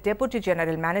অফিসের deputy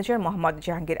general manager Mohammad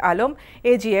Jahangir Alam,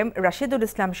 AGM Rashidul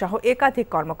ইসলাম সহ একাধিক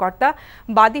কর্মকর্তা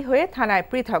বাদী হয়ে থানায়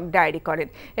পৃথক ডায়েরি করেন।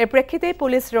 এর প্রেক্ষিতে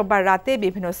পুলিশ রোববার রাতে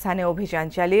বিভিন্ন স্থানে অভিযান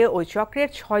চালিয়ে ওই চক্রের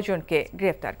 6 জনকে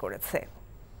গ্রেফতার করেছে।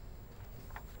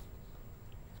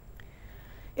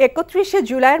 31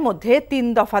 জুলাইয়ের মধ্যে 3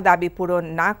 দফা দাবি পূরণ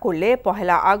না করলে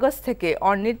 1 আগস্ট থেকে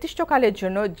অনির্দিষ্টকালের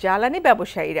জন্য জ্বালানি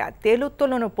ব্যবসায়ীরা তেল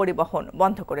উত্তোলন ও পরিবহন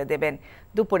বন্ধ করে দেবেন।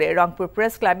 দুপুরে রংপুর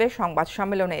প্রেস ক্লাবে সংবাদ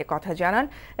সম্মেলনে একথা জানান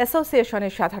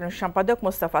অ্যাসোসিয়েশনের সাধারণ সম্পাদক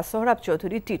মোস্তফা সোহরাব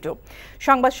চৌধুরী টিটো।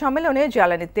 সংবাদ সম্মেলনে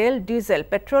জ্বালানি তেল, ডিজেল,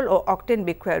 পেট্রোল ও অকটেন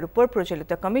বিক্রয়ের উপর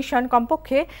প্রচলিত কমিশন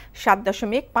কমপক্ষে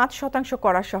 7.5%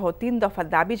 করা সহ 3 দফা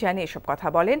দাবি জানিয়ে এসব কথা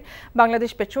বলেন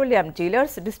Bangladesh petroleum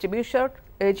dealers, distributor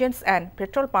agents and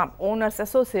petrol pump owners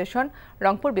association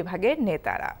Rangpur বিভাগের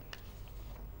নেতারা।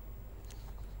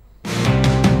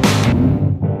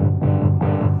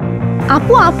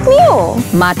 আপু, আপনিও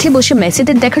মাঠে বসে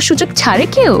মেসিদের দেখার সুযোগ ছাড়ে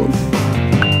কেউ?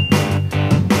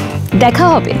 দেখা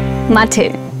হবে মাঠে।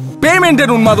 পেমেন্টের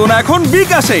উন্মাদনা এখন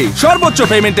বিকাশে। সর্বোচ্চ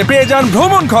পেমেন্টে পেয়ে যান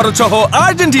ভ্রমণ খরচ সহ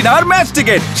আর্জেন্টিনার ম্যাচ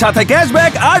টিকিট, সাথে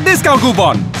ক্যাশব্যাক আর ডিসকাউন্ট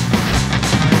কুপন।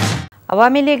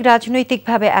 আওয়ামী লীগ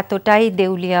রাজনৈতিকভাবে এতটাই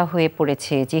দেউলিয়া হয়ে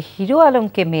পড়েছে যে হিরো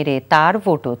আলমকে মেরে তার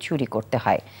ভোটও চুরি করতে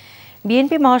হয়।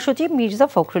 বিএনপি মহাসচিব মির্জা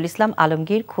ফখরুল ইসলাম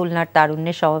আলমগীর খুলনার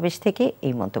তারুণ্যের সমাবেশ থেকে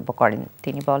এই মন্তব্য করেন।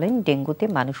 তিনি বলেন, ডেঙ্গুতে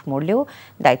মানুষ মরলেও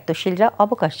দায়িত্বশীলরা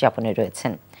অবকাশ যাপনে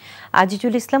রয়েছেন।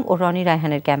 আজিজুল ইসলাম ও রনি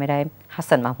রায়হানের ক্যামেরায়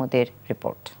হাসান মাহমুদের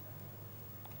রিপোর্ট।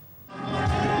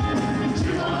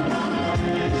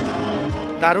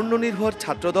 তারুণ্য নির্ভর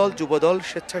ছাত্রদল, যুবদল,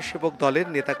 স্বেচ্ছাসেবক দলের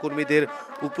নেতাকর্মীদের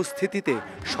উপস্থিতিতে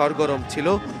সরগরম ছিল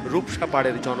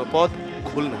রূপসাপাড়ের জনপদ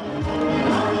খুলনা।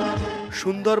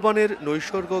 সুন্দরবনের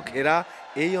নৈসর্গ ঘেরা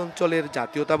এই অঞ্চলের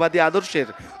জাতীয়তাবাদী আদর্শের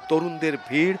তরুণদের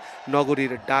ভিড়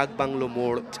নগরীর ডাক বাংলো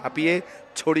মোড় ছাপিয়ে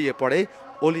ছড়িয়ে পড়ে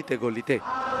অলিতে গলিতে।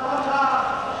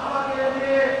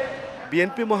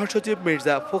 বিএনপি মহাসচিব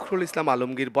মির্জা ফখরুল ইসলাম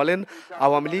আলমগীর বলেন,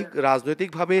 আওয়ামী লীগ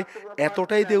রাজনৈতিকভাবে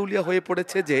এতটাই দেউলিয়া হয়ে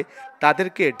পড়েছে যে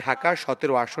তাদেরকে ঢাকা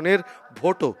 17 আসনের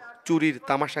ভোটও চুরির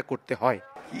তামাশা করতে হয়।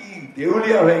 কি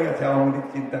দেউলিয়া হয়ে গেছে আওয়ামী লীগ,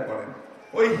 চিন্তা করেন।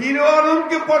 ওই হিরো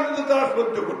আলমকে পর্যন্ত তারা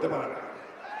সহ্য করতে পারে না।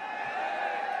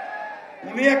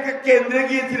 উনি একটা কেন্দ্রে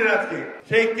গিয়েছিলেন আজকে,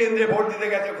 সেই কেন্দ্রে ভোট দিতে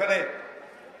গেছে। ওখানে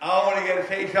আওয়ামী লীগের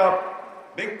সেই সব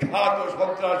বিখ্যাত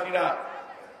সন্ত্রাসীরা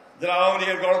যারা আওয়ামী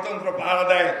লীগের গণতন্ত্র পাহারা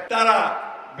দেয়, তারা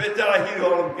বেচারা হিরো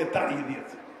আলমকে তাড়িয়ে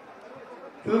দিয়েছে।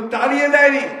 শুধু তাড়িয়ে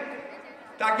দেয়নি,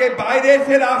 তাকে বাইরে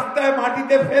এসে রাস্তায়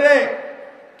মাটিতে ফেলে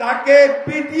তাকে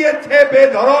পিটিয়েছে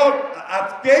বেধড়ক।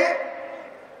 আজকে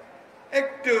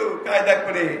একটু কায়দা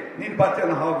করে নির্বাচন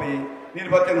হবে,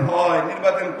 নির্বাচন হয়,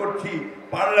 নির্বাচন করছি,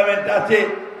 পার্লামেন্ট আছে,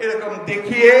 এরকম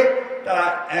দেখিয়ে তারা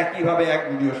একইভাবে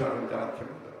একদলীয় শাসন চালাচ্ছে।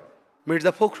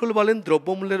 মির্জা ফখরুল বলেন,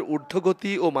 দ্রব্যমূল্যের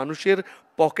ঊর্ধ্বগতি ও মানুষের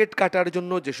পকেট কাটার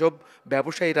জন্য যেসব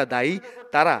ব্যবসায়ীরা দায়ী,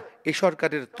 তারা এ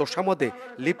সরকারের তোষামদে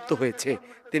লিপ্ত হয়েছে।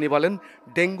 তিনি বলেন,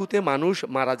 ডেঙ্গুতে মানুষ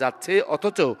মারা যাচ্ছে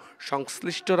অথচ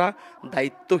সংশ্লিষ্টরা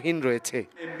দায়িত্বহীন রয়েছে।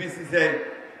 এমবিসিসির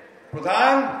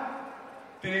প্রধান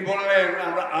তিনি বললেন,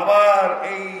 আমরা আবার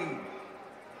এই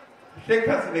শেখ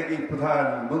হাসিনাকে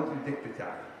প্রধানমন্ত্রী দেখতে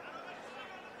চায়।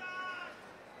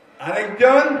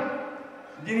 আরেকজন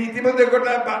যিনি ইতিমধ্যে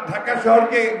গোটা ঢাকা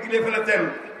শহরকে গিলে ফেলেছেন,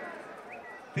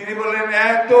 তিনি বললেন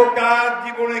এত কাজ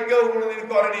জীবনে কেউ কোনোদিন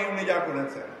করেনি উনি যা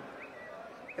করেছেন।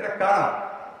 এরা কারা?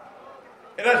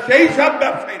 এরা সেই সব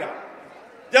ব্যবসায়ীরা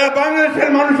যারা বাংলাদেশের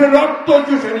মানুষের রক্ত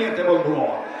চুষে নিয়েছে। বন্ধু,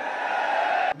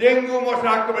 ডেঙ্গু মশা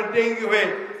আক্রমণ, ডেঙ্গু হয়ে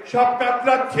সব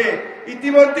কাতরাচ্ছে,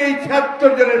 ইতিমধ্যেই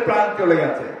 ৭৬ জনের প্রাণ চলে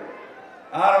গেছে।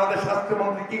 আর আমাদের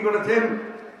স্বাস্থ্যমন্ত্রী কি করেছেন?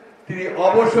 তিনি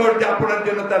অবসর যাপনের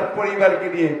জন্য তার পরিবারকে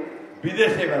নিয়ে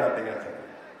বিদেশে বেড়াতে গেছেন।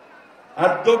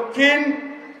 আর দক্ষিণ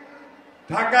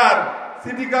ঢাকার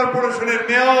সিটি কর্পোরেশনের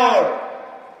মেয়র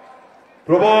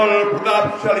প্রবল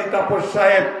প্রতাপশালী তাপস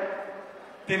সাহেব,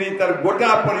 তিনি তার গোটা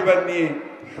পরিবার নিয়ে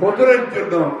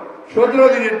 ১৭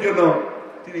 দিনের জন্য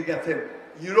তিনি গেছেন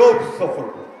ইউরোপ সফর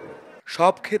করতে।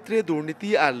 সব ক্ষেত্রে দুর্নীতি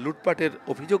আর লুটপাটের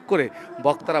অভিযোগ করে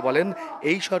বক্তারা বলেন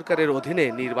এই সরকারের অধীনে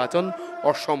নির্বাচন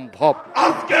অসম্ভব।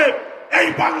 আজকে এই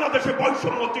বাংলাদেশে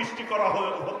বৈষম্য সৃষ্টি করা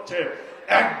হচ্ছে,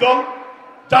 একদম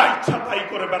যা ইচ্ছা তাই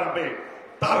করে বেড়াবে,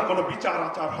 তার কোনো বিচার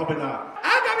আচার হবে না।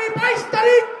 আগামী ২২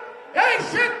 তারিখ এই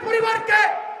শেখ পরিবারকে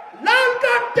লাল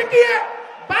কার্ড দেখিয়ে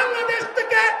বাংলাদেশ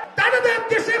থেকে তাদের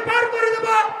দেশে পার করে দেব।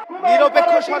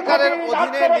 নিরপেক্ষ সরকারের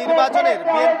অধীনে নির্বাচনের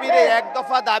বিএনপির এক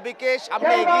দফা দাবিকে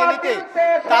সামনে এগিয়ে নিতে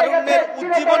তারুণ্যের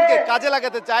উজ্জীবনকে কাজে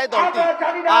লাগাতে চায় দলটি।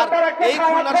 আর এই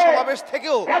খুলনার সমাবেশ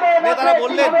থেকেও নেতারা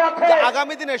বললেন যে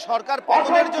আগামী দিনে সরকার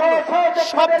পতনের জন্য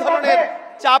সব ধরনের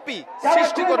চাপই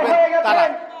সৃষ্টি করবেন তারা।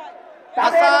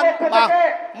 Hasan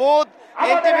Mahmud,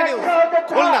 NTV news,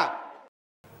 Khulna.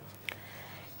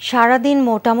 সারাদিন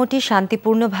মোটামুটি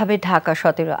শান্তিপূর্ণভাবে ঢাকা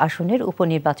 ১৭ আসনের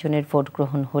উপনির্বাচনের ভোট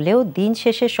গ্রহণ হলেও দিন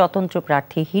শেষে স্বতন্ত্র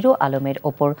প্রার্থী হিরো আলমের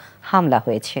ওপর হামলা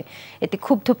হয়েছে। এতে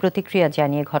ক্ষুব্ধ প্রতিক্রিয়া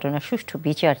জানিয়ে ঘটনার সুষ্ঠু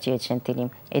বিচার চেয়েছেন তিনি।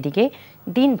 এদিকে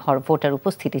দিনভর ভোটার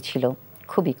উপস্থিতি ছিল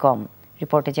খুবই কম।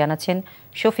 রিপোর্টে জানাচ্ছেন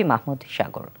শফি মাহমুদ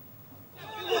সাগর।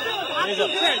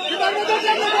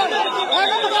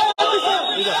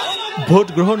 ভোট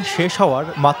গ্রহণ শেষ হওয়ার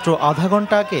মাত্র আধা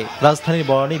ঘন্টা আগে রাজধানীর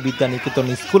বনানী বিদ্যানিকেতন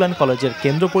স্কুল অ্যান্ড কলেজের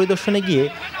কেন্দ্র পরিদর্শনে গিয়ে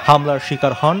হামলার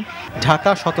শিকার হন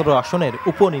ঢাকা ১৭ আসনের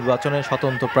উপনির্বাচনের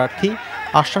স্বতন্ত্র প্রার্থী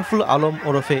আশরাফুল আলম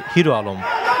ওরফে হিরো আলম।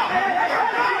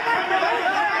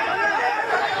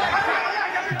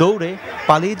 দৌড়ে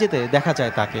পালিয়ে যেতে দেখা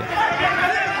যায় তাকে।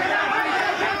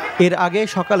 এর আগে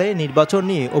সকালে নির্বাচন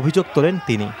নিয়ে অভিযোগ তোলেন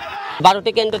তিনি।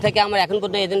 12টি কেন্দ্র থেকে আমরা এখন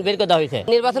পর্যন্ত এজেন্ট বের করা হয়েছে।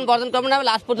 নির্বাচন বর্জন করবো না,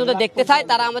 লাস্ট পর্যন্ত দেখতে চাই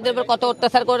তারা আমাদের উপর কত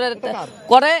অত্যাচার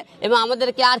করে এবং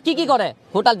আমাদেরকে আর কি করে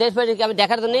হোটেল দেশ বাড়িকে আমি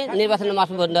দেখার জন্য নির্বাচনের মাস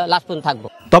লাস্ট পর্যন্ত থাকবো।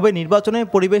 তবে নির্বাচনের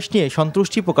পরিবেশ নিয়ে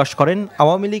সন্তুষ্টি প্রকাশ করেন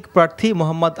আওয়ামী লীগ প্রার্থী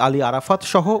মোহাম্মদ আলী আরাফাত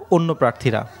সহ অন্য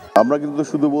প্রার্থীরা। আমরা কিন্তু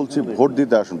শুধু বলছি ভোট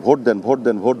দিতে আসুন, ভোট দেন, ভোট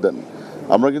দেন, ভোট দেন।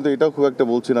 আমরা কিন্তু এটাও খুব একটা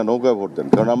বলছি না নৌকায় ভোট দেন,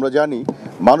 কারণ আমরা জানি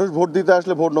মানুষ ভোট দিতে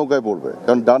আসলে ভোট নৌকায় পড়বে,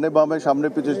 কারণ ডানে বামে সামনে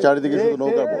পিছনে চারিদিকে শুধু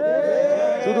নৌকার ভোট,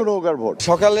 শুধু নৌকার ভোট।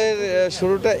 সকালের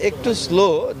শুরুটা একটু স্লো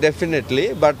ডেফিনেটলি,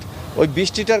 বাট ওই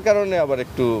বৃষ্টিটার কারণে আবার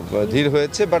একটু ধীর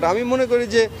হয়েছে। বাট আমি মনে করি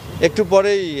যে একটু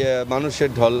পরেই মানুষের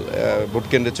ঢল ভোট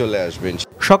কেন্দ্রে চলে আসবেন।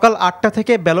 সকাল ৮টা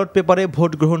থেকে ব্যালট পেপারে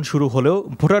ভোট গ্রহণ শুরু হলেও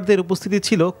ভোটারদের উপস্থিতি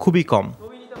ছিল খুবই কম।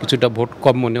 কিছুটা ভোট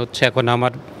কম মনে হচ্ছে এখন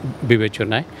আমার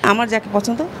বিবেচনায়। আমার যাকে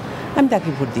পছন্দ আমি তাকে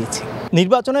ভোট দিয়েছি।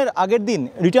 নির্বাচনের আগের দিন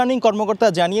রিটার্নিং কর্মকর্তা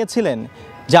জানিয়েছিলেন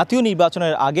জাতীয়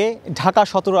নির্বাচনের আগে ঢাকা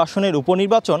 ১৭ আসনের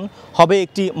উপনির্বাচন হবে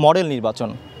একটি মডেল নির্বাচন।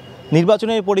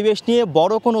 নির্বাচনের পরিবেশ নিয়ে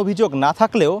বড় কোনো অভিযোগ না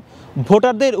থাকলেও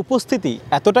ভোটারদের উপস্থিতি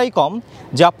এতটাই কম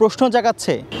যা প্রশ্ন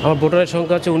জাগাচ্ছে। আমার ভোটারের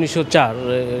সংখ্যা হচ্ছে ১৯০৪,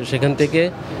 সেখান থেকে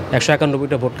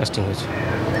 ১৯১টা ভোট কাস্টিং হয়েছে।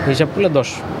 হিসাব করলে ১০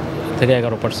 থেকে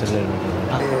 ১১%।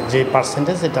 যে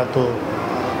পার্সেন্টেজ এটা তো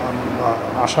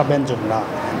আশাব্যঞ্জক না।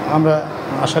 আমরা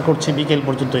আশা করছি বিকেল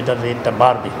পর্যন্ত এটার রেটটা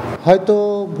বাড়বে। হয়তো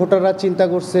ভোটাররা চিন্তা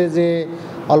করছে যে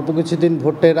অল্প কিছুদিন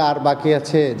ভোটের আর বাকি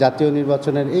আছে জাতীয়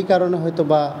নির্বাচনের, এই কারণে হয়তো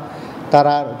বা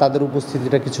তাদের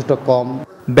উপস্থিতিটা কিছুটা কম।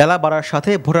 বেলা বাড়ার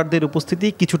সাথে ভোটারদের উপস্থিতি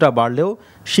কিছুটা বাড়লেও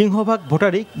সিংহভাগ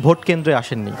ভোটারই ভোট কেন্দ্রে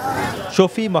আসেননি।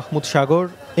 শফি মাহমুদ সাগর,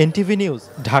 NTV নিউজ,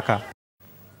 ঢাকা।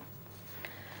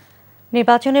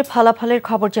 নির্বাচনের ফলাফলের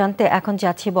খবর জানতে এখন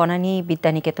যাচ্ছি বনানী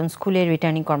বিদ্যানিকেতন স্কুলের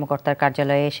রিটার্নিং কর্মকর্তার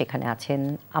কার্যালয়ে। সেখানে আছেন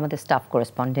আমাদের staff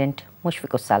correspondent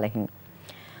Mushfiqur Salehin.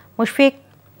 Mushfiq,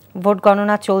 vote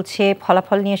গণনা চলছে,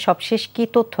 ফলাফল নিয়ে সবশেষ কি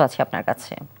তথ্য আছে আপনার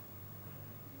কাছে?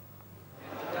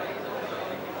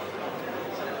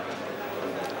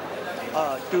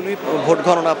 টিউলিপ ভোট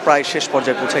গণনা প্রায় শেষ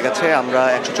পর্যায়ে পৌঁছে গেছে। আমরা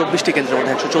 124টি কেন্দ্রের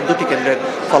মধ্যে 114টি কেন্দ্রের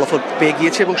ফলাফল পেয়ে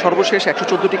গিয়েছি এবং সর্বশেষ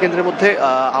 114টি কেন্দ্রের মধ্যে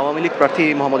আওয়ামী লীগ প্রার্থী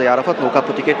মোহাম্মদ আরাফাত নৌকা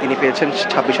প্রতীকে তিনি পেয়েছেন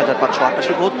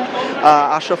 26,588 ভোট।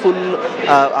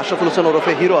 আশরাফুল হোসেন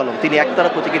ওরফে হিরো আলম তিনি একতারা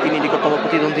প্রতীকে তিনি নিকটতম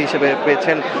প্রতিদ্বন্দ্বী হিসেবে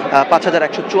পেয়েছেন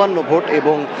 5,154 ভোট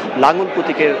এবং লাঙ্গল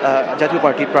প্রতীকের জাতীয়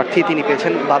পার্টির প্রার্থী তিনি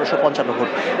পেয়েছেন 1,255 ভোট।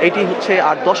 এটি হচ্ছে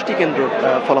আর 10টি কেন্দ্র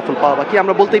ফলাফল পাওয়া বাকি।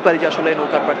 আমরা বলতেই পারি যে আসলে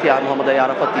নৌকার প্রার্থী মোহাম্মদ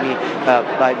আরাফাত তিনি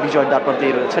প্রায় বিজয়ের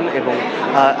দ্বারপ্রান্তেই রয়েছেন এবং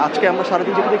আজকে আমরা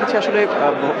সারাদিন যেটা দেখেছি আসলে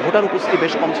ভোটার উপস্থিতি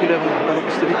বেশ কম ছিল এবং ভোটার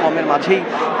উপস্থিতি কমের মাঝেই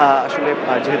আসলে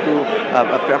যেহেতু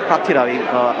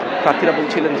প্রার্থীরা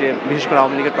বলছিলেন যে বিশেষ করে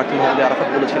আওয়ামী লীগের প্রার্থী মোহাম্মদ আরাফাত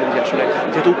বলেছিলেন যে আসলে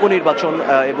যেহেতু উপনির্বাচন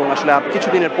এবং আসলে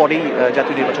কিছুদিনের পরেই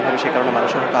জাতীয় নির্বাচন হবে সেই কারণে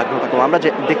মানুষের আগ্রহটা কম। আমরা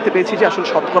দেখতে পেয়েছি যে আসলে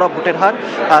শতকরা ভোটের হার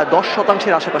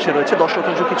 10% আশেপাশে রয়েছে,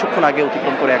 10% কিছুক্ষণ আগে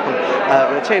অতিক্রম করে এখন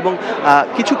রয়েছে এবং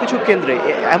কিছু কিছু কেন্দ্রে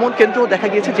এমন কেন্দ্রও দেখা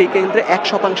গিয়েছে যেই কেন্দ্রে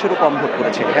 1%-এরও কম ভোট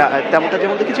করেছে, তেমনটা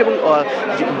যেমন দেখেছি। এবং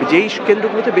যেই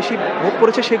কেন্দ্রগুলোতে বেশি ভোট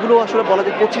করেছে সেগুলো আসলে বলা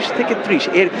যায় 25 থেকে 30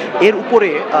 এর উপরে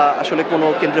আসলে কোনো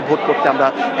কেন্দ্রে ভোট করতে আমরা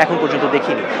এখন পর্যন্ত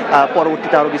দেখিনি।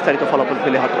 পরবর্তীতে আরও বিস্তারিত ফলাফল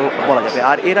পেলে হয়তো বলা যাবে।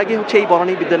 আর এর আগে হচ্ছে এই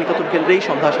বনানী বিদ্যানিকেতন কেন্দ্রেই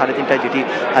সন্ধ্যা 3:30টায় যেটি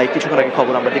কিছুক্ষণ আগে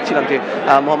খবর আমরা দেখছিলাম যে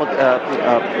মোহাম্মদ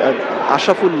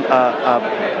আশরাফুল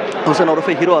হোসেন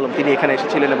ওরফে হিরো আলম তিনি এখানে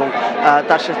এসেছিলেন এবং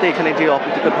তার সাথে এখানে যে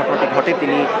অপ্রীতিকর ঘটনাটি ঘটে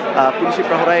তিনি পুলিশের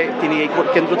প্রহরায় তিনি এই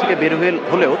কেন্দ্র থেকে বের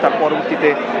হলেও তার পরবর্তীতে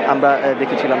আমরা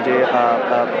দেখেছিলাম যে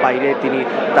বাইরে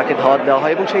তাকে ধাওয়াত দেওয়া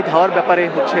হয় এবং সেই ধাওয়ার ব্যাপারে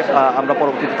হচ্ছে আমরা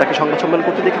পরবর্তীতে তাকে সংবাদ সম্মেলন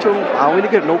করতে দেখেছি। এবং আওয়ামী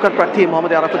লীগের নৌকার প্রার্থী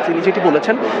মোহাম্মদ আরাফাত তিনি যেটি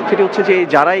বলেছেন সেটি হচ্ছে যে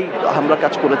যারাই হামলার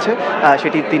কাজ করেছে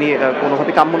সেটি তিনি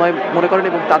কোনোভাবে কাম্য নয় মনে করেন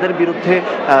এবং তাদের বিরুদ্ধে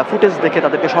ফুটেজ দেখে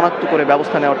তাদেরকে শনাক্ত করে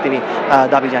ব্যবস্থা নেওয়ার তিনি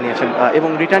দাবি জানিয়েছেন। এবং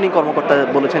রিটার্নিং কর্মকর্তা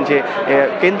বলেছেন যে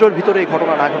কেন্দ্রের ভিতরে এই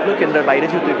ঘটনা না ঘটলেও কেন্দ্রের বাইরে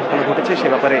যেহেতু এই ঘটনা ঘটেছে সে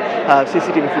ব্যাপারে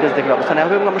সিসিটিভি ফুটেজ দেখে ব্যবস্থা নেওয়া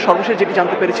হবে। এবং আমরা সর্বশেষ যেটি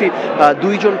জানতে পেরেছি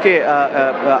 2 জনকে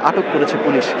আটক করেছে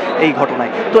পুলিশ এই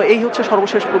ঘটনায়। তো এই হচ্ছে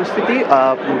সর্বশেষ পরিস্থিতি।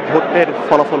 ভোটের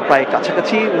ফলাফল প্রায়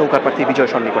কাছাকাছি, নৌকার প্রার্থী বিজয়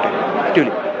সন্নিকটে।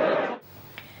 টিউলিপ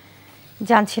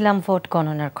জানছিলাম ভোট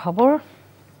গণনার খবর।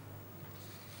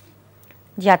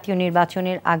 জাতীয়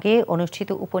নির্বাচনের আগে অনুষ্ঠিত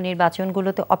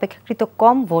উপনির্বাচনগুলোতে অপেক্ষাকৃত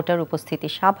কম ভোটার উপস্থিতি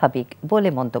স্বাভাবিক বলে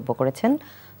মন্তব্য করেছেন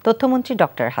তথ্যমন্ত্রী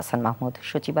ডক্টর হাসান মাহমুদ।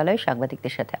 সচিবালয়ে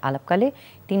সাংবাদিকদের সাথে আলাপকালে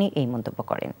তিনি এই মন্তব্য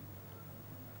করেন।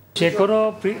 যে কোনো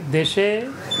দেশে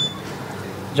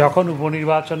যখন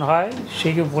উপনির্বাচন হয়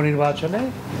সেই উপনির্বাচনে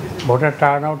ভোটার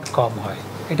টার্ন আউট কম হয়,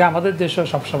 এটা আমাদের দেশেও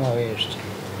সবসময় হয়ে এসছে।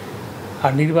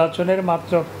 আর নির্বাচনের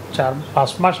মাত্র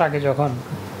 4-5 মাস আগে যখন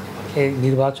এই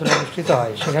নির্বাচন অনুষ্ঠিত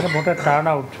হয় সেখানে ভোটার টার্ন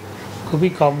আউট খুবই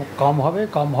কম হবে,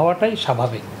 কম হওয়াটাই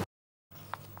স্বাভাবিক।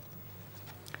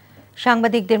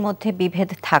 সাংবাদিকদের মধ্যে বিভেদ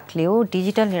থাকলেও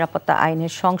ডিজিটাল নিরাপত্তা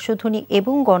আইনের সংশোধনী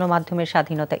এবং গণমাধ্যমের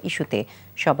স্বাধীনতা ইস্যুতে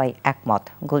সবাই একমত।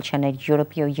 গুলশানের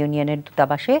ইউরোপীয় ইউনিয়নের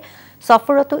দূতাবাসে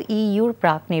সফররত ইইউর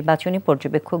প্রাক নির্বাচনী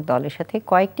পর্যবেক্ষক দলের সাথে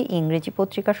কয়েকটি ইংরেজি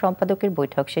পত্রিকার সম্পাদকের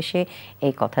বৈঠক শেষে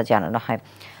এই কথা জানানো হয়।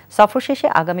 সফর শেষে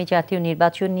আগামী জাতীয়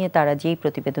নির্বাচন নিয়ে তারা যেই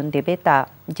প্রতিবেদন দেবে তা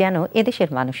যেন এদেশের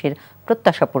মানুষের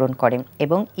প্রত্যাশা পূরণ করে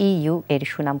এবং ইইউ এর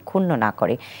সুনাম ক্ষুণ্ণ না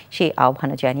করে সেই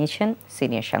আহ্বানও জানিয়েছেন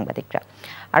সিনিয়র সাংবাদিকরা।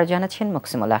 আরও জানাচ্ছেন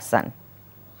মকসিমুল আহসান।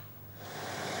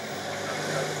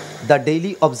 দ্য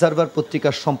ডেইলি অবজারভার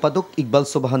পত্রিকার সম্পাদক ইকবাল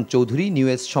সোবহান চৌধুরী,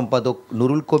 নিউজ সম্পাদক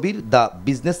নুরুল কবির, দ্য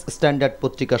বিজনেস স্ট্যান্ডার্ড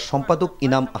পত্রিকার সম্পাদক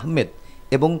ইনাম আহমেদ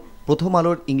এবং প্রথম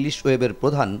আলোর ইংলিশ ওয়েবের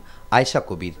প্রধান আয়েশা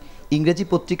কবির, ইংরেজি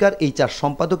পত্রিকার এই 4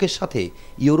 সম্পাদকের সাথে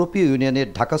ইউরোপীয় ইউনিয়নের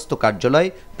ঢাকাস্থ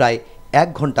কার্যালয়ে প্রায় 1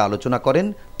 ঘন্টা আলোচনা করেন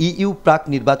ইইউ প্রাক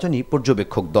নির্বাচনী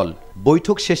পর্যবেক্ষক দল।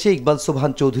 বৈঠক শেষে ইকবাল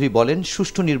সোবহান চৌধুরী বলেন,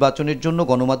 সুষ্ঠু নির্বাচনের জন্য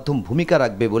গণমাধ্যম ভূমিকা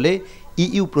রাখবে বলে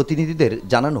ইইউ প্রতিনিধিদের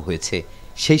জানানো হয়েছে।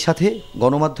 সেই সাথে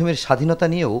গণমাধ্যমের স্বাধীনতা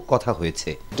নিয়েও কথা হয়েছে।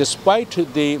 ডিসপাইট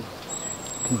দি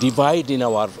ডিভাইড ইন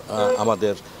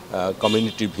আমাদের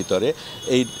কমিউনিটির ভিতরে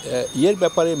এই ইয়ের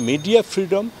ব্যাপারে মিডিয়া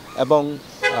ফ্রিডম এবং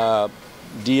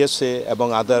ডিএসএ এবং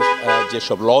আদার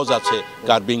যেসব লজ আছে,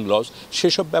 কার্বিং লজ,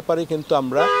 সেসব ব্যাপারে কিন্তু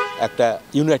আমরা একটা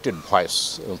United voice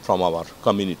from our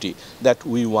community that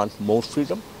we want more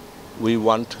freedom, we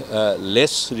want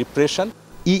less repression.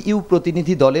 EU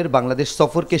প্রতিনিধি দলের বাংলাদেশ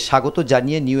সফরকে স্বাগত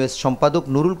জানিয়ে নিউজ সম্পাদক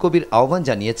নুরুল কবির আহ্বান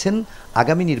জানিয়েছেন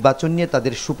আগামী নির্বাচন নিয়ে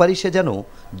তাদের সুপারিশে যেন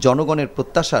জনগণের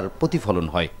প্রত্যাশার প্রতিফলন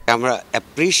হয়। আমরা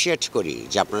অ্যাপ্রিশিয়েট করি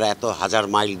যে আপনারা এত হাজার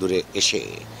মাইল দূরে এসে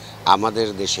আমাদের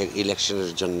দেশের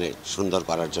ইলেকশনের জন্য সুন্দর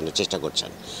করার জন্য চেষ্টা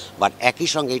করছেন, বাট একই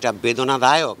সঙ্গে এটা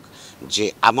বেদনাদায়ক যে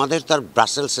আমাদের তার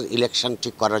ব্রাসেলসের ইলেকশন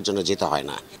ঠিক করার জন্য যেতে হয়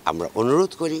না। আমরা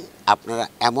অনুরোধ করি আপনারা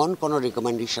এমন কোনো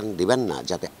রিকমেন্ডেশন দিবেন না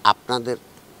যাতে আপনাদের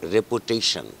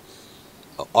রেপুটেশন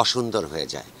অসুন্দর হয়ে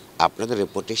যায়। আপনাদের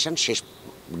রেপুটেশন শেষ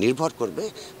নির্ভর করবে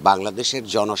বাংলাদেশের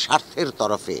জনস্বার্থের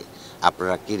তরফে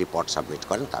আপনারা কি রিপোর্ট সাবমিট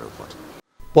করেন তার উপর।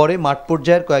 পরে মাঠ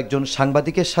পর্যায়ের কয়েকজন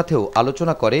সাংবাদিকের সাথেও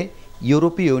আলোচনা করে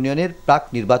ইউরোপীয় ইউনিয়নের প্রাক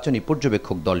নির্বাচনী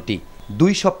পর্যবেক্ষক দলটি।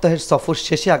 2 সপ্তাহের সফর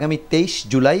শেষে আগামী 23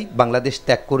 জুলাই বাংলাদেশ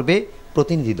ত্যাগ করবে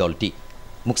প্রতিনিধি দলটি।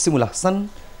 Muksimul Hasan,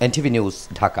 NTV news,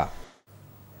 Dhaka.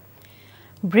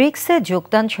 ব্রিক্সে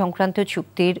যোগদান সংক্রান্ত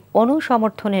চুক্তির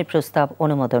অনুসমর্থনের প্রস্তাব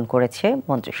অনুমোদন করেছে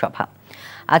মন্ত্রিসভা।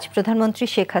 আজ প্রধানমন্ত্রী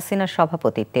শেখ হাসিনার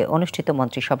সভাপতিত্বে অনুষ্ঠিত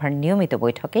মন্ত্রিসভার নিয়মিত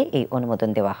বৈঠকে এই অনুমোদন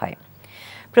দেওয়া হয়।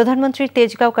 প্রধানমন্ত্রীর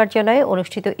তেজগাঁও কার্যালয়ে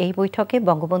অনুষ্ঠিত এই বৈঠকে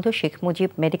বঙ্গবন্ধু শেখ মুজিব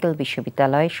মেডিকেল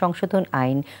বিশ্ববিদ্যালয় সংশোধন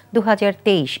আইন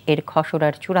 2023 এর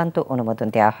খসড়ার চূড়ান্ত অনুমোদন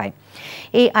দেওয়া হয়।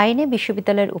 এই আইনে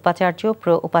বিশ্ববিদ্যালয়ের উপাচার্য,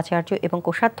 উপাচার্য এবং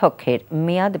কোষাধ্যক্ষের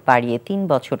মেয়াদ বাড়িয়ে 3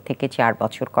 বছর থেকে 4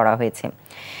 বছর করা হয়েছে।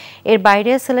 এর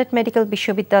বাইরে সিলেট মেডিকেল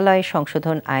বিশ্ববিদ্যালয়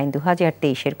সংশোধন আইন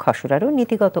 2023 এর খসড়ারও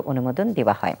নীতিগত অনুমোদন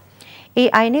দেওয়া হয়। এই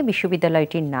আইনে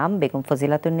বিশ্ববিদ্যালয়টির নাম বেগম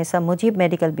ফজিলাতুন্নেসা মুজিব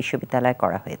মেডিকেল বিশ্ববিদ্যালয়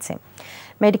করা হয়েছে।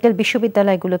 মেডিকেল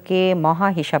বিশ্ববিদ্যালয়গুলোকে মহা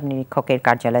হিসাব নিরীক্ষকের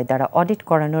কার্যালয় দ্বারা অডিট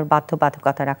করানোর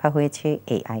বাধ্যবাধকতা রাখা হয়েছে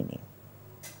এই আইনে।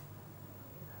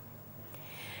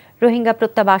 রোহিঙ্গা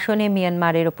প্রত্যাবাসনে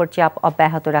মিয়ানমারের ওপর চাপ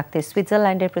অব্যাহত রাখতে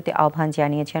সুইজারল্যান্ডের প্রতি আহ্বান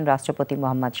জানিয়েছেন রাষ্ট্রপতি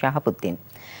মোহাম্মদ শাহাবুদ্দিন।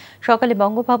 সকালে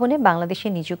বঙ্গভবনে বাংলাদেশে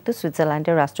নিযুক্ত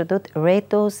সুইজারল্যান্ডের রাষ্ট্রদূত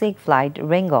রেতো সিগফ্লাইড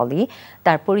রেঙ্গলি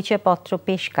তার পরিচয়পত্র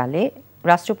পেশকালে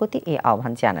রাষ্ট্রপতি এই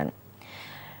আহ্বান জানান।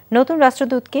 নতুন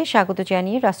রাষ্ট্রদূতকে স্বাগত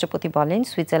জানিয়ে রাষ্ট্রপতি বলেন,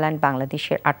 সুইজারল্যান্ড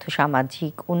বাংলাদেশের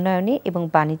আর্থসামাজিক উন্নয়নে এবং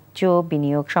বাণিজ্য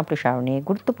বিনিয়োগ সম্প্রসারণে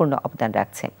গুরুত্বপূর্ণ অবদান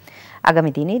রাখছে।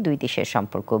 আগামী দিনে দুই দেশের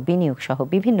সম্পর্ক বিনিয়োগ সহ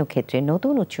বিভিন্ন ক্ষেত্রে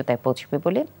নতুন উচ্চতায় পৌঁছবে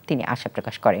বলে তিনি আশা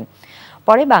প্রকাশ করেন।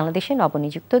 পরে বাংলাদেশে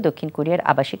নবনিযুক্ত দক্ষিণ কোরিয়ার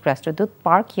আবাসিক রাষ্ট্রদূত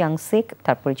পার্ক ইয়াং সেক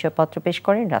তার পরিচয়পত্র পেশ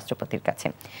করেন রাষ্ট্রপতির কাছে।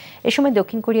 এ সময়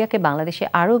দক্ষিণ কোরিয়াকে বাংলাদেশে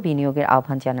আরও বিনিয়োগের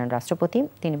আহ্বান জানান রাষ্ট্রপতি।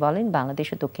 তিনি বলেন, বাংলাদেশ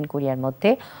ও দক্ষিণ কোরিয়ার মধ্যে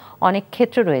অনেক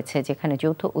ক্ষেত্র রয়েছে যেখানে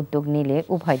যৌথ উদ্যোগ নিলে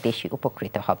উভয় দেশই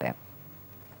উপকৃত হবে।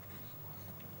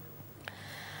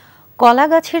 কলা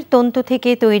গাছের তন্তু থেকে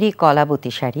তৈরি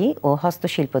কলাবতী শাড়ি ও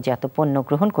হস্তশিল্পজাত পণ্য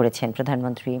গ্রহণ করেছেন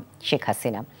প্রধানমন্ত্রী শেখ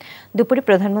হাসিনা। দুপুরে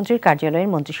প্রধানমন্ত্রীর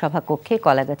কার্যালয়ের মন্ত্রিসভা কক্ষে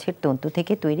কলা গাছের তন্তু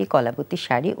থেকে তৈরি কলাবতী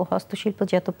শাড়ি ও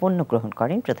হস্তশিল্পজাত পণ্য গ্রহণ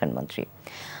করেন প্রধানমন্ত্রী।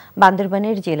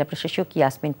 বান্দরবানের জেলা প্রশাসক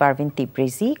ইয়াসমিন পারভিন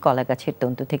তিব্রেজি কলা গাছের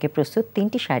তন্তু থেকে প্রস্তুত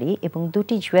 3টি শাড়ি এবং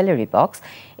 2টি জুয়েলারি বক্স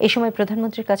এ সময়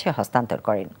প্রধানমন্ত্রীর কাছে হস্তান্তর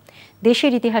করেন।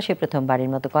 দেশের ইতিহাসে প্রথমবারের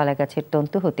মতো কলা গাছের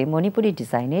তন্তু হতে মণিপুরি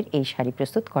ডিজাইনের এই শাড়ি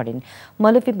প্রস্তুত করেন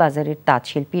মৌলভীবাজারের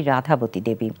তাঁতশিল্পী রাধাবতী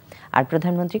দেবী। আর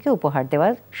প্রধানমন্ত্রীকে উপহার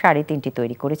দেওয়ার শাড়ি 3টি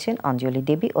তৈরি করেছেন অঞ্জলি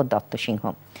দেবী ও দত্ত সিংহ।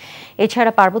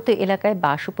 এছাড়া পার্বত্য এলাকায়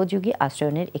বাস উপযোগী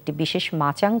আশ্রয়নের একটি বিশেষ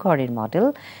মাচাং ঘরের মডেল,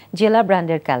 জেলা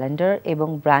ব্র্যান্ডের ক্যালেন্ডার এবং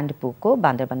ব্র্যান্ড বুকও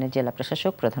বান্দরবান জেলা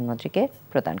প্রশাসক প্রধানমন্ত্রীকে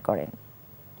প্রদান করেন।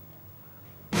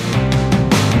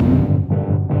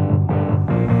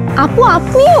 আপু,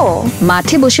 আপনিও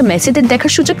মাঠে বসে মেসিদের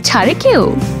দেখার সুযোগ ছাড়ে কেউ?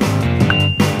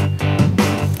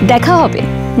 দেখা হবে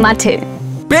মাঠে।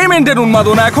 পেমেন্টের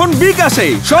উন্মাদনা এখন বিকাশে।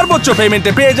 সর্বোচ্চ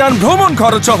পেমেন্টে পেয়ে যান ভ্রমণ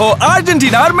খরচ সহ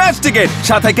আর্জেন্টিনার ম্যাচ টিকিট,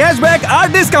 সাথে ক্যাশব্যাক আর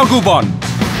ডিসকাউন্ট কুপন।